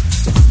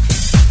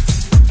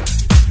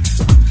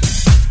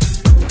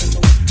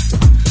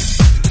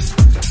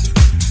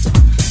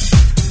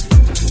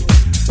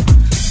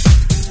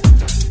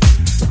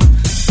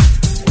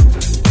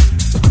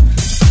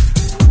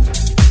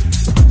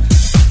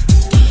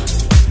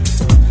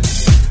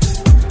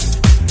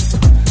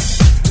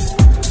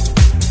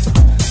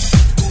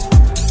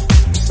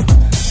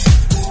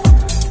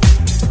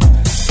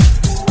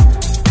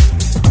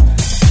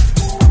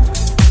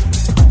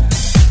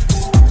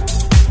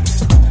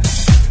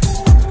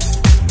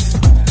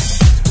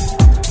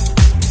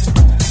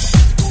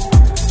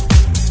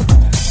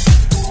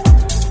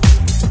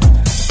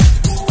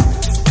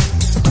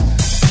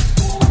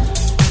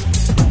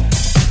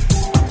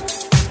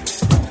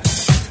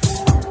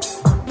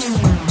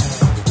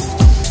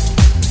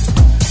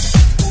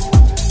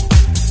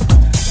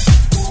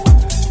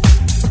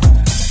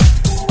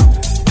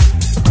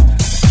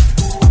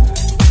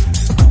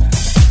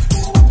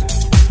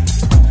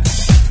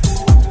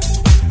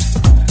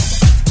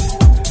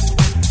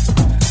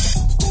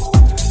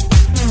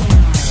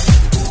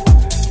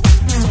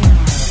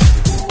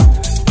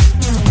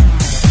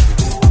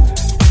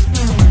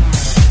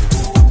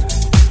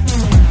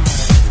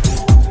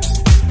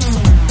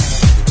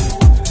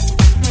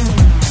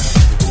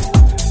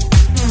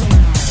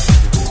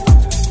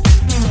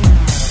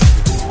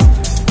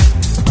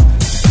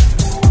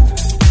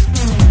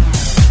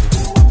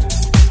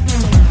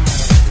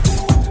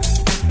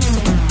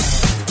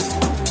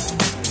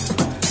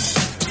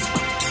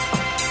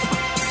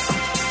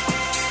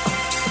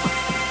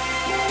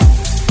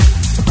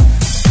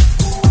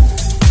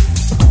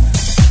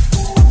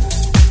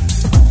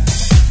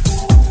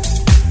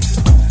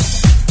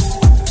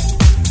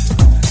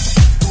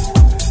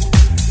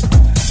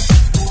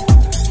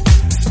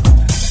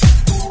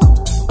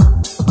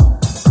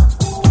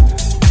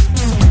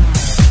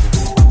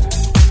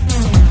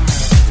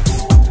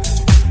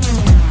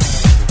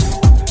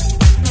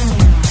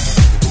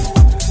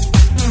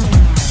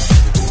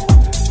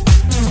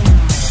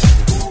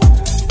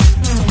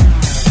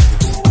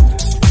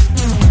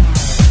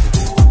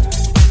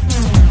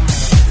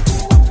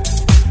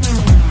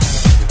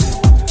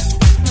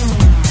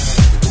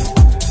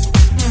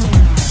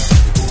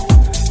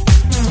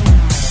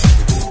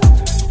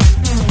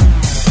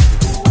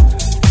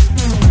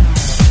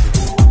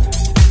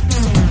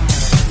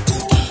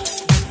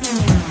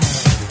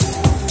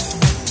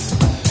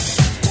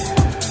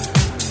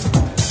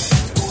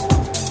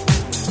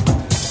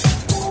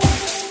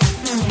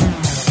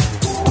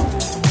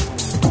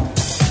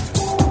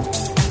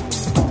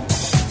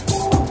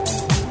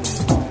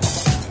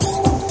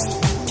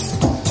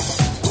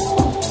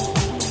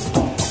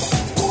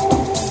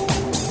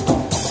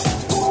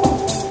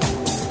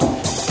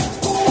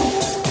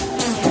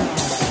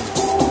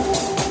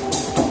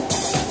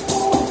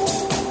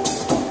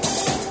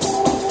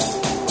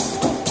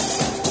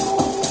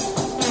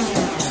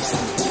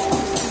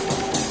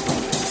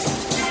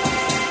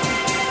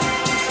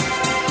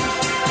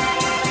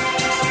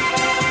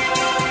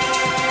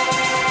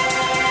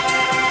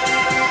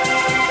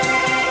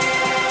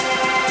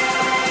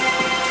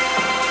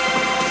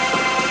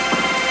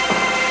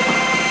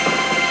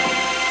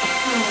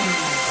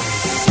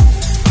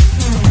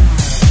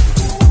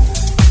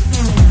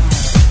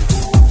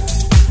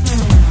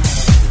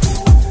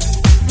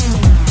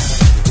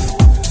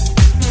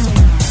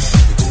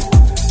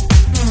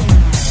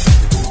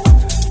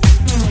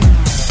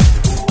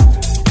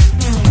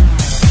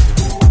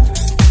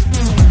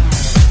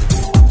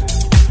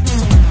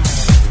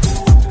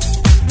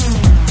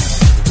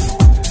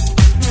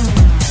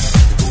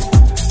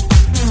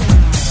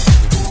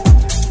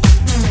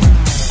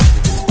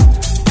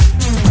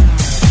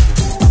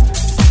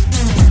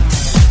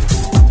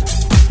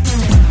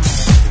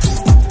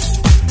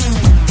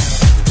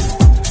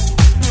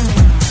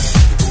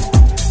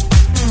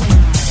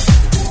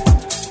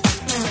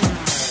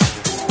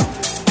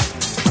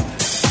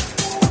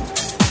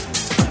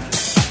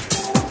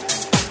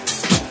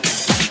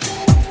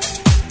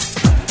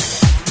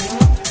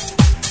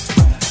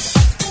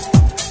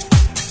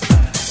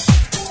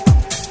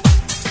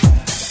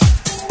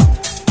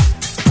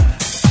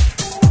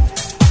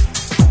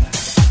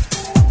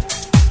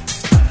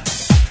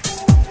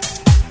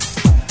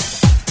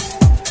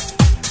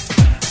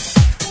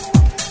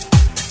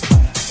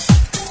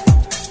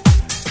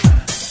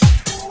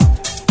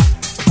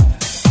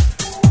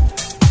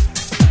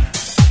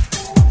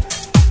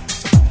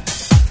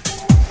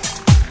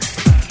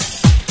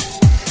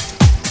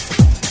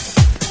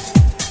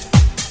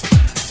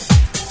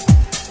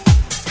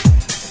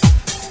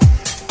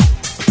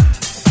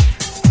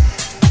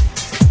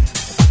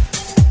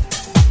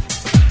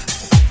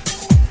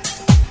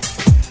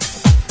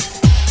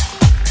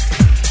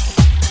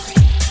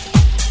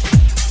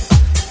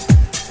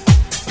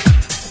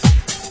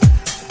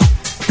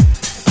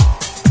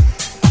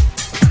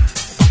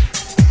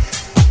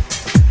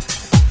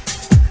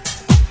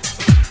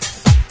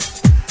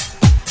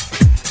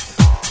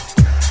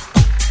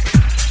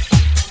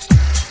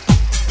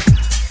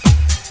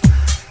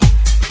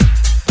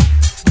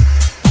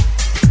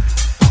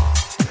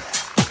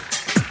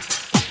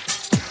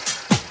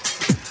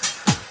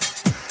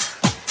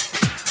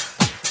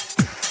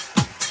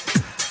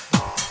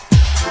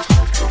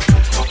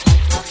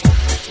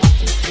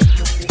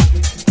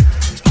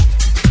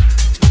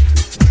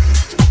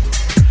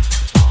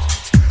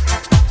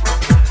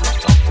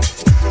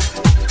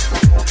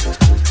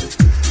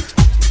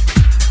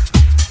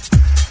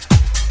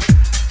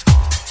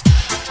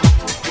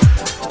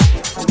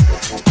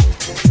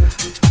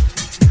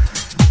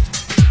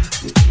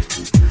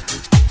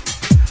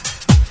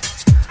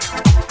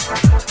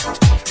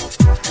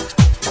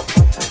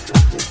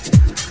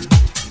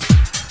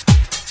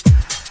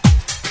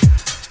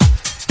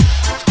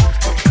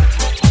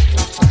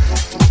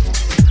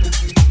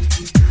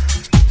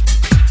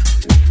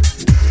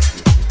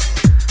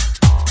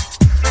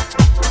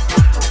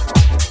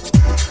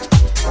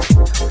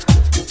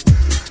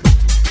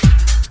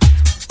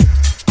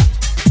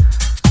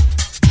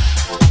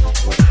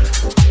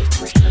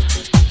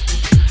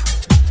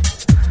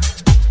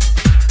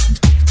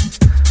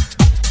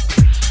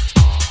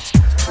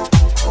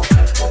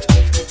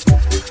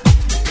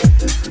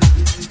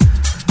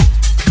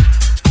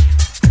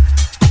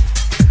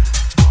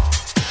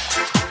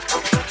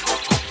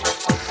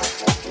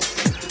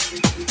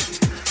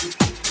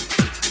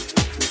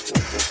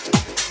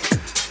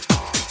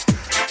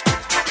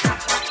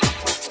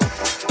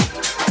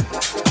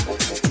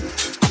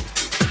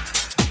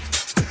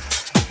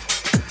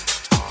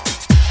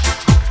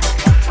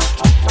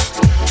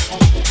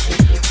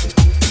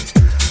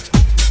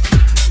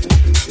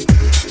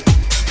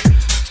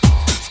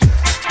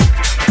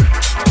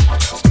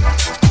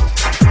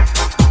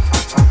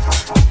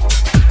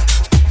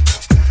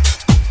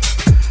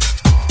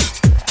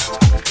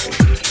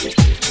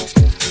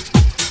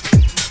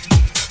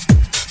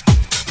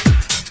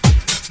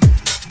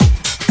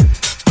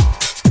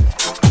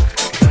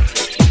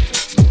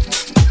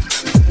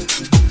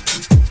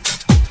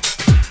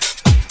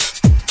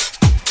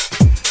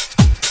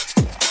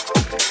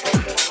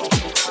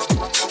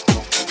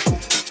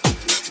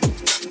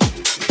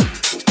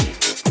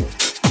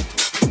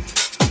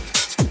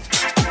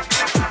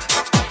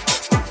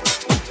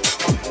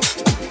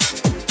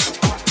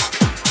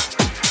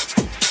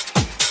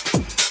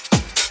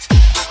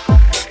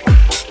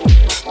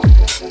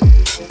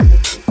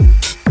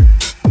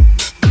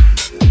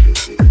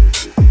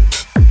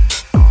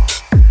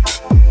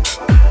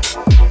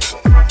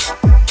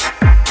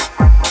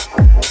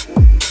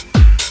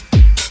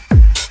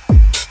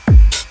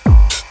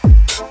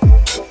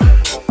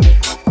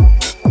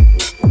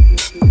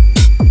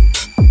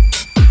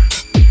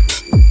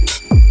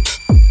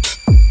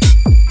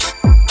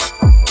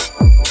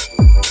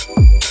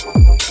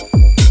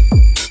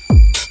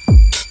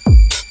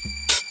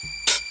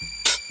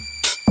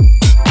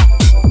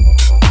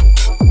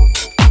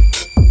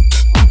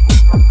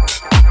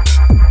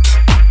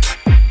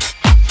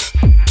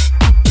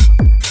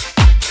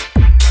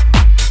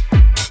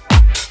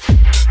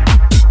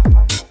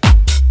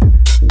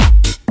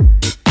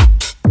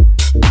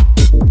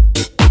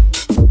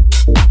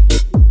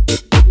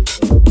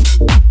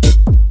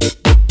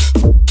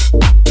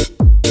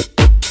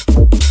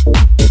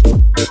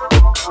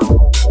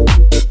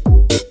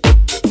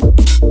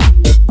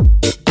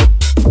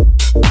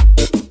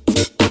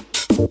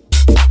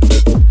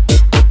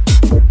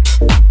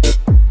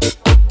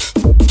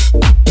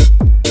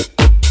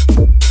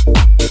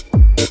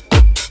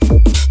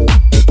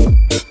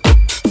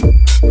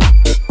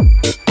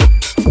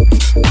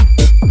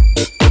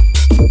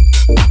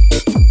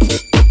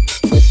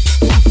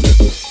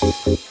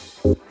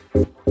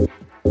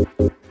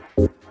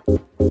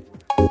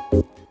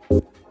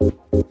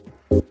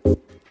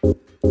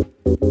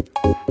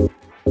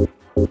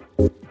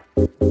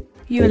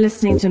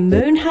 listening to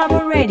Moon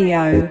Harbour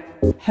Radio,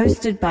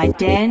 hosted by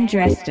Dan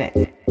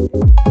Drastic.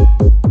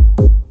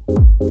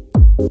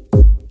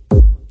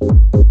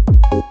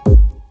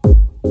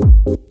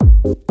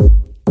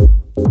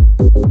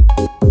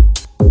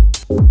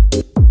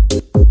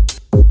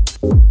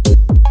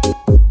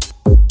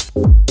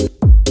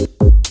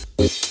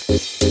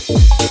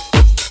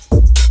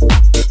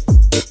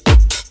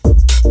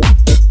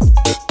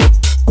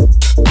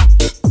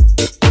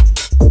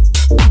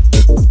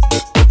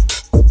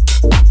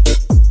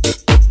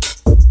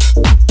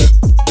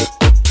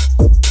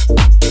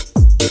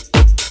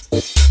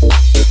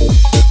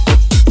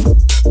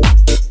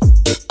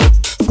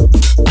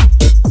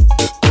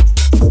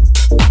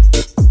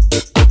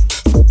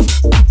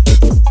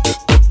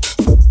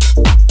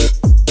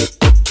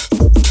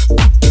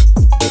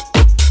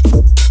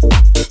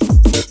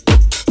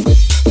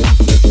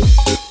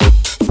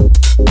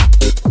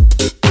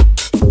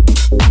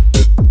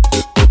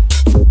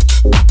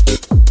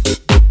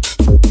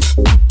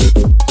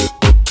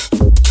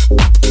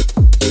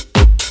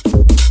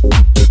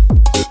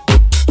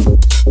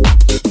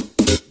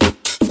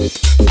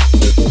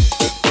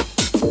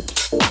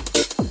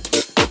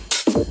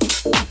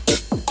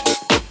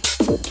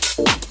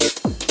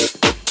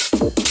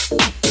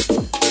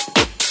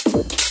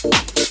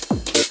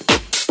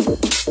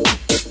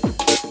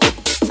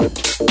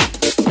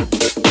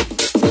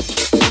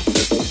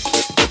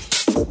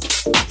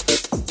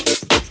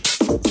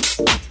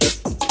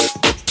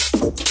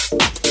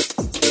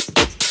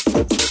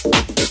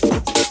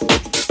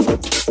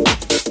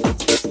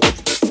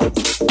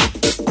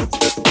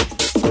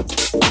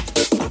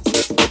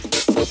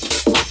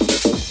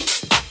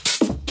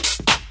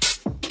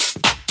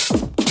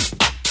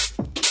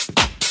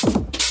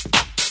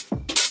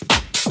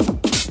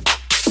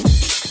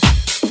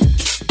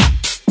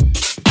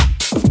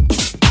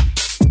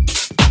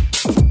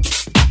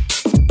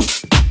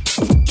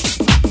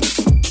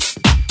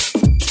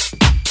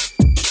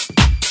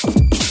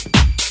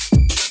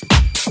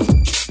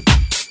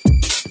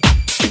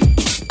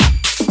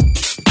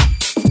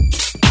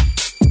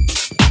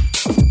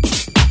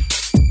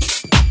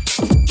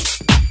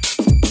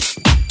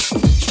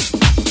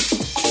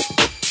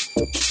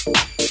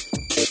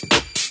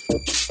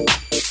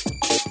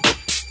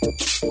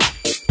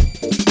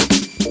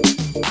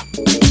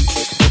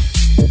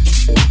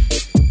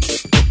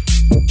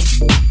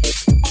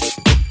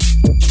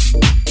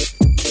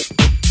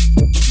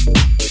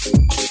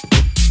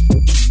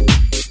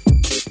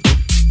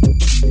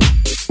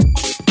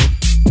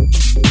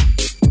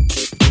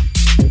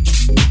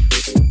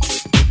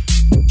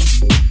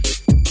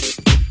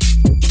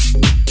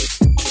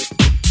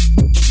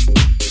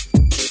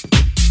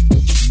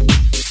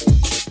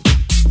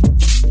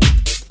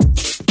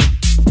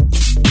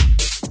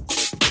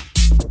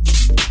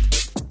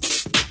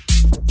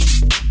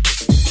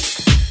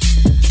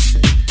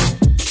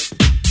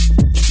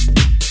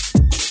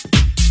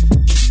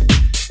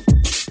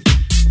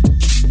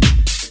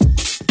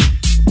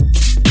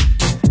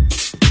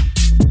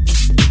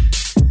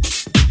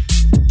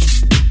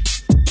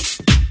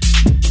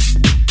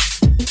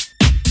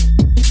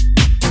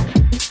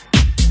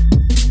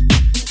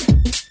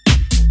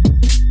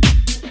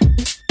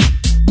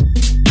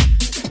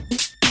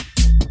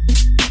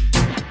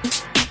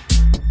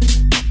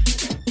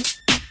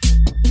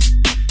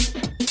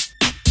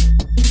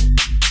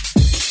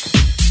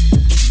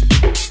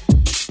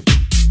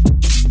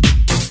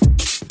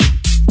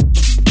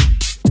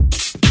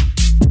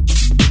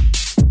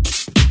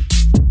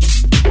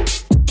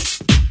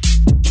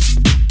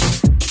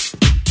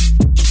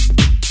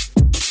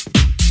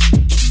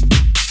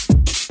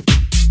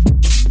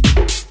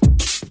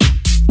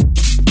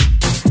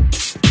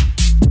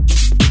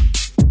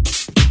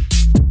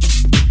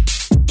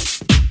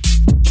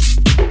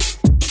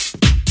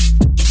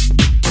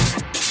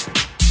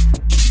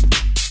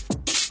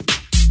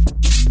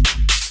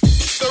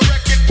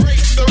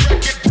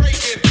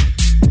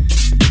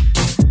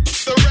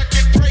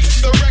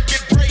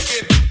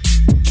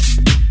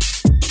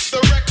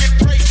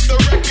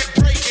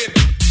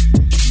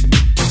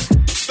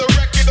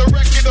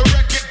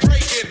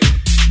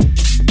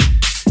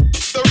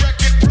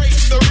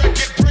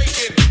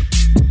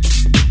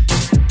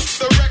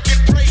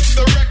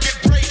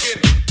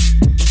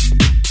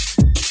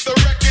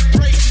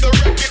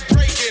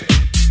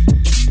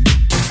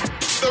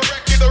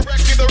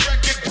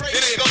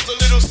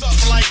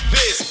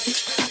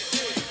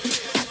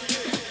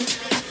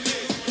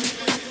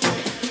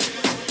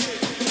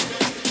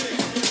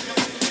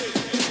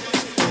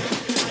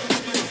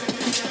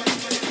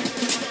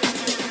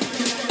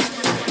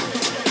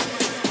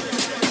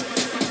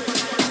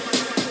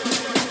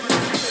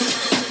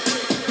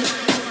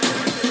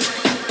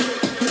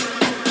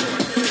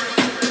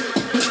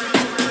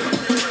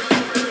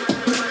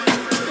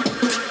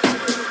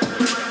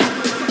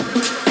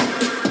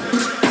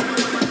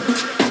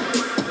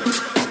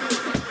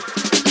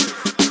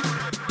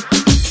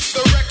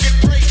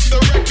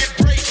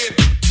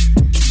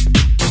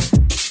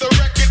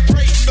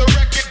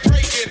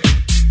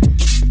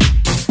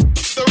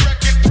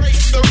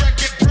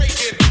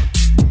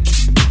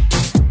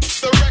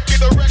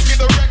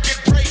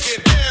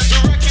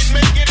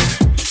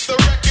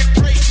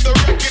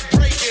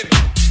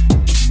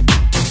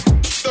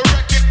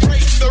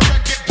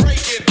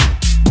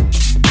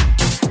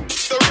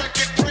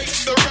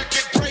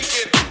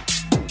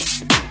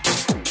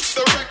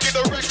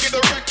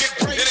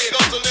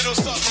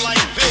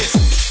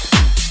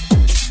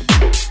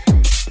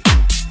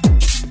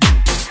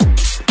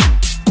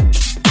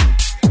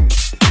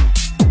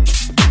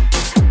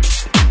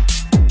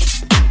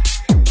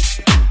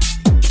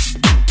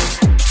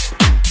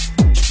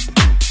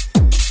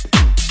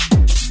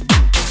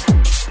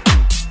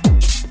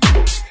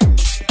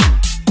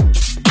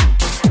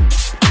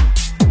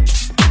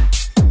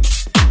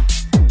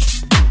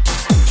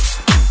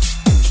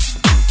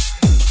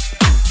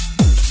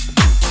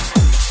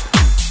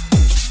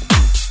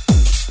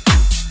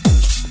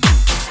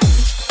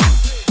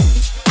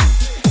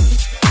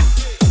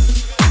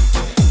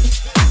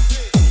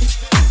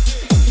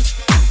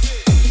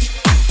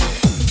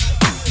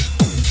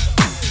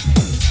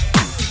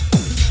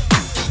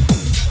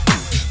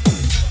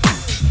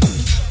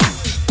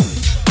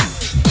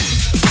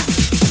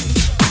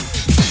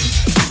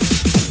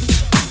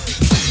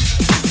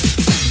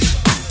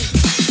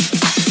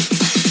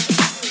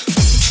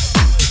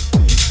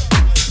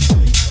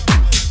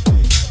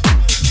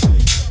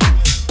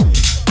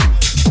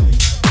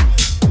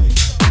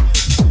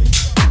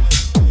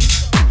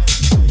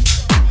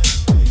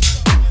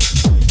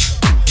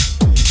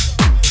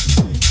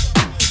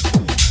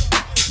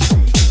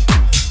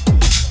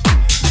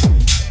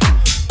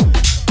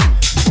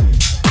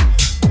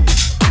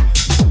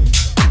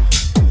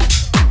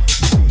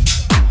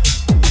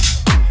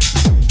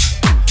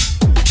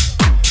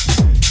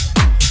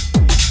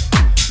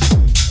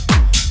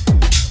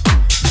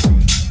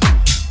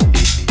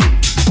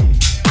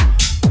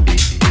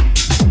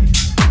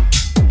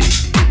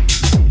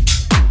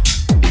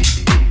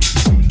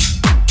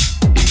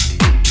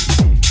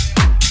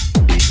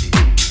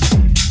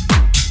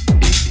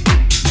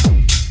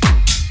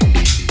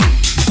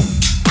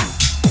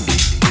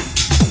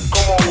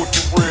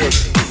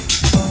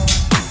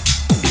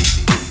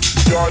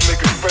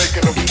 niggas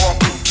faking the funk.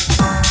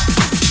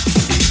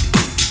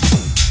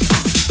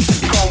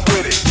 Come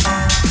with it.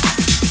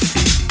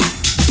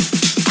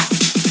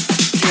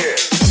 Yeah.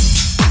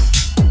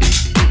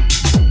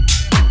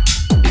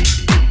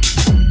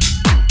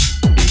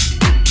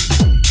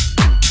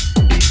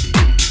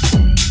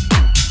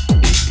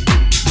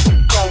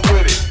 Come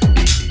with it.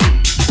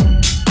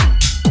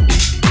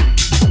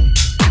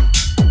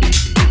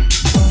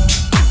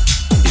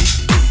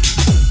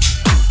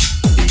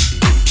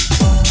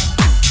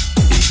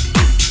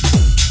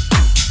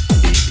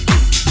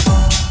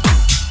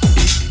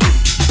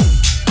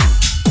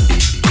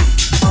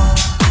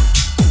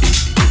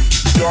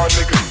 Y'all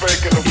niggas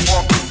faking the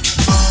funk.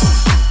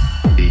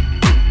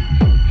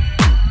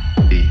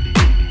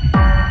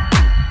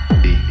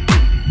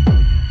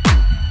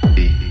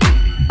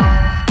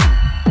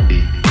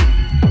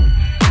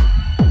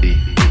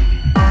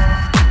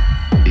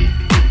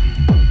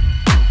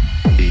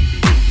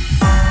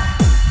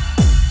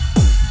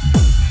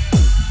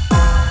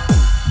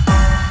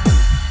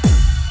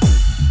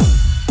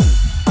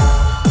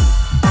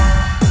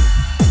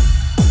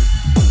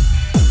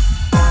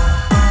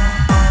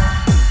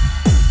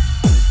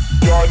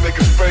 Y'all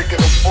niggas faking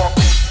the funk.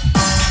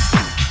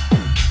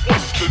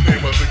 What's the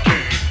name of the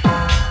game?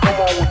 Come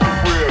on with the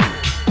real.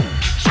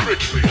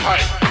 Strictly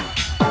hype.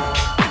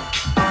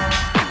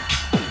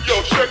 Yo,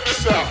 check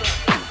this out.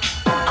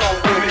 Come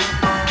with it.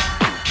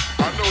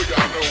 I know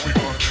y'all know what we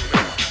gonna do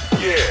now.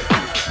 Yeah.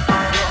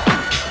 Yo,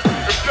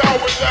 if y'all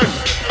with that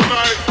shit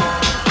tonight,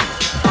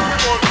 we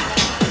gonna do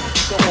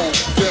some old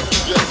death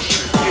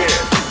shit. Yeah.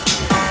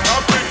 I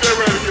think they're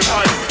ready to get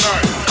hype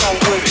tonight. Come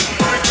with it.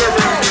 I think they're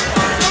ready to get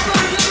hype.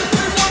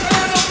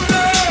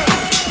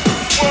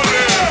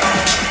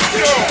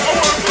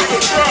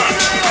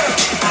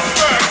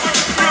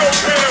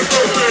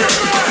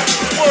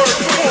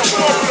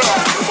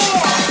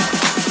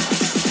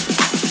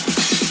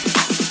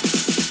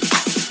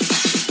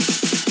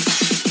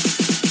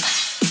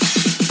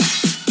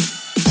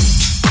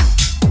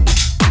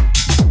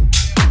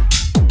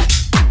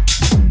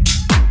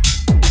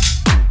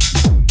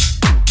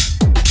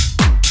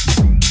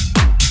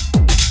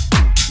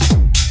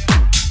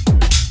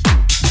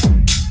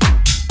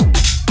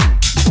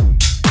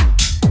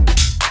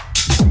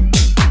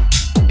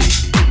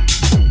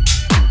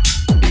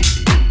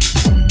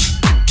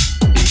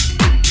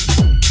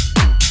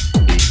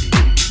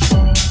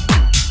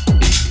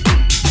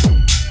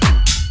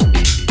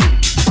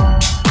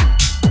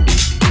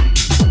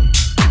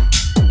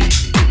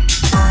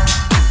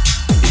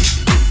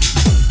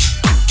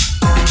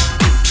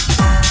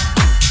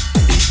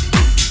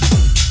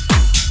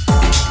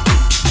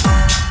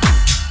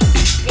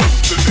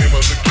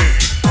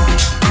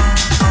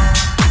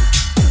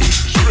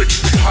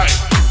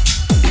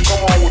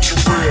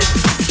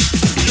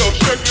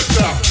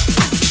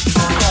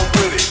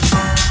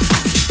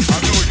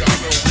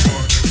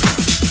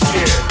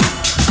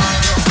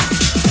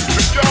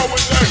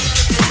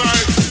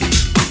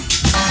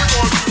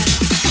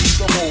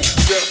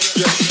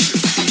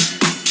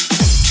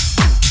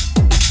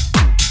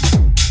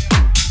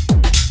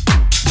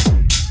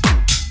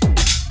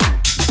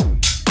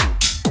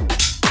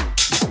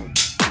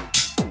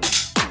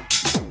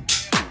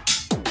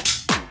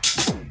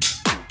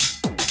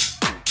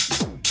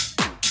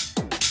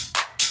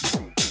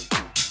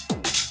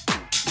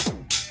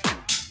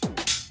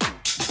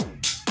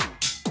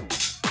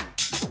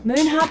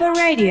 Moon Harbour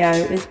Radio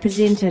is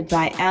presented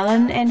by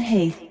Alan and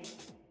Heath.